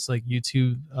Reels, like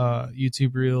YouTube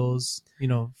Reels, you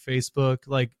know, Facebook.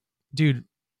 Like, dude,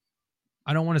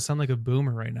 I don't want to sound like a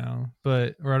boomer right now,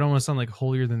 but, or I don't want to sound like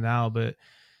holier than thou, but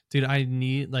dude, I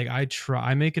need, like, I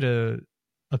make it a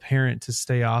parent to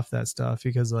stay off that stuff,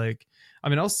 because like, I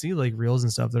mean, I'll see like reels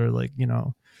and stuff that are like, you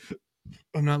know,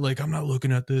 I'm not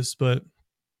looking at this, but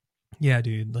yeah,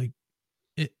 dude, like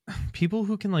people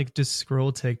who can like just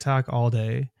scroll TikTok all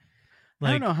day. Like,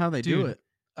 I don't know how they do it.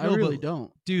 I really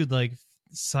don't. Dude, like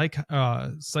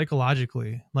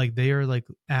psychologically, like they are like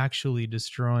actually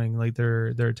destroying like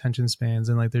their attention spans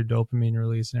and like their dopamine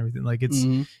release and everything. Like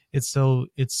it's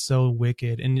so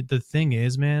wicked. And the thing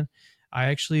is, man, I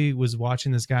actually was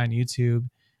watching this guy on YouTube,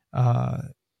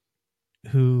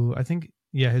 who I think,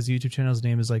 yeah, his YouTube channel's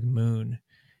name is like Moon,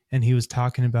 and he was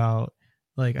talking about,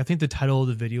 like, I think the title of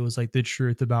the video was like the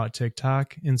truth about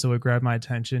TikTok, and so it grabbed my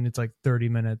attention. It's like 30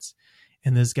 minutes,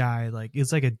 and this guy, like,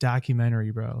 it's like a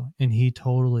documentary, bro, and he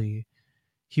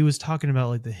was talking about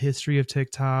like the history of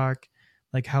TikTok,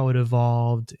 like how it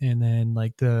evolved, and then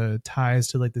like the ties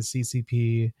to like the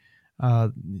CCP,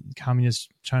 communist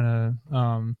China,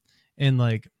 and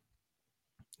like,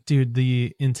 dude,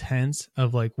 the intent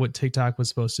of like what TikTok was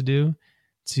supposed to do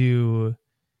to,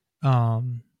 I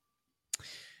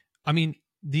mean,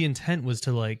 the intent was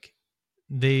to like,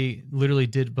 they literally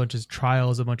did a bunch of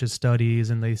trials, a bunch of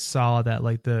studies, and they saw that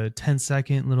like the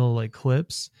 10-second little like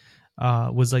clips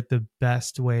was like the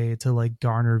best way to like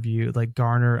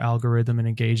garner algorithm and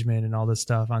engagement and all this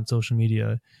stuff on social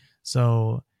media.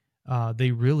 So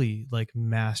they really like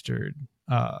mastered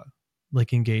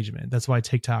like engagement. That's why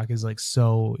TikTok is like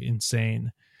so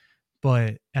insane.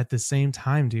 But at the same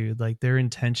time, dude, like their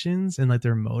intentions and like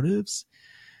their motives,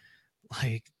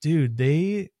 like, dude,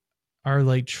 they are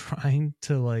like trying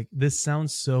to like, this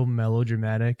sounds so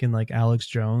melodramatic and like Alex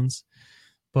Jones,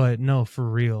 but no, for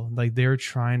real, like they're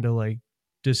trying to like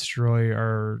destroy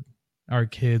our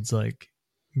kids like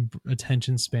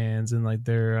attention spans and like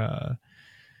their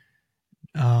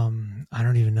I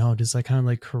don't even know, just like kind of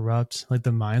like corrupt like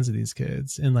the minds of these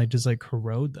kids and like just like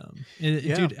corrode them.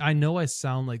 Dude, I know I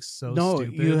sound like so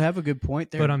stupid. You have a good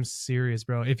point there, but I'm serious,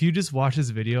 bro. If you just watch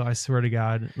this video, I swear to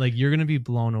God, like you're gonna be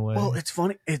blown away. Well, it's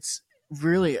funny. It's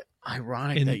really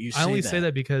ironic that you say that. I only say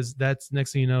that because that's,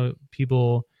 next thing you know,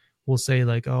 people will say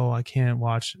like, oh, I can't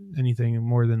watch anything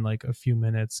more than like a few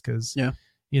minutes, because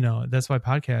you know, that's why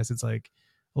podcasts, it's like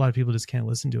a lot of people just can't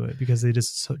listen to it because they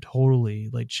just totally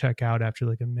like check out after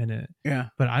like a minute. Yeah.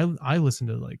 But I listen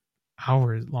to like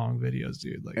hours long videos,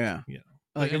 dude. Like, you know,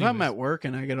 like if I'm at work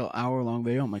and I get an hour long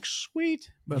video, I'm like, sweet.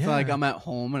 But if like I'm at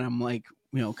home and I'm like,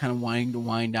 you know, kind of wanting to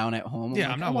wind down at home,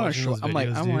 I'm not watching those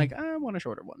videos, I want a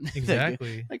shorter one.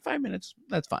 Exactly. Like 5 minutes.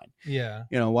 That's fine. Yeah.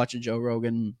 You know, watch a Joe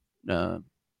Rogan,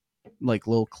 like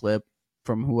little clip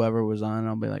from whoever was on.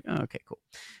 I'll be like, oh, okay, cool.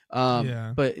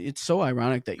 But it's so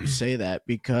ironic that you say that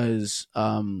because,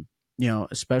 you know,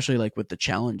 especially like with the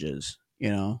challenges,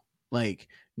 you know, like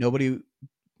nobody,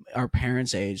 our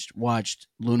parents' aged, watched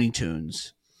Looney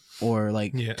Tunes or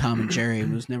like Tom and Jerry.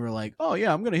 Was never like, oh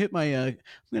yeah, I'm gonna hit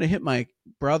my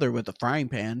brother with a frying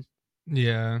pan.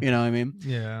 Yeah, you know what I mean.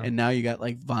 Yeah, and now you got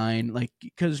like Vine, like,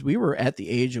 because we were at the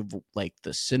age of like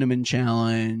the cinnamon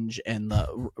challenge and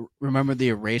remember the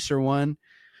eraser one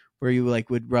where you like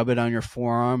would rub it on your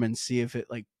forearm and see if it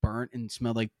like burnt and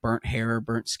smelled like burnt hair or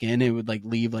burnt skin. It would like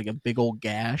leave like a big old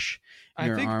gash in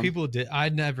your arm. People did. I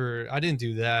didn't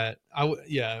do that.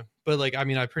 But like, I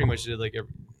mean, I pretty much did like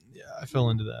I fell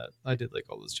into that. I did like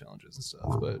all those challenges and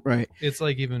stuff, but it's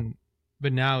like even.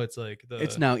 But now it's like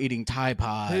it's now eating Tide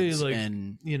Pods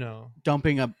and, you know,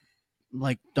 dumping a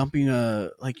like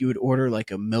you would order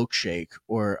like a milkshake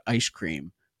or ice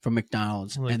cream from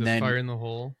McDonald's, like and the then fire in the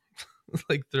hole,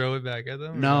 like throw it back at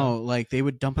them. No, like they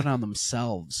would dump it on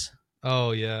themselves.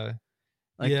 Oh yeah,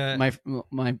 like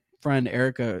my friend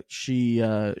Erica, she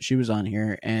was on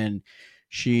here and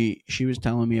she was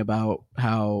telling me about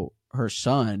how her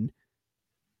son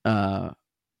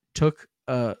took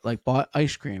like bought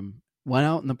ice cream, went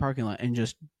out in the parking lot and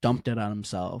just dumped it on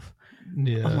himself.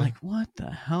 Yeah. I'm like, what the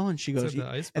hell? And she goes, Except the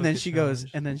ice and then bucket she goes,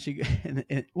 challenge. and then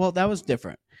she, well, that was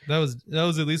different. That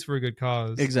was at least for a good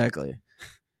cause. Exactly.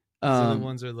 The other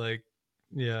ones are like,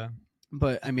 yeah.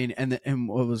 But I mean, and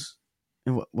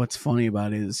what's funny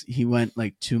about it is he went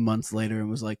like 2 months later and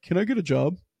was like, "Can I get a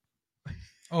job?"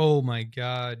 Oh my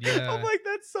god, yeah. I'm like,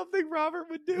 that's something Robert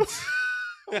would do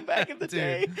back in the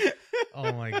day.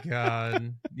 Oh my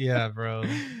god, yeah, bro.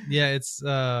 Yeah, it's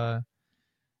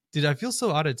dude, I feel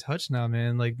so out of touch now,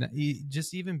 man. Like,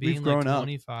 just even being We've grown like up.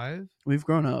 25, We've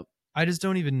grown up. I just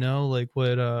don't even know like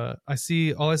what I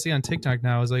see. All I see on TikTok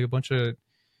now is like a bunch of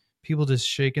people just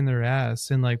shaking their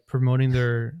ass and like plugging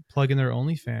their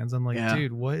OnlyFans. I'm like, Yeah.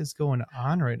 dude, what is going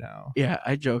on right now? Yeah,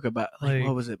 I joke about like Like-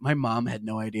 what was it? My mom had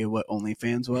no idea what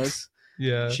OnlyFans was.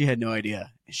 Yeah. She had no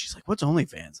idea. And she's like, "What's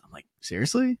OnlyFans?" I'm like,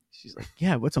 "Seriously?" She's like,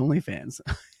 "Yeah, what's OnlyFans?"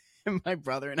 And my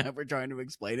brother and I were trying to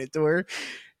explain it to her.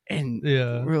 And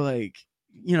Yeah. we're like,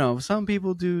 you know, some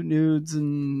people do nudes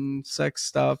and sex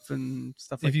stuff and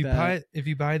stuff like that. If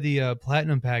you buy the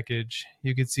platinum package,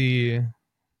 you could see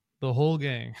the whole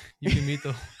gang. You can meet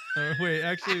the wait,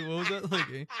 actually, what was that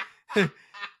like?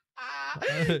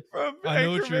 I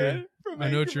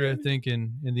know what you're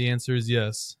thinking, and the answer is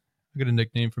yes. I got a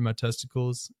nickname for my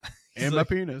testicles. And my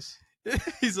penis.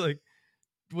 He's like,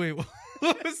 wait, what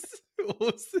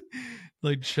was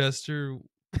like Chester?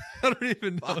 I don't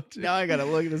even know. Dude. Now I gotta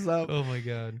look this up. Oh my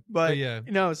god! But yeah,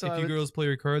 no. So if you girls play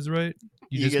your cards right,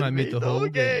 you You just get might meet the whole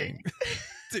gang.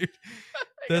 Dude,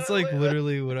 that's gotta like look-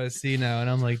 literally what I see now, and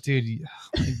I'm like, dude,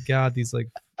 oh my god, these like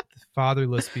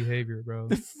fatherless behavior, bro.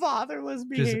 the fatherless Just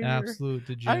behavior. absolute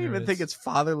degenerates. I don't even think it's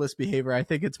fatherless behavior. I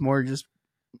think it's more just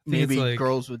maybe like-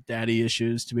 girls with daddy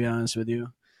issues. To be honest with you,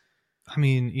 I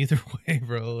mean, either way,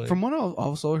 bro. Like, from what I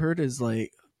also heard is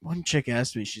like one chick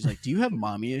asked me, she's like, "Do you have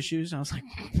mommy issues?" And I was like,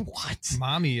 "What?"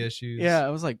 mommy issues. Yeah, I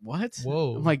was like, "What?"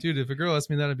 Whoa. I'm like, dude, if a girl asked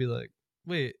me that, I'd be like,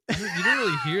 wait, you don't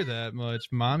really hear that much.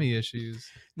 Mommy issues.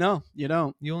 "No, you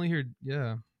don't." You only hear,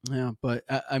 yeah. Yeah, but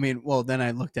I mean, well, then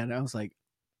I looked at it. I was like,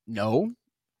 "No."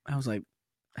 I was like,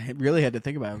 I really had to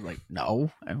think about it. I was like,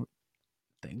 "No, I don't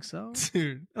think so."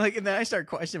 Dude. Like, and then I started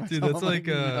questioning myself. Dude, that's I'm like,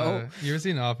 no. you ever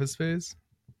seen Office Space?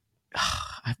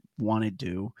 I wanted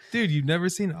to. Dude, you've never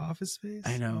seen Office Space?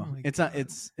 I know. Oh my It's God. not.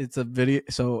 It's a video.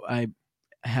 So I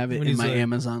have it When in he's my like,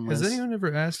 Amazon list. Has anyone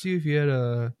ever asked you if you had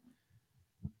a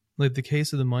like the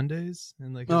case of the Mondays?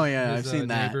 And like, Oh, yeah, I've seen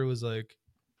that. Neighbor was like,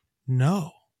 "No,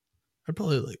 I'd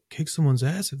probably like kick someone's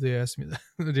ass if they asked me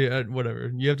that." Dude, whatever.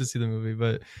 You have to see the movie,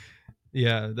 but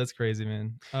yeah, that's crazy,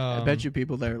 man. I bet you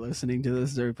people that are listening to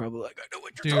this, they're probably like, "I know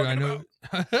what you're dude, talking I know.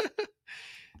 about."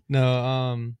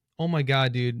 No, oh my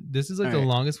god, dude, this is like All the right.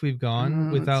 longest we've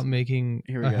gone without making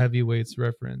Here we a go. heavyweights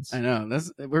reference. I know.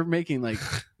 We're making like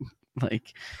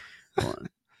like. Hold on.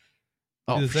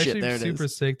 Oh Dude, it's shit! actually There it super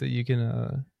is. sick that you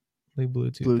can like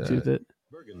Bluetooth it.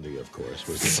 Burgundy, of course,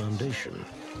 was the foundation,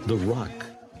 the rock.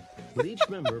 But each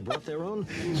member brought their own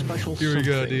special Here we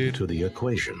go, something dude. to the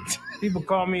equation. People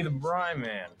call me the Bry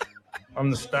Man.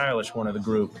 I'm the stylish one of the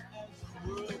group.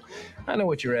 I know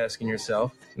what you're asking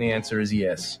yourself, and the answer is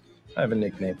yes. I have a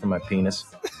nickname for my penis.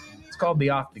 It's called the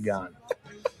Octagon.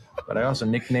 But I also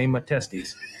nickname my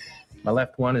testes. My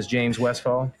left one is James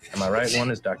Westfall, and my right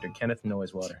one is Dr. Kenneth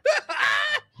Noisewater.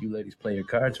 You ladies play your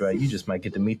cards right, you just might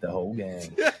get to meet the whole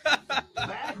gang.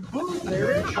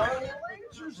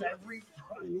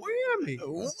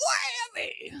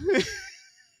 Whammy!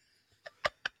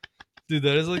 Dude,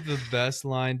 that is like the best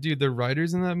line. Dude, the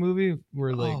writers in that movie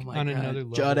were like Oh my on God. another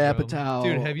level. Judd bro. Apatow.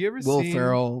 Dude, have you ever Will seen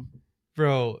Ferrell?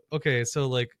 Bro, okay, so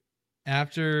like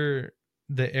after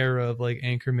the era of like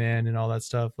Anchorman and all that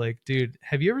stuff, like, dude,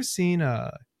 have you ever seen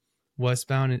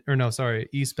Eastbound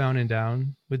and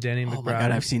Down with Danny McBride? Oh my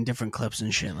god, I've seen different clips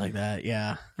and shit like that.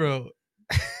 Yeah. Bro,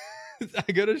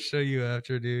 I gotta show you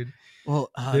after, dude. Well,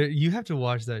 You have to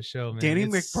watch that show, man. Danny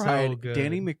It's McBride. so good.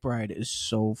 Danny McBride is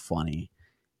so funny.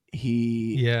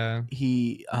 He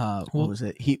what Well- was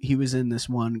it? He was in this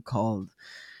one called.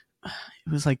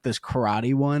 It was like this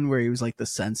karate one where he was like the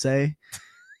sensei,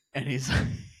 and he's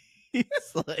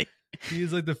like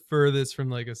he's like the furthest from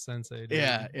like a sensei. Dude.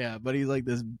 yeah, but he's like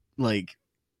this like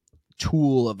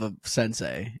tool of a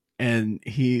sensei, and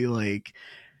he like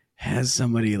has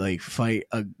somebody like fight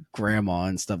a grandma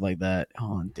and stuff like that.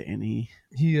 Oh, Danny.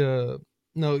 He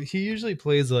usually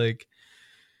plays like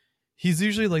he's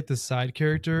usually like the side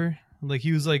character. Like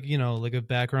he was like, you know, like a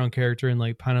background character in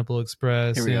like Pineapple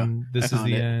Express Here we go. and I This Is found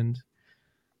the it. End.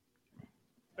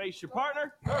 Face your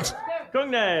partner.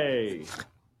 Kung Nay.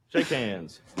 Shake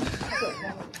hands.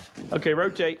 Okay,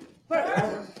 rotate.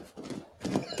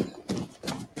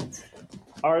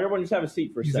 All right, everyone, just have a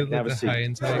seat for a second. Have a seat. High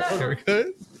and tight haircut.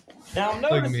 Now, I'm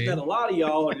noticing that a lot of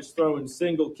y'all are just throwing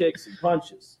single kicks and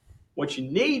punches. What you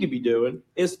need to be doing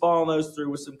is following those through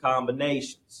with some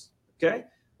combinations. Okay?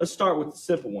 Let's start with the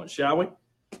simple one, shall we?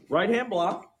 Right hand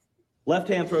block. Left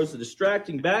hand throws the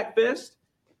distracting back fist.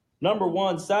 Number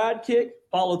 1 side kick,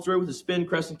 followed through with a spin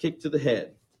crescent kick to the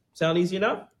head. Sound easy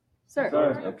enough? Sir.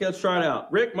 Okay, let's try it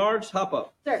out. Rick, Marge, hop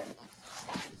up. Sir.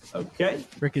 Okay.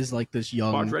 Rick is like this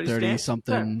young Marge, ready to 30 stand?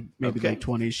 something, maybe Okay. like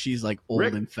 20s. She's like old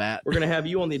Rick, and fat. We're going to have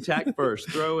you on the attack first.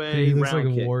 Throw a He looks round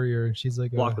like a kick. warrior. She's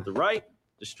like Block a with the right,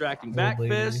 distracting old back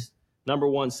lady. fist, number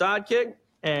 1 side kick,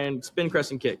 and spin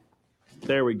crescent kick.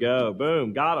 There we go.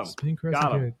 Boom. Got him. spin crescent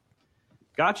Got him. kick.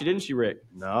 Got you, didn't she, Rick?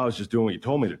 No, I was just doing what you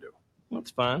told me to do. Well,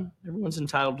 that's fine. Everyone's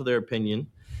entitled to their opinion.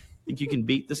 Think you can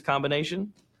beat this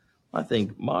combination? I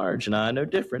think Marge and I know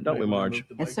different, don't we, Marge?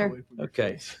 Yes, sir.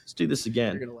 Okay, let's do this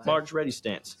again. Marge, ready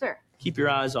stance. Sir. Keep your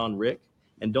eyes on Rick,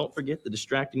 and don't forget the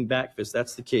distracting back fist.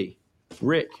 That's the key.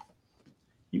 Rick,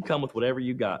 you come with whatever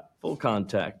you got. Full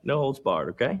contact. No holds barred,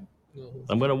 okay?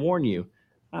 I'm going to warn you.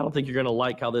 I don't think you're going to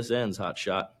like how this ends, hot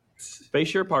shot.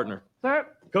 Face your partner. Sir.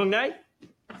 Kung Nei.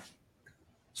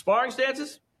 Sparring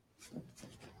stances.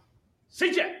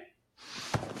 CJ.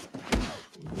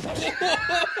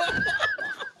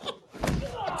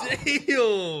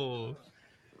 Damn.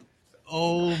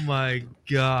 Oh my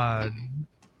god.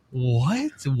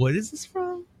 What? What is this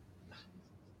from?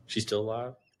 She's still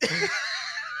alive?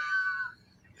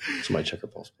 Somebody check her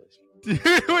pulse, please.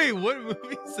 Wait, what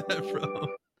movie is that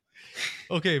from?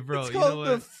 Okay, bro. It's you know called what?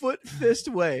 The Foot Fist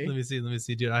Way. Let me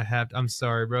see, dude. I'm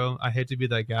sorry, bro. I hate to be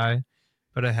that guy,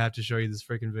 but I have to show you this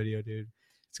freaking video, dude.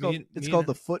 It's called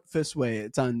The Foot Fist Way.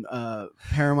 It's on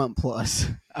Paramount Plus.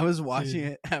 I was watching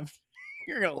it after.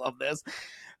 You're gonna love this.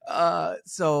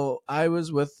 So I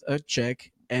was with a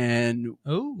chick, and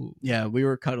yeah, we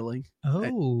were cuddling.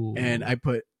 And I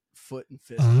put foot and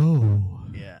fist.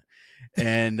 Yeah.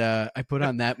 And I put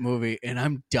on that movie, and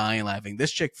I'm dying laughing.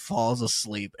 This chick falls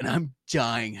asleep, and I'm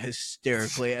dying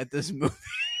hysterically at this movie,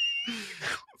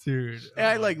 dude. And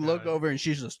I like look over, and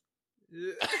she's just.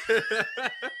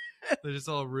 They're just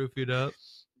all roofied up.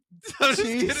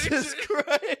 Jesus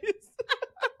Christ.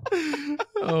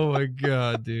 Oh my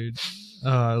god, dude. Oh,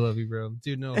 I love you, bro.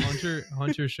 Dude, no,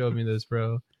 Hunter showed me this,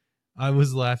 bro. I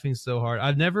was laughing so hard.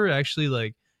 I've never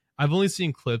actually I've only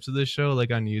seen clips of this show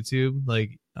like on YouTube,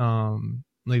 like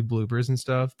bloopers and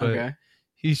stuff, but Okay.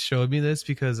 he showed me this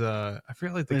because I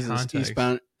forgot like the context.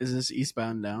 Is this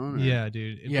Eastbound Down? Or? Yeah,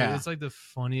 dude. Yeah. It's like the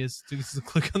funniest. Dude, just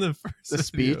click on the first The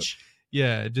video. speech?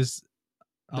 Yeah, just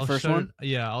The first one?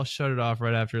 I'll shut it off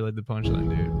right after like the punchline,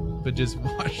 dude. But just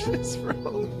watch this,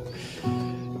 bro.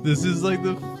 This is like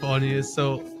the funniest.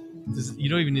 So you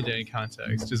don't even need any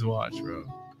context. Just watch, bro.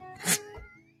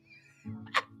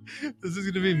 This is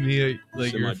gonna be me at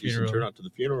like your funeral. Turn out to the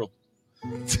funeral.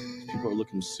 People are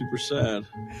looking super sad.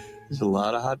 There's a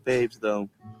lot of hot babes, though.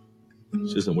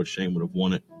 This isn't what Shane would have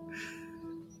wanted.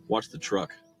 Watch the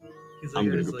truck. I'm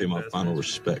going to go pay my final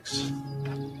respects.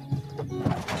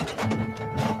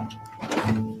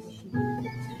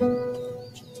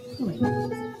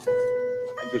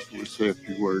 I just want to say a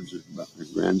few words about my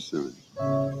grandson.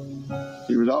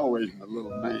 He was always my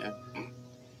little man,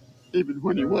 even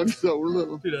when he wasn't so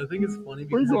little. Dude, I think it's funny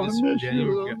We're because gonna this miss you,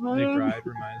 Daniel little man. McBride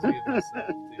reminds me of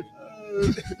myself, dude.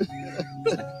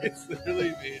 It's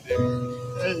literally me, dude.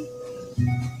 Hey.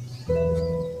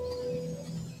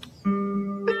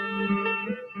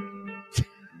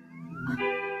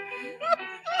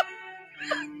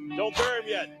 Don't bury him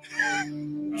yet.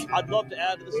 I'd love to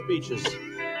add to the speeches.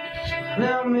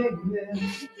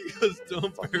 He goes,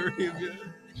 don't bury him yet.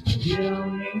 You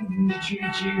don't need to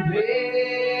treat you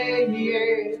big,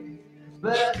 yeah,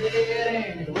 but I did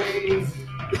anyway.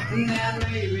 And then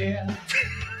maybe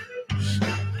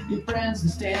your friends can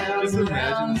stand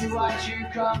around to watch you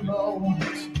crumble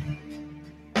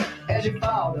as you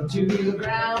fall to the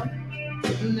ground.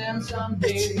 And then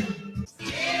someday,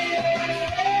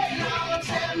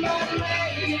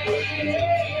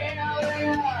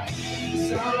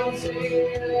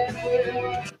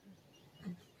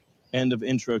 End of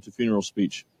intro to funeral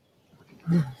speech.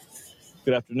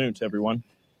 Good afternoon to everyone.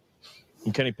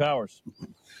 I'm Kenny Powers.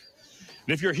 And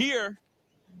if you're here,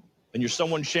 then you're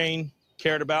someone Shane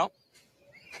cared about.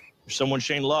 You're someone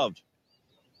Shane loved.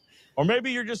 Or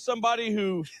maybe you're just somebody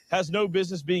who has no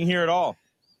business being here at all.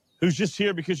 Who's just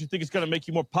here because you think it's going to make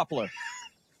you more popular.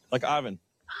 Like Ivan.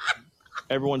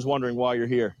 Everyone's wondering why you're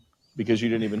here. Because you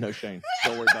didn't even know Shane.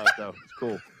 Don't worry about it, though. It's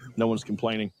cool. No one's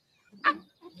complaining.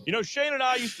 You know, Shane and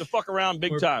I used to fuck around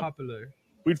big time. Popular.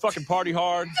 We'd fucking party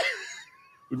hard.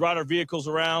 We'd ride our vehicles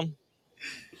around.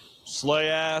 slay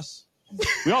ass.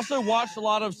 We also watched a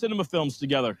lot of cinema films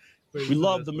together. We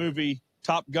loved the movie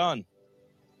Top Gun.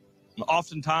 And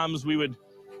oftentimes we would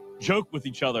joke with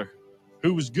each other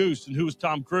who was Goose and who was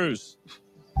Tom Cruise.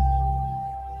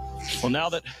 Well, now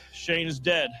that Shane is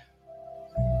dead,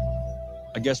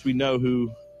 I guess we know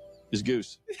who is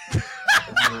Goose.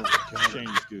 Shane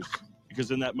is Goose. Because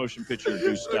in that motion picture,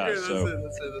 Goose dies. Okay,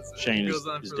 that's it. Shane is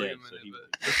dead. So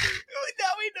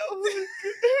Now we know who's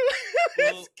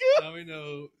well, now we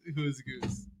know who's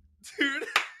Goose. Dude.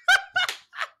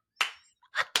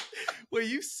 Wait,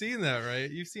 you've seen that, right?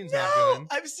 You've seen Top Gun.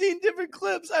 I've seen different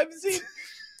clips. I've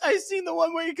seen the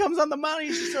one where he comes on the mountain.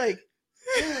 He's just like,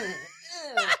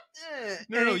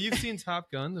 No, you've seen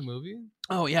Top Gun, the movie?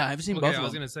 Oh yeah, I've seen both of them. I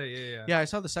was gonna say, yeah. Yeah, I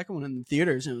saw the second one in the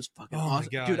theaters and it was fucking awesome.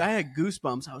 My God. Dude, I had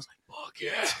goosebumps. I was like, fuck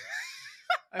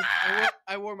yeah.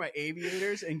 I wore my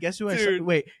aviators and guess who I saw?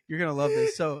 Wait, you're gonna love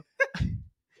this. So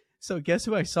guess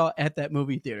who I saw at that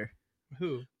movie theater?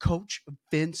 Who? Coach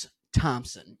Vince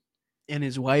Thompson and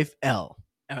his wife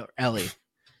Ellie.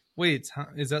 Wait,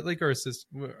 is that like our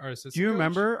assistant? Do you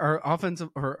remember our offensive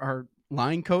or our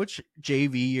line coach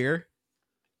JV year?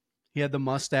 He had the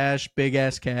mustache, big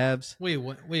ass calves. Wait,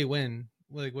 when?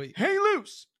 Like, wait. Hang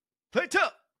loose, play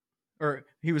tough. Or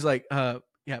he was like,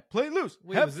 yeah, play loose,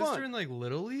 Wait, have was fun. this during like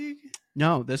Little League?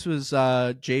 No, this was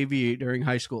JV during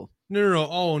high school. No.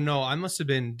 Oh no, I must have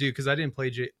been, dude, because I didn't play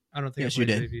I don't think Yes, I played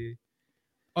you did. JV.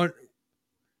 Oh,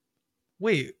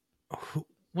 wait,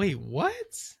 what?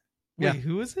 Yeah. Wait,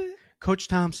 who was it? Coach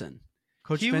Thompson.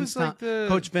 He was like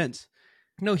Coach Vince.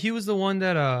 No, he was the one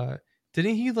that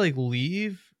didn't he like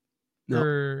leave? No.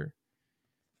 Or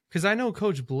because I know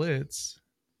Coach Blitz,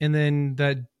 and then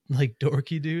that like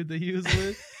dorky dude that he was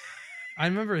with. I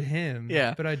remember him.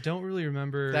 Yeah. But I don't really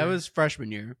remember. That was freshman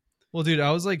year. Well, dude,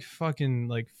 I was like fucking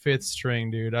like fifth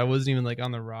string, dude. I wasn't even like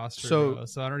on the roster, So-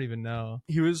 so I don't even know.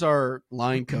 He was our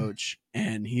line coach,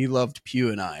 and he loved Pew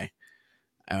and I.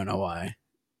 I don't know why.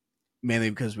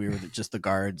 Mainly because we were just the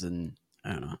guards, and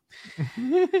I don't know.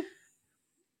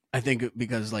 I think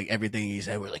because like everything he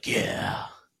said, we're like, yeah,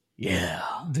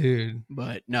 dude.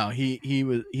 But no, he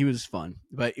was fun.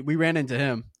 But we ran into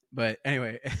him. But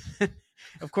anyway,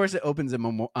 of course, it opens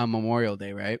on Memorial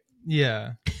Day, right?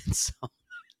 Yeah. So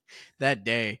that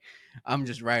day, I'm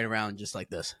just riding around just like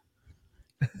this.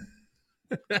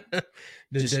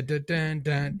 Yeah.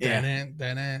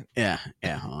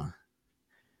 Hold on.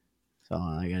 So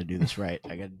I gotta do this right.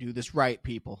 I gotta do this right,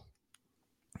 people.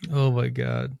 Oh my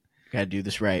God. Gotta do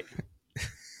this right.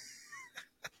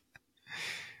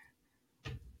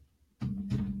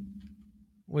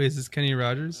 Wait, is this Kenny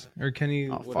Rogers or Kenny?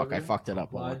 Oh fuck! I fucked it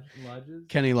up. Lodges?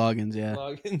 Kenny Loggins, yeah.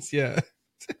 Loggins, yeah.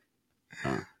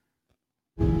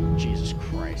 Jesus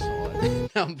Christ! Hold on.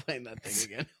 Now I'm playing that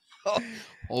thing again.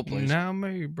 Hold please. Now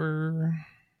maybe.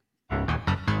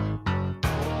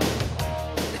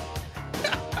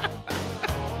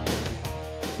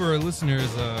 For our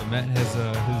listeners, Matt has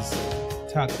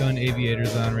his Top Gun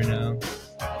aviators on right now.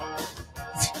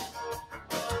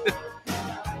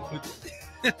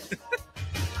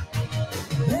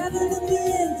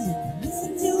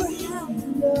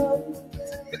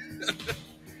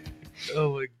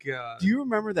 Oh my God. Do you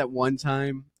remember that one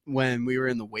time when we were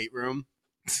in the weight room?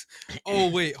 Oh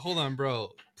wait, hold on,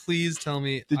 bro. Please tell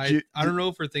me. I don't know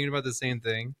if we're thinking about the same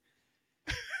thing.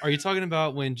 Are you talking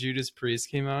about when Judas Priest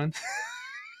came on?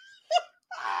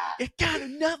 You got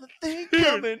another thing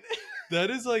coming. That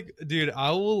is like, dude,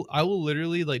 I will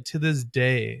literally like to this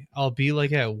day, I'll be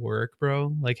like at work,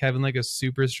 bro, like having like a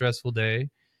super stressful day.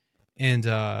 And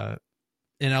I'll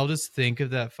just think of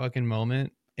that fucking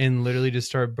moment and literally just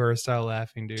start burst out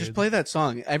laughing, dude. Just play that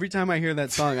song. Every time I hear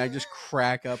that song, I just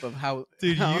crack up of how,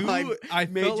 dude, how I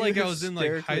made felt you like I was in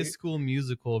like High School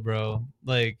Musical, bro.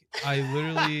 Like I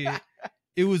literally,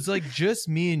 it was like just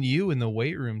me and you in the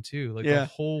weight room too, like the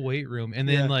whole weight room. And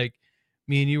then like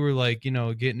me and you were like, you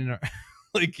know, getting in our,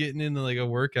 like getting into like a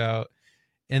workout.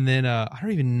 And then I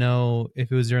don't even know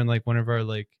if it was during like one of our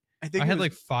like, I had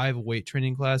like 5 weight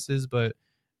training classes, but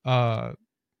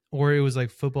or it was like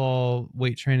football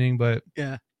weight training, but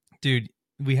yeah, dude,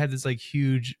 we had this like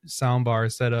huge sound bar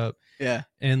set up. Yeah.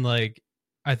 And like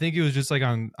I think it was just like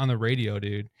on the radio,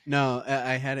 dude. No,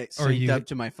 I had it synced up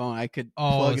to my phone. I could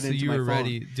plug it into my phone. You were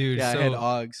ready, dude. Yeah, so, I had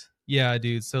Augs. Yeah,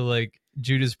 dude. So like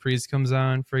Judas Priest comes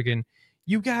on, freaking,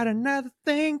 you got another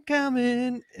thing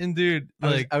coming, and dude,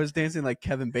 like I was dancing like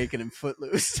Kevin Bacon in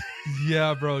Footloose.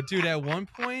 Yeah, bro, dude. At one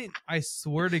point, I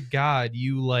swear to God,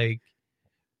 you like.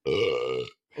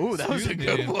 Ooh, that was a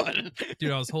good one,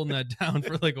 dude. I was holding that down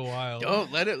for like a while.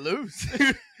 Don't let it loose.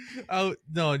 Oh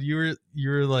no, you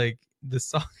were like the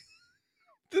song.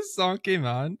 this song came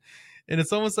on, and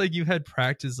it's almost like you had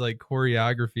practiced like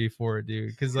choreography for it, dude.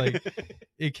 Because like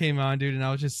it came on, dude, and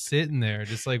I was just sitting there,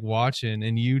 just like watching,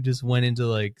 and you just went into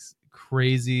like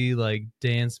crazy like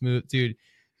dance move, dude.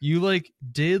 You like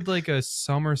did like a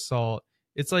somersault.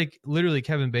 It's like literally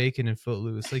Kevin Bacon in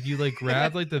Footloose. Like you like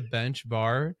grabbed like the bench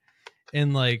bar,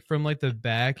 and like from like the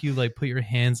back, you like put your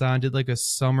hands on, did like a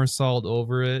somersault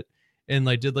over it, and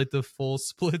like did like the full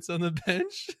splits on the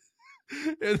bench.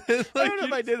 And then, like, I don't know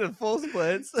if I did the full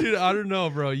splits, dude. I don't know,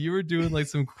 bro. You were doing like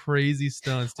some crazy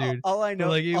stunts, dude. All I know,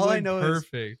 But, like, it all I went know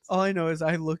perfect. all I know is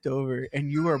I looked over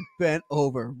and you were bent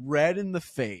over, red in the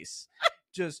face,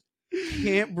 just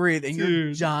can't breathe, and you're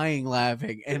Dude. dying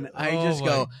laughing. And I Oh just my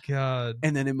go, God.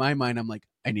 and then in my mind, I'm like,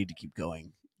 I need to keep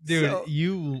going, Dude, So-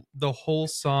 you the whole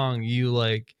song you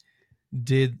like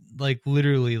did like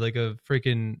literally like a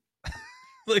freaking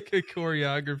like a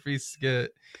choreography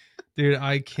skit. Dude,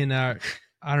 I cannot.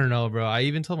 I don't know, bro. I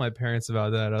even told my parents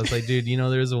about that. I was like, dude,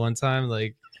 there was a one time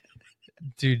like,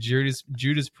 dude,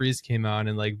 Judas Priest came on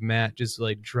and like Matt just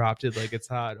like dropped it like it's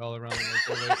hot all around like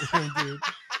the right room, dude.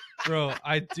 Bro,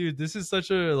 dude, this is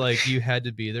such a like you had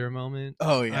to be there moment.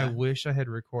 Oh, yeah. I wish I had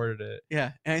recorded it.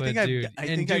 Yeah, and I But, think I've dude, I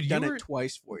and, think dude, I've done you were- it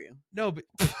twice for you. No, but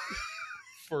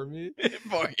for me,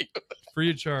 for you. free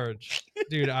of charge,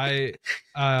 dude.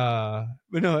 But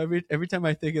no, every time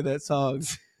I think of that song,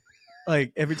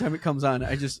 like every time it comes on,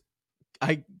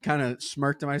 I kind of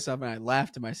smirk to myself and I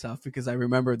laugh to myself because I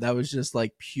remember that was just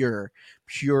like pure,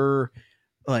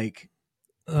 like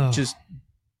Ugh. just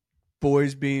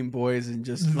boys being boys and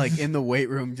just like in the weight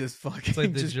room, just fucking It's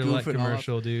like the just Gillette goofing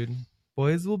commercial, off. dude.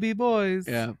 Boys will be boys.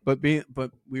 Yeah, but we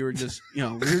were just we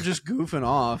were just goofing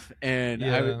off, and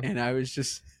Yeah. I was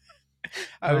just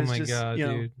Oh my God,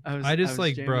 dude. I just was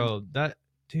like, jamming. bro, that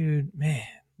dude, man.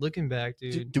 Looking back,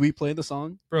 dude. Do we play the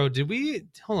song? Bro, did we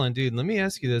hold on, dude? Let me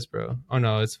ask you this, bro. Oh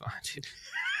no, it's fine, dude.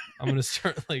 I'm gonna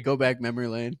start like Go back memory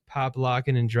lane. pop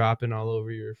locking and dropping all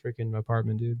over your freaking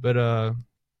apartment, dude. But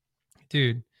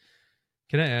dude,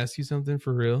 can I ask you something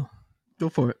for real? Go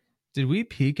for it. Did we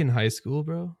peak in high school,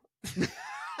 bro?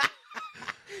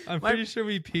 I'm pretty sure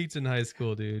we peaked in high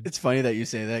school, dude. It's funny that you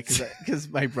say that because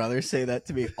my brothers say that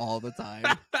to me all the time.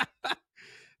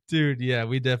 Dude, yeah,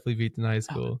 we definitely peaked in high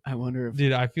school. I wonder if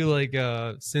Dude, I feel like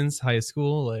since high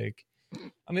school, like,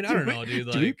 I mean, I don't know, dude.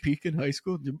 Did we Like, peak in high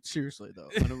school? Seriously though,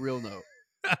 on a real note,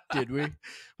 did we?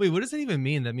 wait, what does that even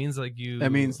mean? That means like you.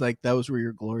 That means like those were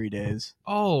your glory days.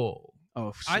 Oh,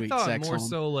 Oh, I sweet thought sex more home.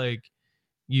 so like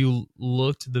you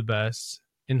looked the best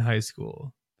in high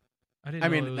school. I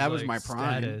mean, know it that was like, my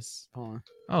prime. status. Hold on.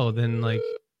 Oh, then like,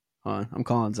 Hold on. I'm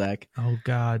calling Zach. oh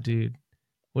God, dude,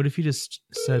 what if he just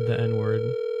said the N word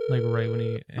like right when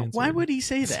he answered? Why would he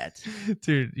say that?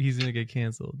 Dude, he's gonna get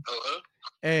canceled.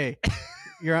 Hey,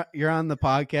 you're on the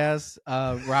podcast.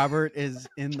 Robert is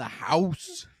in the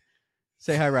house.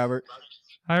 Say hi, Robert.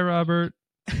 Hi, Robert.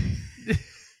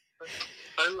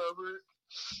 Hi, Robert.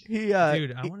 He Dude,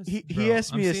 I want to. he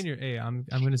asked me. I'm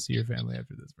gonna see your family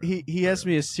after this, bro. He asked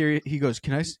me a serious. He goes,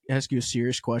 "Can I ask you a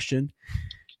serious question?"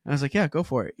 I was like, "Yeah, go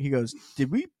for it." He goes,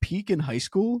 "Did we peak in high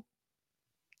school?"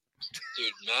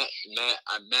 Dude,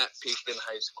 Matt peaked in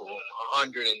high school,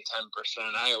 110%.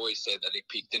 I always say that he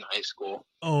peaked in high school.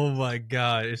 Oh my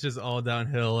God, it's just all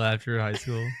downhill after high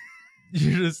school.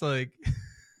 You're just like,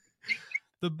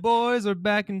 the boys are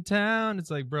back in town. It's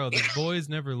like, bro, the boys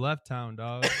never left town,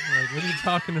 dog. Like, what are you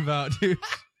talking about, dude?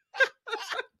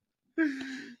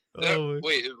 Oh,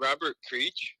 Wait, Robert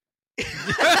Creech?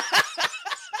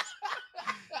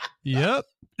 yep.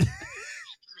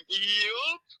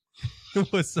 Yup.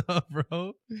 What's up, bro?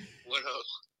 What up?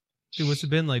 Dude, what's it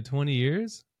been, like 20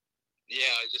 years? Yeah,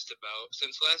 just about.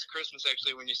 Since last Christmas,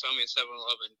 actually, when you saw me at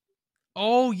 7-Eleven.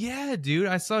 Oh, yeah, dude.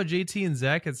 I saw JT and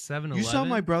Zach at 7-Eleven. You saw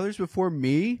my brothers before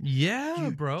me? Yeah,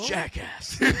 You bro.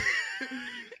 jackass.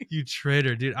 You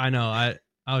traitor, dude. I know. I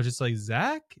was just like,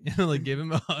 Zach? And I like gave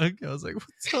him a hug. I was like,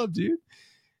 what's up, dude?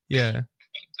 Yeah.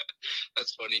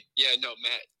 That's funny. Yeah, no,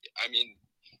 Matt. I mean,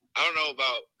 I don't know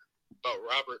about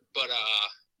Robert, but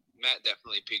Matt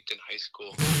definitely peaked in high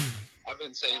school. I've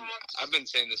been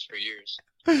saying this for years.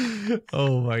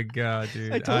 Oh my God,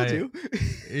 dude. I told you.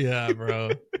 Yeah, bro.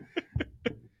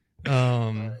 Dude,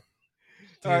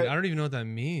 right. I don't even know what that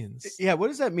means. Yeah, what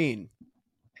does that mean?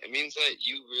 It means that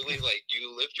you really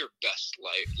you lived your best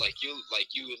life.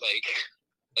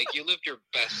 You lived your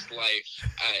best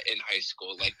life in high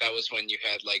school. Like that was when you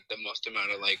had like the most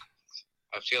amount of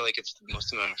I feel like it's the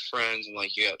most amount of friends and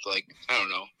like you had like I don't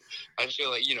know. I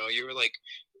feel like you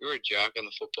were a jock on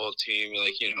the football team.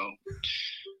 I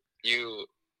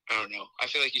don't know. I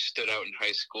feel like you stood out in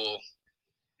high school.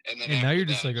 And then And now after you're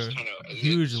just that, like a kinda, it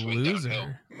huge just went downhill.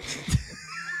 loser.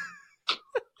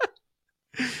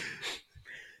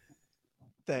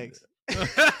 Thanks.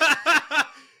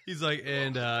 He's like,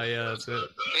 and yeah, that's it.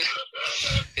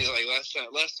 He's like, last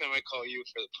time I call you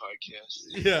for the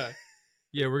podcast.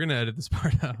 Yeah, we're gonna edit this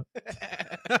part out.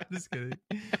 Just kidding,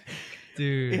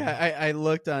 dude. Yeah, I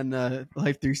looked on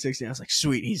Life 360. I was like,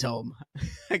 sweet, he's home.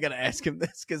 I gotta ask him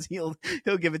this because he'll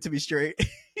give it to me straight.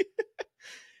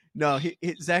 No,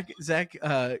 Zach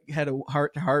had a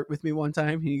heart to heart with me one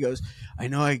time. He goes, I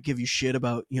know I give you shit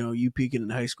about you peaking in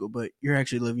high school, but you're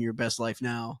actually living your best life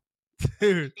now.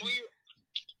 Dude. Well,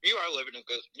 you are living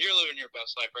you're living your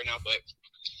best life right now, but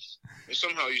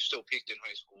somehow you still peaked in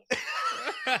high school.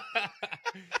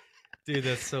 Dude,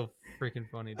 that's so freaking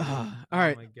funny. Dude. All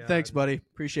right, my God. Thanks, buddy.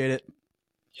 Appreciate it.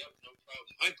 Yep, no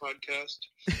problem. Hi, podcast.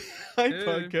 Hi, Hey.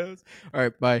 podcast. All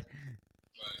right, bye.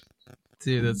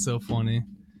 Dude, that's so funny.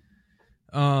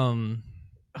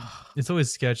 It's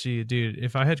always sketchy, dude.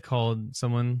 If I had called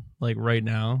someone like right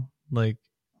now, like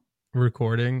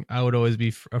recording, I would always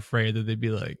be afraid that they'd be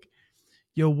like,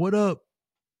 "Yo, what up?"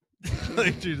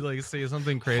 Like, dude, like say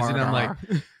something crazy, and I'm like,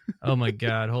 "Oh my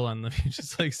God, hold on, let me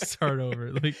just like start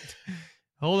over." Like,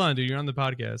 hold on, dude, you're on the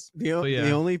podcast. The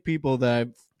only people that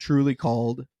I've truly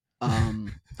called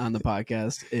on the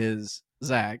podcast is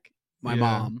Zach, my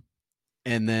mom,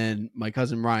 and then my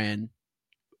cousin Ryan,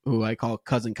 who I call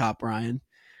Cousin Cop Ryan.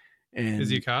 And is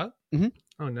he a cop? Mm-hmm.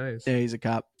 Oh, nice. Yeah, he's a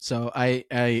cop. So I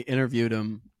interviewed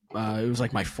him. It was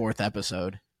like my 4th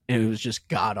episode, and it was just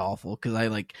god awful because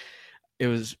it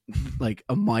was like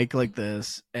a mic like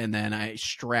this, and then I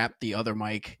strapped the other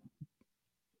mic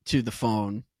to the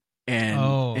phone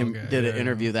and did an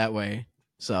interview that way.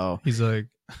 So he's like,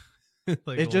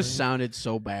 it just sounded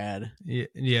so bad.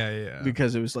 Yeah.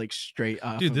 Because it was like straight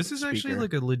off. Dude, this is actually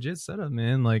like a legit setup,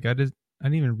 man. Like I didn't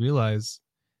even realize.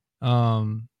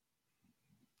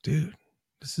 Dude,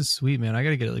 this is sweet, man. I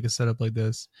gotta get like a setup like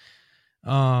this.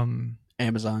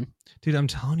 Amazon. Dude, I'm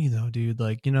telling you though, dude,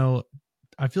 like,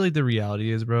 I feel like the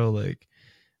reality is, bro, like,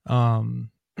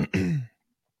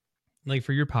 like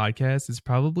for your podcast, it's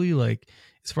probably like,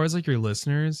 as far as like your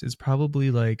listeners, it's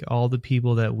probably like all the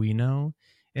people that we know.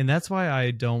 And that's why I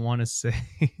don't want to say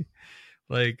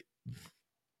like,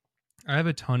 I have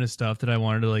a ton of stuff that I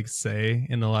wanted to like say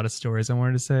and a lot of stories I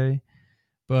wanted to say,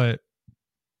 but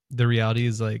the reality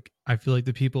is like, I feel like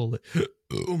the people,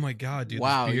 oh my God, dude,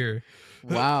 wow. this beer.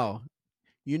 Wow.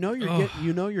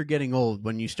 You're getting old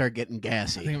when you start getting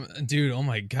gassy. Dude, oh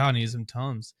my God, I need some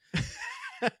Tums.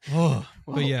 But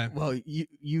yeah. Well,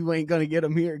 you ain't gonna get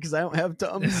them here because I don't have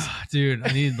Tums. Dude,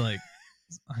 I need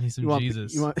some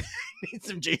Jesus. You need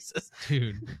some Jesus,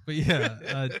 dude. But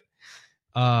yeah,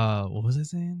 what was I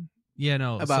saying? Yeah,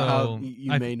 no. About how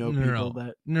you may know people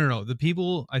that. No. The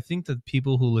people, I think the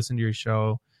people who listen to your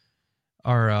show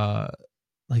are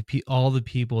like all the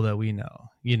people that we know,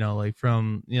 like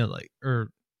from,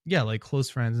 like close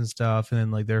friends and stuff, and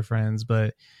then like their friends,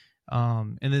 but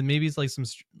and then maybe it's like some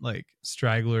like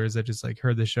stragglers that just like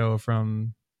heard the show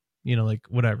from, like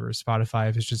whatever, Spotify,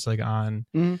 if it's just like on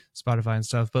Spotify and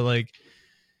stuff. But like,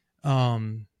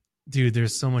 dude,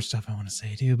 there's so much stuff I want to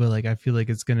say, dude, but like I feel like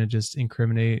it's gonna just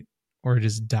incriminate or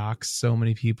just dox so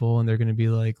many people, and they're gonna be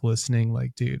like listening,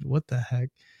 like, dude, what the heck?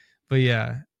 But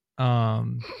yeah, I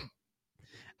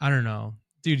don't know,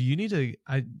 dude. You need to.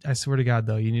 I swear to God,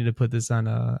 though, you need to put this on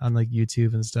like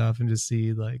YouTube and stuff, and just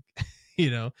see like,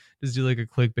 just do like a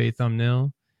clickbait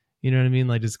thumbnail. You know what I mean?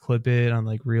 Like just clip it on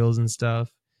like reels and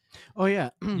stuff. Oh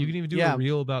yeah, you can even do a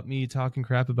reel about me talking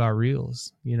crap about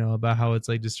reels. About how it's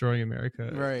like destroying America.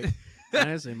 Right.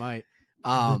 Honestly, might.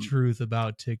 The truth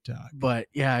about TikTok. But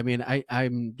yeah, I mean,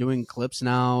 I'm doing clips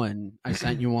now, and I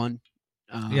sent you one.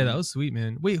 Yeah, that was sweet,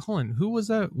 man. Wait, hold on. Who was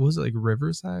that? Was it like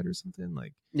Riverside or something?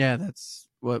 Like, yeah, that's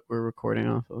what we're recording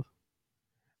off of.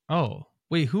 Oh,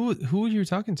 wait, who were you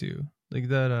talking to? Like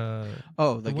that?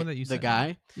 The one that you the sent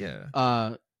guy. Me?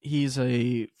 Yeah. He's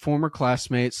a former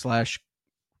classmate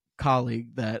 /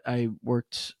 colleague that I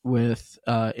worked with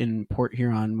in Port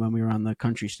Huron when we were on the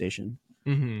country station.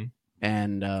 Mm-hmm.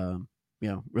 And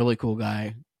really cool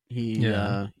guy. He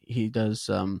does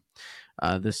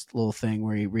this little thing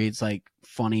where he reads like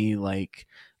funny like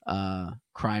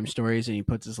crime stories, and he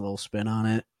puts his little spin on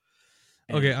it.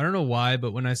 Okay, I don't know why,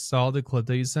 but when I saw the clip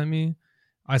that you sent me,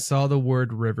 I saw the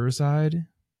word Riverside,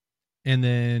 and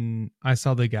then I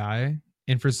saw the guy,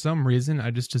 and for some reason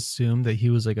I just assumed that he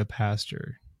was like a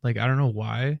pastor. Like, I don't know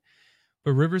why,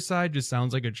 but Riverside just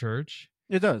sounds like a church.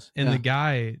 It does. And the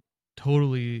guy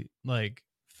totally like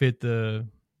fit the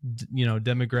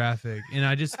demographic, and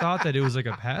I just thought that it was like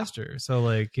a pastor. So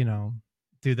like,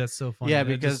 Dude, that's so funny. Yeah, I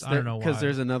because I don't know why.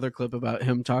 there's another clip about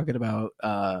him talking about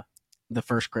the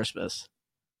first Christmas.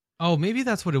 Oh, maybe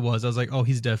that's what it was. I was like, oh,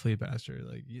 he's definitely a pastor.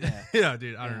 Like, yeah,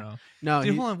 dude, I don't know. No,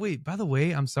 dude, hold on, wait. By the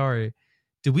way, I'm sorry.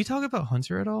 Did we talk about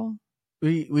Hunter at all?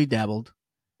 We dabbled.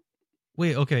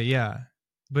 Wait, okay, yeah,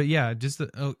 but yeah, just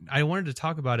I wanted to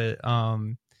talk about it.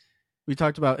 We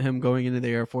talked about him going into the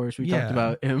Air Force. We talked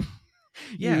about him,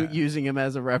 using him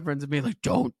as a reference and being like,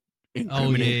 "Don't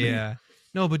incriminate me." Yeah.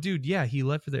 No, but dude, yeah, he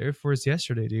left for the Air Force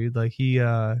yesterday, dude. Like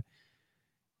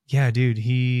dude,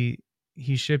 he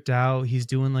shipped out. He's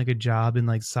doing like a job in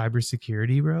like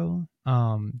cybersecurity, bro.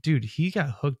 Dude, he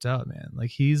got hooked up, man. Like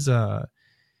he's about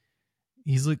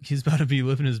to be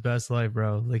living his best life,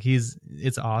 bro. Like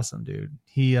it's awesome, dude.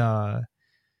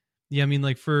 Yeah, I mean,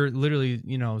 like for literally,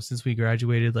 since we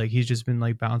graduated, like he's just been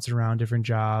like bouncing around different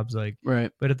jobs, like right.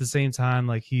 But at the same time,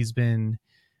 like he's been,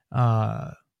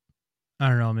 I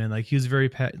don't know, man. Like he's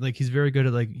very he's very good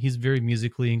at he's very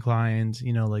musically inclined,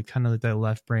 like kind of like that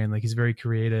left brain. Like he's very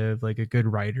creative, like a good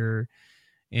writer.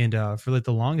 And for like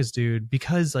the longest, dude,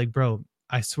 because like, bro,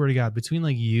 I swear to God, between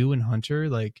like you and Hunter,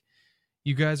 like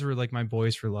you guys were like my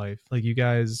boys for life. Like you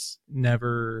guys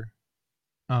never.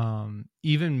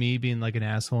 Even me being like an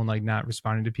asshole and like not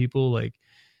responding to people, like,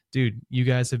 dude, you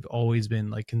guys have always been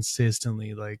like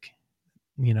consistently like,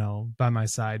 by my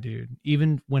side, dude.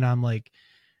 Even when I'm like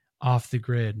off the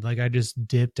grid, like I just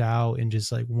dipped out and just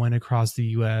like went across the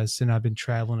US and I've been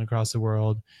traveling across the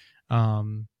world.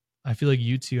 I feel like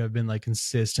you two have been like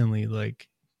consistently like,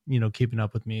 keeping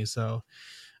up with me. So,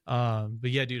 but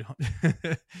yeah, dude,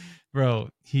 bro,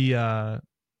 he,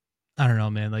 I don't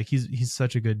know, man. Like he's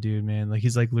such a good dude, man. Like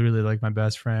he's like literally like my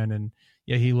best friend. And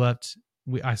yeah, he left.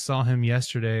 I saw him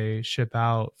yesterday ship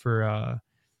out for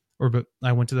but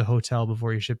I went to the hotel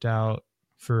before he shipped out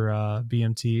for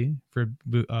BMT for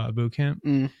boot camp.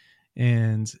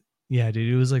 And yeah,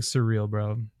 dude, it was like surreal,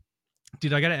 bro.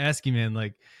 Dude, I gotta ask you, man.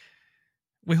 Like,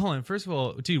 wait, hold on. First of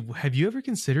all, dude, have you ever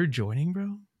considered joining,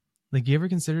 bro? Like, you ever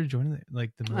considered joining the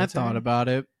military? I thought about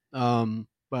it, but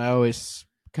I always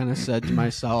kind of said to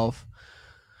myself,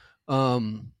 I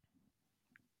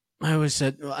always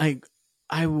said,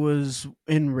 I was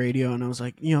in radio and I was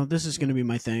like, this is going to be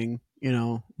my thing,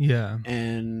 Yeah.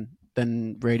 And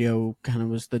then radio kind of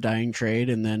was the dying trade.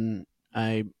 And then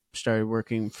I started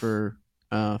working for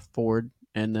Ford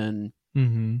and then,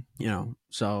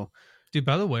 so. Dude,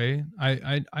 by the way,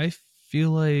 I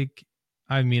feel like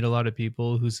I meet a lot of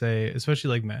people who say, especially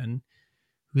like men,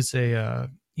 who say,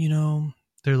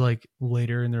 they're like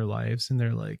later in their lives and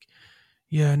they're like,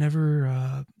 yeah, I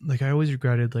never, like I always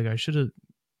regretted, like I should have,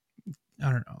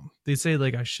 I don't know. They say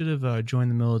like I should have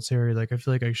joined the military. Like I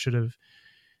feel like I should have,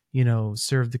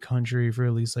 served the country for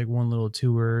at least like one little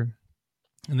tour.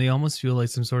 And they almost feel like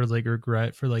some sort of like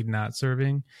regret for like not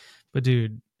serving. But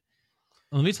dude,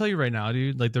 let me tell you right now,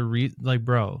 dude, like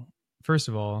bro, first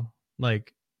of all,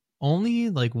 like only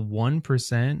like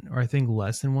 1% or I think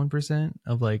less than 1%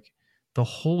 of like the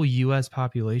whole US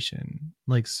population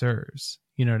like serves,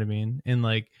 you know what I mean? And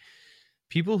like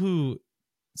people who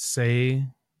say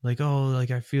like, oh, like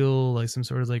I feel like some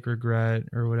sort of like regret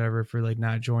or whatever for like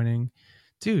not joining,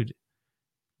 dude,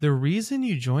 the reason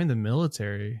you join the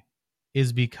military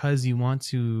is because you want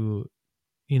to,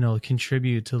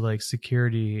 contribute to like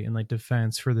security and like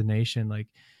defense for the nation. Like,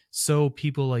 so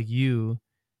people like you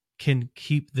can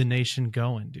keep the nation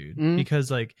going, dude.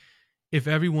 Because like, if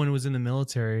everyone was in the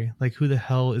military, like who the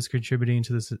hell is contributing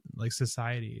to this like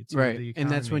society? To right. The economy?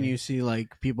 And that's when you see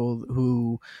like people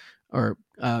who are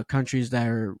countries that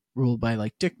are ruled by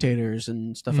like dictators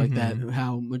and stuff like that,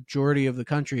 how majority of the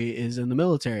country is in the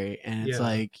military. And it's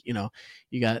like,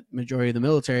 you got majority of the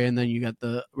military and then you got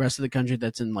the rest of the country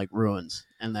that's in like ruins.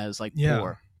 And that is like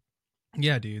poor.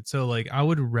 Yeah, dude. So like, I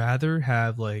would rather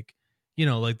have like,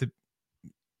 like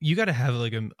you got to have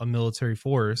like a military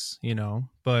force,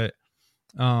 but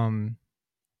for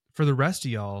the rest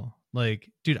of y'all, like,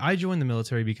 dude, I joined the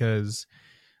military because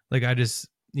like, I just,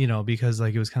 because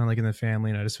like it was kind of like in the family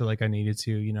and I just feel like I needed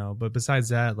to, but besides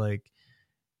that, like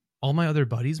all my other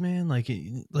buddies, man, like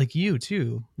you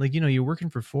too, like, you're working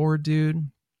for Ford, dude,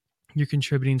 you're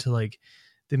contributing to like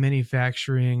the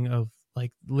manufacturing of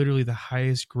like literally the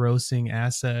highest grossing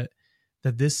asset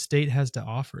that this state has to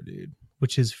offer, dude,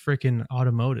 which is freaking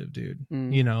automotive, dude.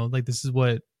 Like this is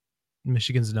what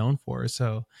Michigan's known for.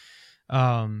 So,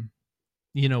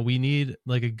 we need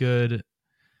like a good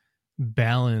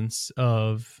balance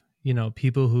of,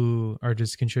 people who are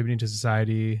just contributing to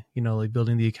society, like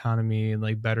building the economy and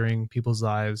like bettering people's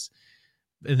lives.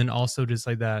 And then also just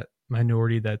like that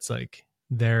minority that's like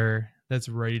there that's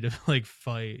ready to like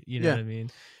fight. You know Yeah. what I mean?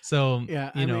 So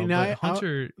Yeah, you I know, mean, but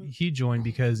Hunter he joined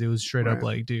because it was straight up Right.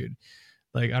 like, dude,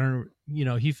 like I don't, you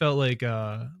know, he felt like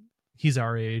he's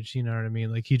our age. You know what I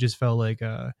mean? Like he just felt like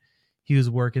he was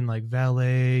working like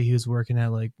valet. He was working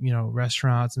at like, you know,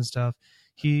 restaurants and stuff.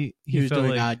 He He was felt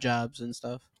doing like, odd jobs and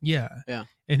stuff. yeah. Yeah.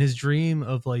 And his dream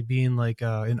of like being like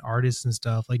an artist and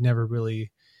stuff like never really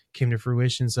came to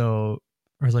fruition. So,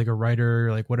 or like a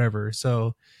writer, like whatever.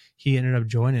 So he ended up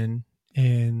joining.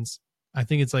 And I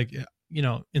think it's like, you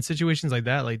know, in situations like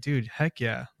that, like, dude, heck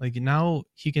yeah. Like now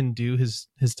he can do his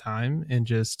time and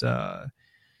just,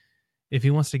 if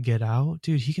he wants to get out,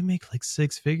 dude, he can make like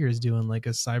 6 figures doing like a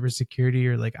cybersecurity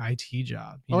or like IT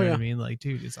job. You know what I mean? Like,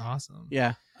 dude, it's awesome.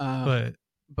 Yeah. But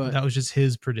but that was just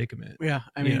his predicament. Yeah,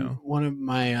 I you mean, know? one of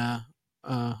my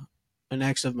an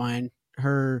ex of mine,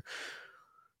 her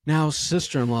now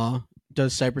sister-in-law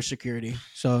does cybersecurity,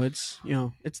 so it's, you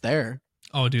know, it's there.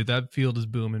 Oh, dude, that field is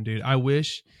booming, dude. I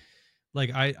wish,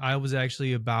 like, I was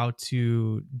actually about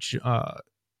to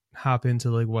hop into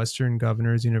like Western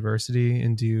Governors University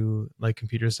and do like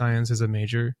computer science as a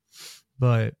major,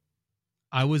 but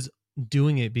I was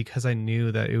doing it because I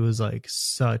knew that it was like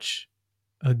such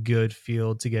a good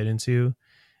field to get into,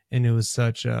 and it was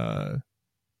such a,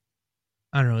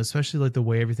 I don't know, especially like the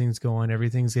way everything's going,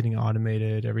 everything's getting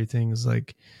automated, everything's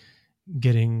like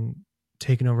getting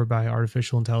taken over by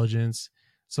artificial intelligence.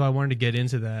 So I wanted to get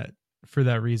into that for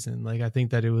that reason. Like I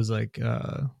think that it was like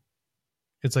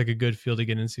it's like a good field to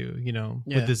get into, you know,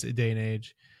 Yeah. with this day and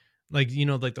age. Like, you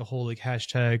know, like the whole like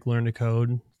hashtag learn to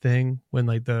code thing when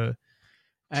like the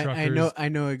truckers, I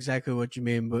know exactly what you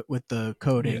mean, but with the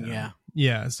coding,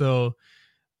 yeah. So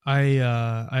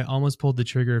I almost pulled the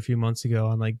trigger a few months ago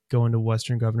on like going to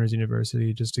Western Governors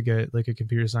University just to get like a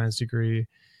computer science degree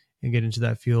and get into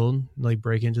that field, like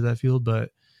break into that field. But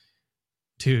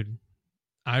dude,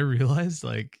 I realized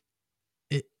like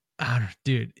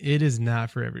dude, it is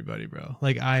not for everybody, bro.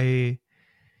 Like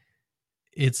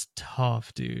it's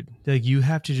tough, dude. Like you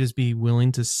have to just be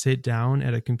willing to sit down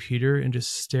at a computer and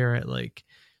just stare at like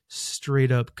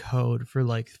straight up code for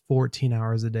like 14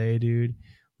 hours a day, dude.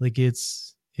 Like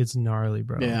it's gnarly,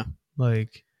 bro. Yeah.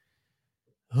 Like,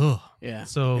 oh yeah.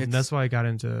 So that's why I got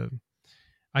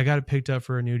it picked up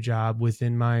for a new job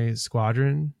within my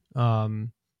squadron,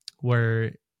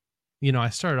 where, you know, I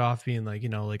started off being like, you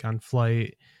know, like on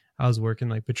flight, I was working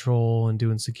like patrol and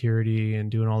doing security and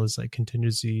doing all this like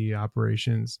contingency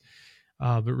operations.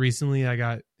 But recently I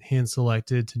got hand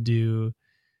selected to do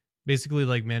basically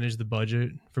like manage the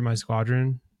budget for my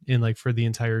squadron and like for the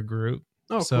entire group.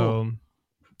 Oh, so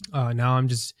now I'm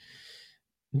just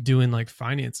doing like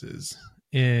finances.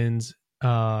 And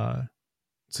so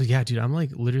yeah, dude, I'm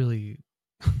like literally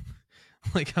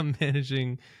like I'm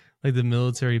managing like the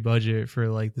military budget for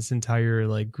like this entire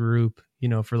like group, you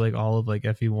know, for like all of like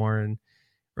FE Warren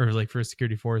or like for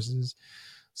security forces.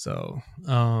 So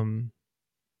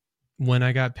when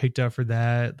I got picked up for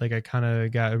that, like I kind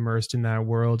of got immersed in that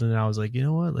world, and I was like, you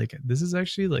know what, like this is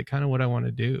actually like kind of what I want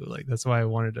to do. Like that's why I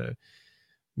wanted to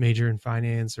major in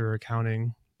finance or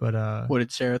accounting. But what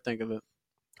did Sarah think of it?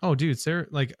 Oh, dude, Sarah,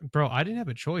 like, bro, I didn't have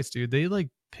a choice, dude. They like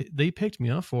they picked me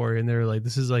up for it, and they're like,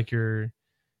 this is like your,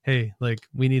 hey, like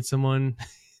we need someone.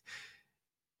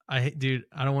 Dude,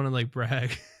 I don't want to like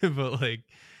brag, but like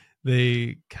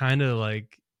they kind of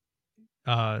like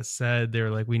said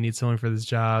they're like, we need someone for this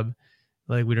job.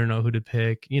 Like we don't know who to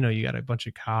pick. You know, you got a bunch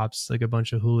of cops, like a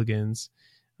bunch of hooligans,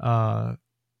 and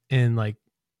like,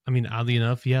 I mean, oddly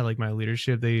enough, yeah, like my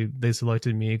leadership, they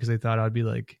selected me because they thought I'd be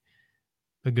like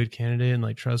a good candidate and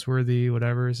like trustworthy,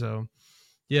 whatever. So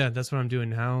yeah, that's what I'm doing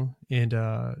now. And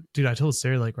dude, I told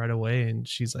Sarah like right away, and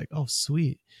she's like, oh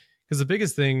sweet, because the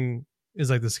biggest thing is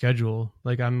like the schedule.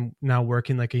 Like I'm now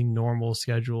working like a normal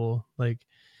schedule. Like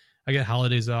I get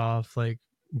holidays off, like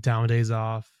down days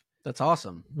off. That's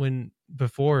awesome. When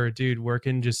before, dude,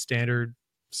 working just standard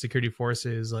security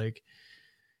forces, like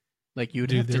you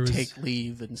would have to take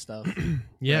leave and stuff.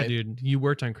 Yeah, right? dude, you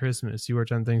worked on Christmas, you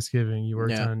worked on Thanksgiving, you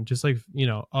worked on just like, you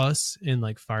know, us in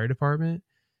like fire department.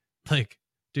 Like,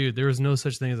 dude, there was no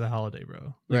such thing as a holiday,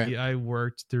 bro. Like Right. I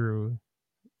worked through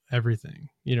everything.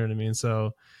 You know what I mean?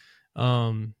 So,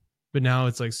 but now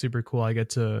it's like super cool. I get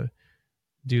to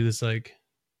do this like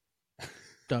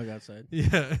dog outside.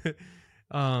 Yeah.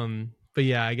 But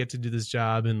yeah, I get to do this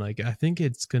job, and like I think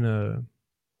it's gonna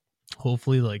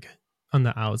hopefully like on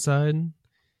the outside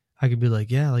I could be like,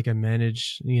 yeah, like I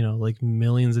manage, you know, like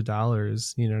millions of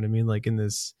dollars, you know what I mean? Like in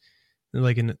this,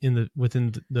 like in the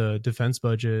within the defense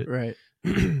budget. Right.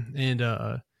 And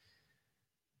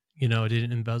you know,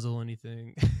 didn't embezzle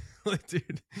anything. Like,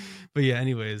 dude. But yeah,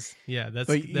 anyways, yeah, that's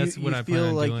But what I plan feel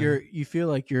on like doing. you feel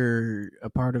like you're a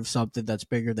part of something that's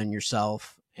bigger than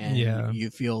yourself, and Yeah. you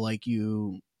feel like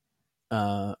you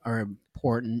are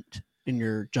important in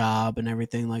your job and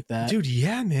everything like that. Dude,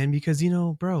 yeah, man, because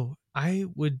bro, I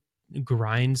would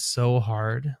grind so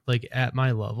hard like at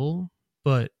my level,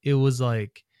 but it was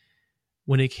like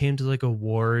when it came to like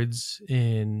awards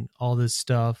and all this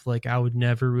stuff, like I would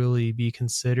never really be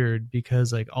considered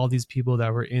because like all these people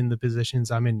that were in the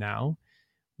positions I'm in now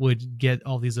would get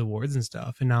all these awards and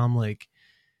stuff. And now I'm like,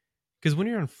 because when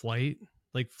you're on flight,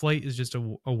 like flight is just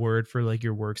a word for like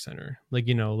your work center. Like,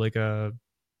 like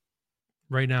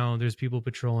right now there's people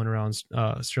patrolling around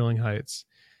Sterling Heights.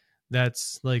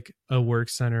 That's like a work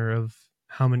center of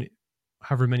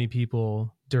however many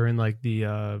people during like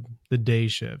the day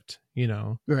shift,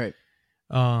 Right.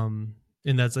 And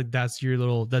that's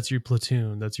your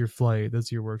platoon, that's your flight,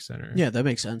 that's your work center. Yeah, that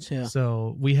makes sense. Yeah.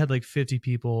 So we had like 50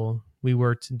 people. We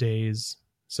worked days,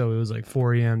 so it was like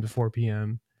 4 a.m. to 4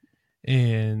 p.m.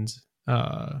 and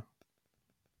that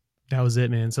was it,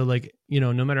 man. So like,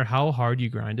 no matter how hard you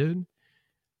grinded,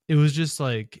 it was just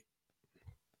like,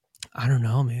 I don't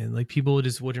know, man. Like people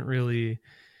just wouldn't really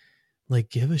like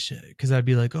give a shit, because I'd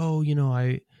be like, oh,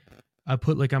 I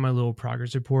put like on my little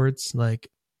progress reports, like,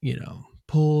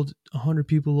 pulled 100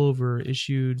 people over,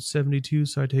 issued 72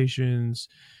 citations,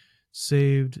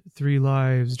 saved 3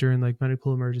 lives during like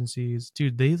medical emergencies.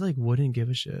 Dude, they like wouldn't give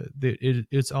a shit.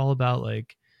 It's all about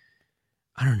like,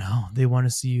 I don't know. They want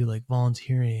to see you like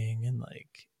volunteering and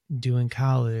like doing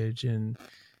college and,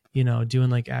 doing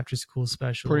like after school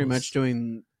specials. Pretty much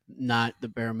doing not the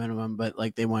bare minimum, but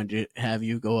like they wanted to have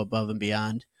you go above and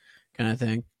beyond kind of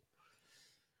thing.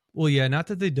 Well, yeah, not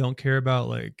that they don't care about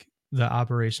like the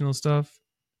operational stuff.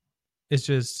 It's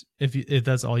just if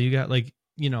that's all you got, like,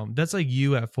 that's like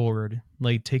you at Forward,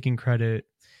 like taking credit.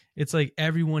 It's like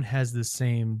everyone has the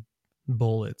same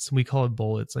bullets. We call it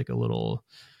bullets, like a little,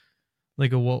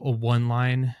 like a one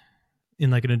line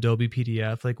in like an Adobe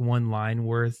PDF, like 1 line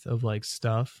worth of like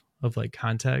stuff of like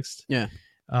context. Yeah.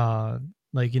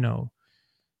 Like,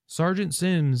 Sergeant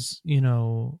Sims,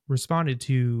 responded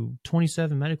to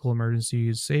 27 medical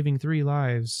emergencies, saving 3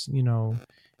 lives,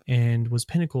 and was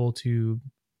pinnacle to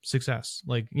success.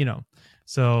 Like,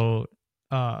 so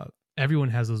everyone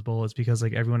has those bullets because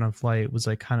like everyone on flight was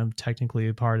like kind of technically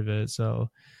a part of it. So,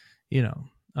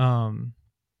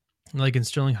 like in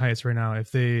Sterling Heights right now,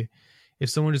 if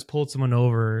someone just pulled someone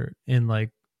over and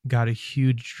like got a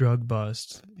huge drug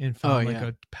bust and found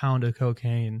a pound of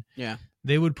cocaine, yeah,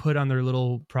 they would put on their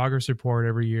little progress report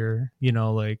every year,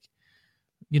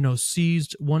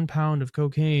 seized 1 pound of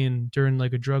cocaine during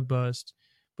like a drug bust,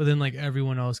 but then like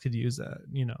everyone else could use that,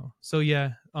 So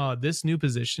yeah, this new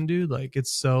position, dude, like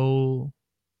it's so,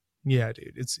 yeah,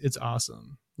 dude, it's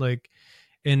awesome. Like,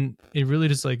 and it really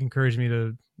just like encouraged me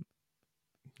to,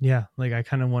 yeah, like I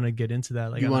kind of want to get into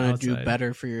that. Like you want to do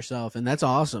better for yourself, and that's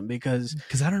awesome because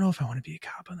I don't know if I want to be a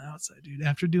cop on the outside, dude.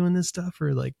 After doing this stuff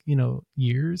for like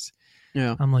years,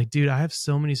 yeah, I'm like, dude, I have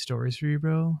so many stories for you,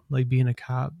 bro. Like being a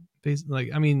cop, like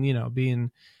I mean,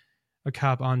 being a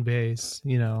cop on base,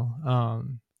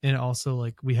 and also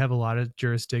like we have a lot of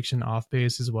jurisdiction off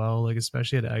base as well, like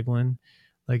especially at Eglin.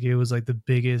 Like it was like the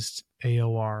biggest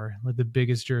AOR, like the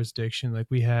biggest jurisdiction. Like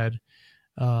we had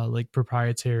like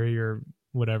proprietary or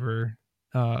whatever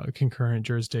concurrent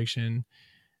jurisdiction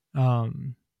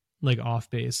like off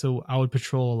base. So I would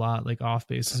patrol a lot like off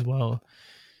base as well.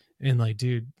 And like,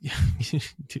 dude,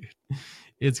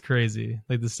 it's crazy.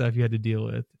 Like the stuff you had to deal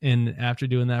with. And after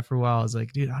doing that for a while, I was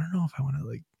like, dude, I don't know if I want to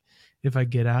like, if I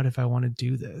get out, if I want to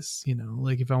do this,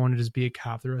 like if I want to just be a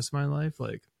cop the rest of my life,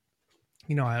 like,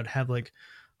 I would have like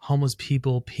homeless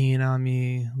people peeing on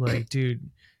me. Like, dude,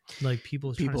 like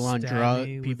people on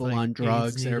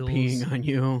drugs that are peeing on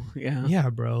you. Yeah,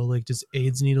 bro. Like just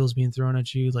AIDS needles being thrown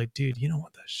at you. Like, dude, you don't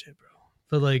want that shit, bro.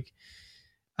 But like,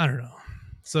 I don't know.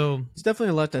 So it's definitely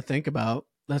a lot to think about.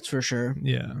 That's for sure.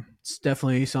 Yeah, it's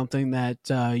definitely something that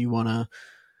you want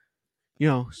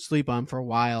to, sleep on for a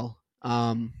while.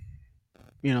 But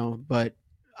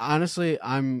honestly,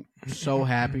 I'm so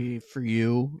happy for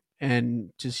you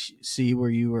and to see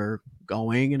where you are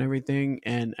going and everything.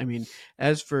 And I mean,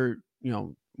 as for,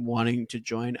 wanting to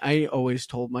join, I always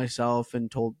told myself and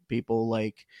told people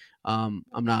like, I'm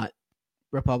not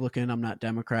Republican, I'm not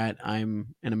Democrat,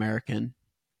 I'm an American.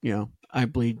 I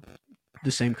bleed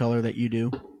the same color that you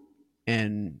do,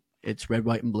 and it's red,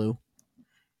 white, and blue.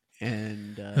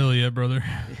 And hell yeah, brother.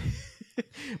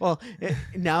 Well,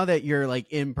 now that you're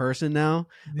like in person now,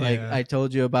 like I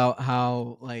told you about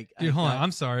how like, dude, hold on,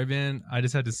 I'm sorry, man. I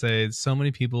just had to say, so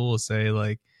many people will say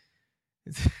like,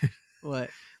 what?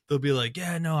 they'll be like,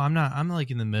 yeah, no, I'm not. I'm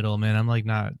like in the middle, man. I'm like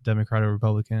not Democrat or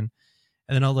Republican.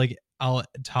 And then I'll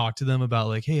talk to them about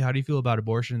like, hey, how do you feel about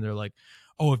abortion? And they're like,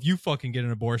 oh, if you fucking get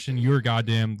an abortion, you're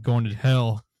goddamn going to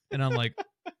hell. And I'm like,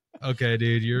 okay,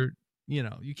 dude, you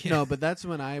can't. No, but that's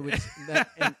when I would.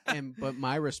 But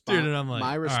my response, Dude, and I'm like,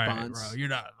 my all right, response, bro, you're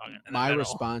not fucking in the my middle.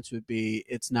 response would be,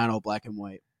 it's not all black and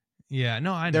white. Yeah,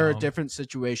 no, I know. There are different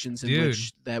situations in Dude.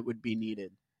 which that would be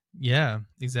needed. Yeah,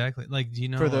 exactly. Like, do you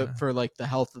know For like the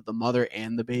health of the mother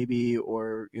and the baby,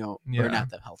 or or not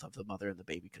the health of the mother and the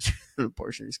baby, because an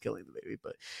abortion is killing the baby.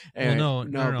 But well,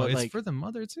 no, but it's like, for the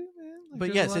mother too, man. Like, but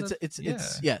there's yes, a lot it's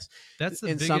yes. That's the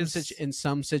in biggest. in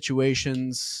some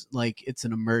situations, like it's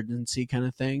an emergency kind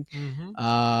of thing. Mhm.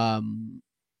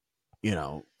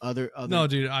 Other No,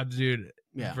 dude,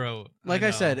 yeah, bro. Like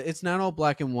I said, it's not all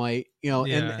black and white, Yeah.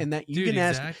 and that you Dude, can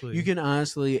ask, exactly. you can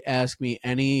honestly ask me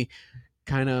any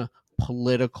kind of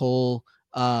political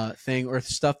thing or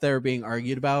stuff that are being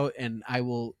argued about, and I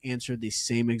will answer the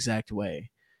same exact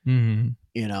way. Mhm.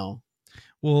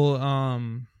 Well,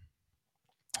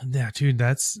 yeah, dude,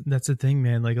 that's the thing,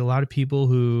 man. Like a lot of people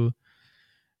who,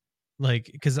 like,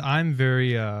 because I'm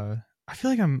very, I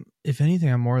feel like if anything,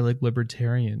 I'm more like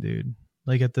libertarian, dude.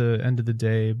 Like at the end of the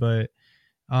day, but,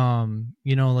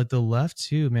 like the left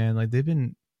too, man. Like they've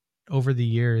been over the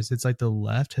years. It's like the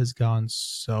left has gone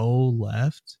so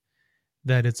left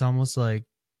that it's almost like,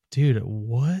 dude,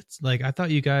 what? Like I thought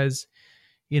you guys,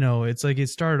 it's like it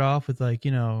started off with like,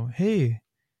 hey,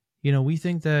 we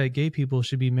think that gay people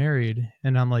should be married.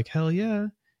 And I'm like, hell yeah.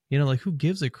 Like who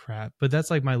gives a crap? But that's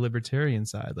like my libertarian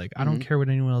side. Like, I don't care what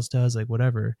anyone else does, like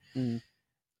whatever. And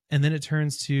then it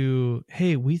turns to,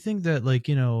 hey, we think that like,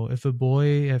 if a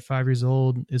boy at 5 years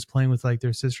old is playing with like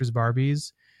their sister's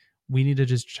Barbies, we need to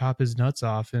just chop his nuts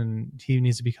off and he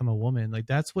needs to become a woman. Like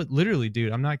that's what literally,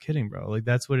 dude, I'm not kidding, bro. Like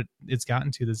that's what it's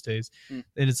gotten to these days. And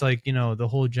it's like, the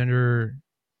whole gender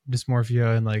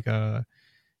dysmorphia and like,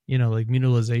 like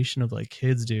mutilization of like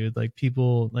kids, dude. Like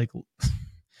people like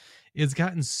it's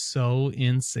gotten so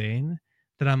insane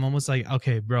that I'm almost like,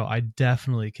 okay, bro, I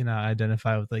definitely cannot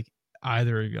identify with like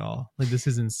either of y'all. Like this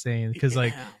is insane. Because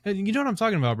like, you know what I'm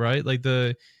talking about, right? Like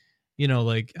the,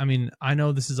 like, I mean, I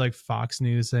know this is like Fox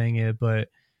News saying it, but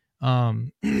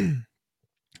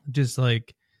just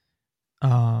like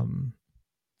the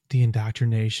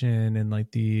indoctrination and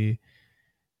like the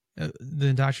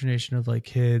indoctrination of like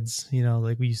kids,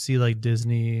 like we see like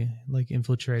Disney like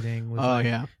infiltrating with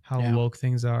how woke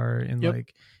things are, and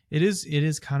like it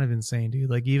is kind of insane, dude.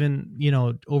 Like even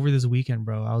over this weekend,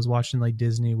 bro, I was watching like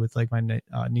Disney with like my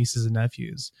nieces and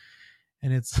nephews,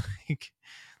 and it's like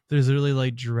there's literally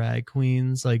like drag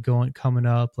queens like coming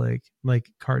up, like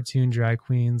cartoon drag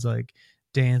queens like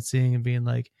dancing and being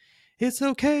like, it's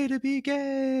okay to be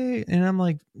gay. And I'm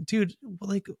like, dude,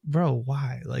 like, bro,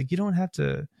 why? Like, you don't have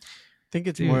to. I think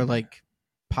it's more like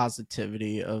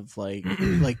positivity of like,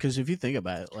 because if you think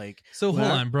about it, like, so hold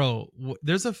on, bro.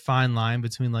 There's a fine line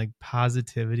between like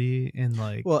positivity and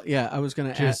like, well, yeah, I was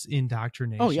gonna just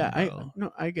indoctrination. Oh yeah,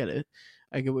 bro. I get it.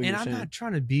 I get what you're saying. And I'm not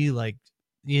trying to be like,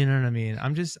 you know what I mean?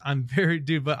 I'm very,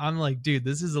 dude, but I'm like, dude,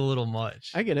 this is a little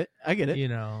much. I get it.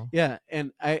 Yeah.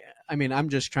 And I mean, I'm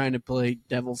just trying to play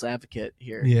devil's advocate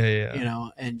here.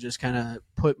 Yeah. And just kind of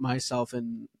put myself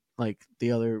in like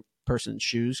the other person's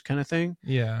shoes kind of thing.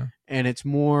 Yeah. And it's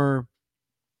more,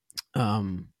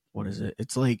 what is it?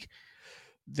 It's like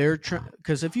they're trying,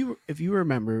 because if you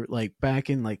remember, like back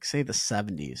in like say the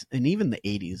 70s and even the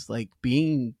 80s, like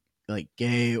being like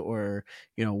gay or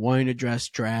wanting to dress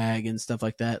drag and stuff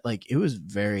like that, like it was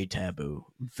very taboo,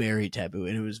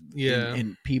 and it was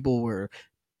and people were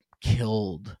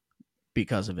killed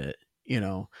because of it,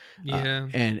 and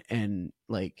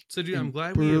like, so dude, I'm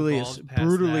glad brutally we evolved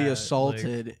past that,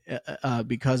 assaulted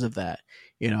because of that,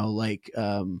 like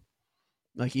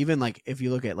even like if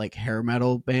you look at like hair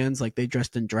metal bands, like they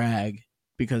dressed in drag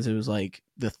because it was like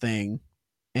the thing,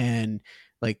 and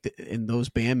like and those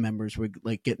band members would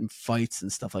like get in fights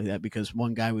and stuff like that because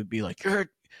one guy would be like,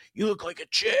 you look like a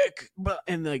chick,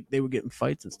 and like they would get in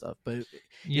fights and stuff. But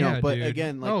but dude.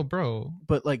 again, like, oh bro,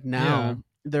 but like now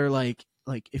they're like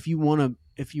if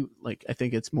you like, I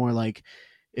think it's more like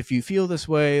if you feel this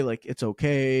way, like it's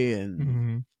okay.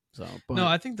 And so no,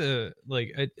 I think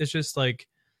it's just like,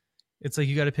 it's like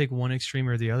you got to pick one extreme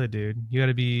or the other, dude. You got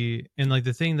to be, and like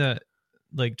the thing that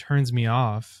like turns me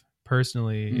off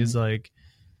personally is like,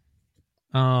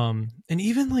 and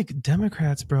even like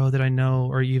Democrats, bro, that I know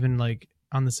are even like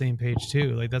on the same page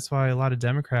too. Like that's why a lot of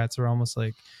Democrats are almost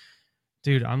like,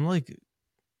 dude, I'm like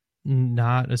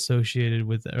not associated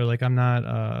with, or like I'm not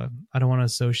I don't want to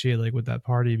associate like with that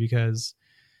party, because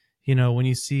when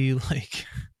you see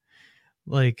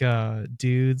like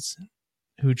dudes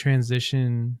who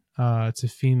transition to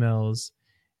females,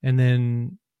 and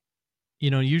then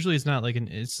usually it's not like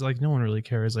it's like no one really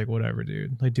cares, like whatever,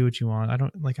 dude, like do what you want.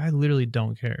 I literally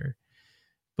don't care.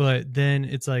 But then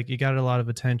it's like you got a lot of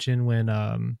attention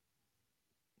when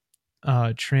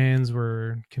trans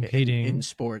were competing in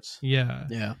sports. Yeah.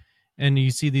 Yeah. And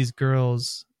you see these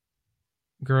girls,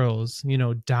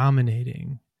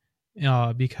 dominating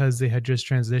because they had just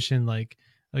transitioned like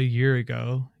a year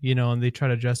ago, and they try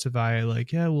to justify it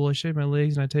like, yeah, well, I shave my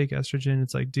legs and I take estrogen.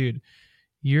 It's like, dude,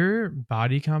 your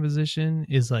body composition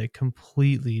is like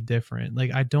completely different.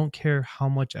 Like, I don't care how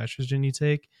much estrogen you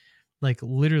take, like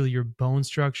literally your bone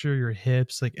structure, your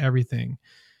hips, like everything.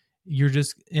 You're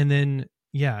just, and then,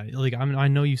 yeah, like I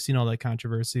know you've seen all that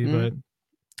controversy, but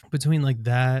between like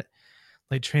that,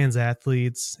 like trans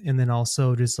athletes, and then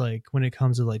also just like when it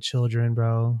comes to like children,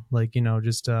 bro, like,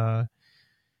 just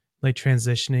like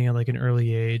transitioning at like an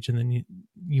early age, and then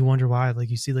you wonder why, like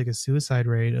you see like a suicide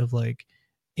rate of like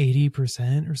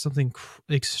 80% or something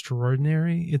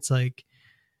extraordinary. It's like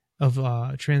of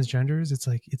transgenders, it's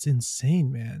like it's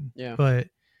insane, man. Yeah. But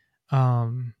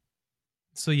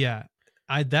so yeah,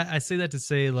 I say that to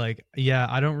say like, yeah,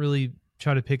 I don't really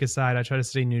try to pick a side. I try to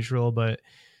stay neutral, but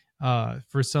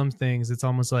for some things it's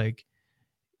almost like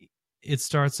it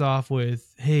starts off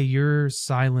with, hey, your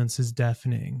silence is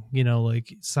deafening,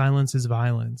 like silence is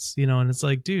violence, and it's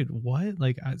like, dude, what?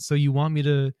 Like, so you want me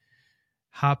to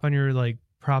hop on your like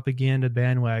propaganda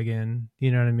bandwagon,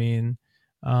 you know what I mean?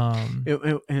 And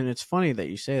it's funny that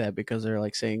you say that, because they're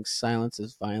like saying silence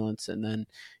is violence, and then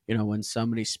when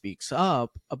somebody speaks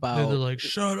up about, they're like,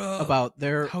 shut up, about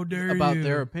their, how dare about you,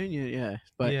 their opinion. Yeah.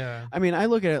 But yeah, I mean, I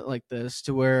look at it like this,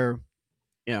 to where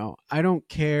I don't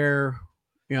care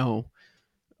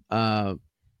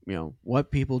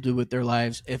what people do with their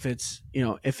lives, if it's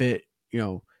if it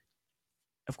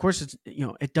of course it's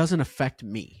it doesn't affect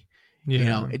me.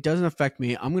 yeah, It doesn't affect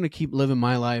me. I'm going to keep living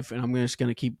my life, and I'm just going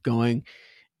to keep going.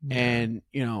 yeah. And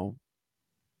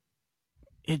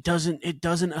it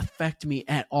doesn't affect me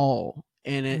at all.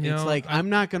 And it's like, I'm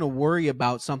not going to worry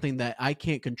about something that I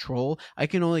can't control. I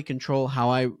can only control how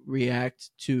I react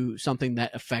to something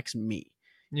that affects me.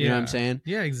 You know what I'm saying?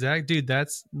 Yeah, exactly, dude.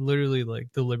 That's literally like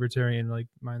the libertarian like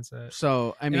mindset.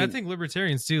 So I mean, and I think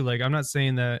libertarians too. Like, I'm not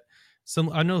saying that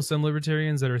I know some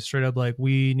libertarians that are straight up like,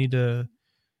 we need to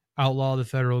outlaw the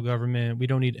federal government. We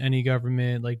don't need any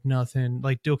government, like nothing.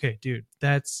 Like, okay, dude,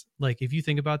 that's like, if you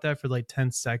think about that for like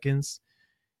 10 seconds,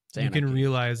 you can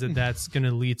realize that that's going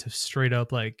to lead to straight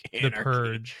up like the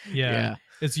purge. Yeah.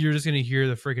 You're just going to hear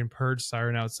the freaking purge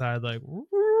siren outside,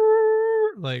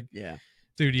 like, yeah.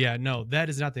 Dude, yeah, no, that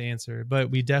is not the answer.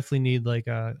 But we definitely need like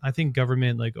I think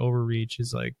government like overreach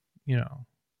is like,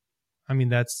 I mean,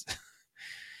 that's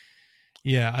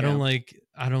yeah, I don't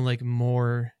like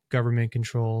more government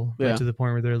control, right, to the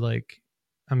point where they're like,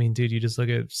 I mean, dude, you just look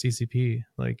at CCP,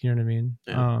 like, you know what I mean?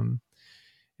 Yeah.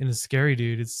 And it's scary,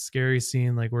 dude. It's scary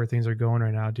seeing like where things are going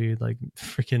right now, dude. Like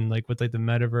freaking like with like the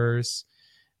metaverse,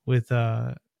 with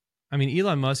I mean,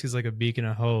 Elon Musk is like a beacon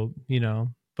of hope,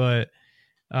 but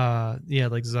yeah,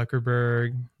 like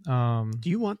Zuckerberg. Do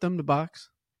you want them to box?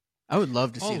 I would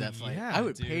love to see that fight. Yeah, I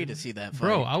would pay to see that fight.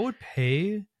 Bro, I would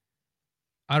pay.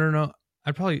 I don't know.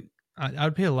 I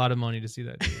would pay a lot of money to see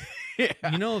that, dude.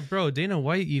 Yeah. Bro, Dana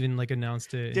White even like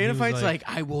announced it. Dana White's like,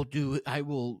 I will do it. I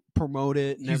will promote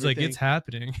it. And he's everything. Like, it's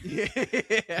happening.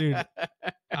 Yeah.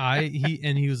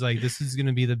 Dude, he was like, this is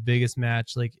gonna be the biggest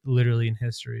match like literally in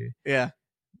history. Yeah.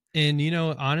 And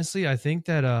honestly, I think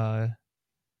that I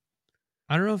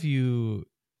don't know if you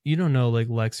don't know like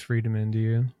Lex Friedman, do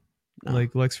you? No.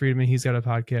 Like Lex Friedman, he's got a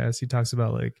podcast. He talks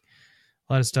about like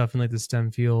a lot of stuff in like the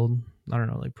STEM field. I don't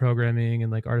know, like programming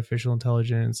and like artificial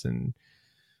intelligence and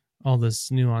all this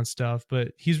nuanced stuff.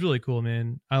 But he's really cool,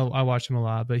 man. I watch him a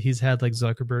lot. But he's had like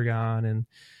Zuckerberg on,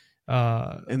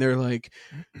 and they're like,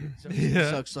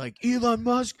 sucks like, Elon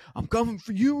Musk, I'm coming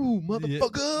for you,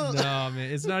 motherfucker. Yeah. No, man,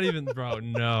 it's not even, bro.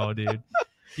 No, dude.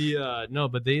 No,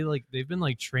 but they've been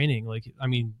like training, like, I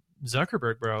mean,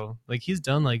 Zuckerberg, bro, like he's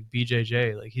done like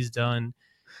BJJ, like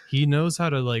he knows how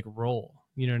to like roll,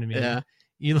 you know what I mean? Yeah.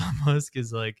 Elon Musk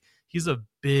is like, he's a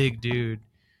big dude,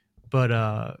 but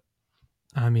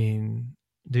I mean,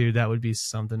 dude, that would be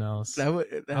something else. That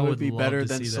would be better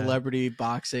than celebrity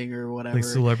boxing or whatever, like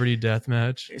celebrity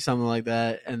deathmatch, something like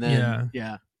that. And then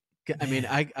yeah. I mean,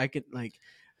 I could like,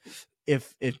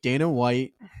 if Dana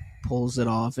White pulls it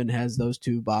off and has those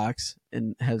two box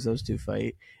and has those two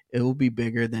fight, it will be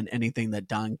bigger than anything that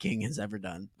Don King has ever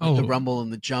done. Like the Rumble in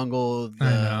the Jungle,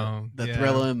 the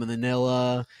Thrilla and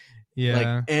Manila,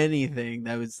 like anything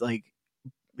that was like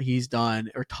he's done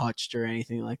or touched or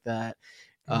anything like that.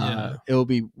 Yeah. It'll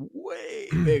be way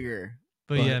bigger.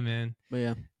 But yeah, man. But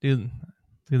yeah. Dude,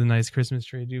 do the nice Christmas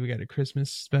trade, dude. We got a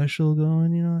Christmas special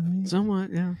going, you know what I mean?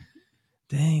 Somewhat, yeah.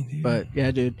 Dang, dude. But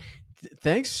yeah, dude.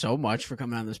 Thanks so much for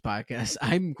coming on this podcast.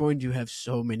 I'm going to have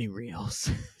so many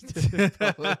reels to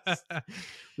post.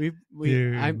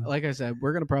 I'm like I said,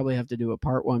 we're gonna probably have to do a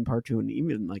part 1, part 2, and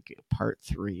even like a part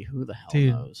 3. Who the hell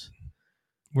knows?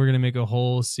 We're gonna make a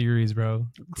whole series, bro.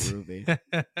 Groovy.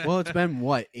 Well, it's been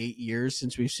what, 8 years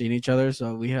since we've seen each other,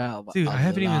 so we have. Dude, I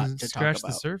haven't lot even to scratched talk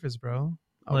the about. surface, bro.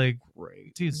 Oh, like,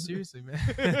 great, dude. Seriously, man.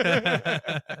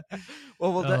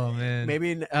 well, man.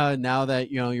 Maybe now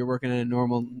that you're working in a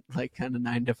normal like kind of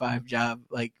 9 to 5 job,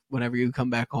 like whenever you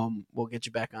come back home, we'll get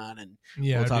you back on and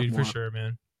we'll talk dude, more. for sure,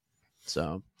 man.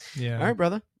 So yeah, all right,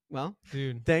 brother. Well,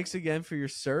 dude, thanks again for your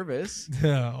service.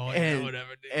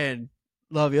 Whatever, dude. And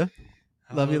love you.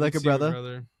 I Love you like a too,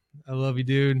 brother. I love you,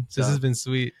 dude. This has been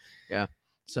sweet. Yeah.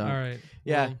 So all right.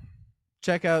 Yeah. Well,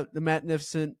 check out the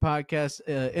Magnificent Podcast,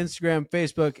 Instagram,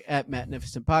 Facebook at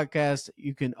Magnificent Podcast.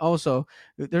 You can also,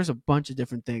 there's a bunch of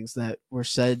different things that were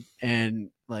said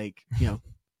and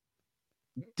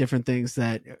different things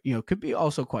that, could be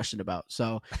also questioned about.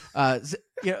 So,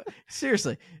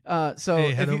 seriously. So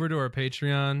hey, head over to our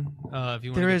Patreon. If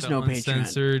you want there to is get no that Patreon.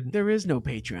 Patreon. There is no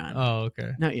Patreon. Oh,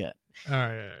 okay. Not yet. All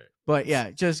right. But yeah,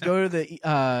 just go to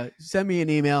the send me an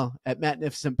email at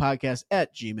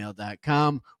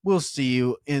magnificentpodcast@gmail.com. We'll see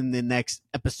you in the next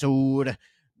episode.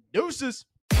 Deuces.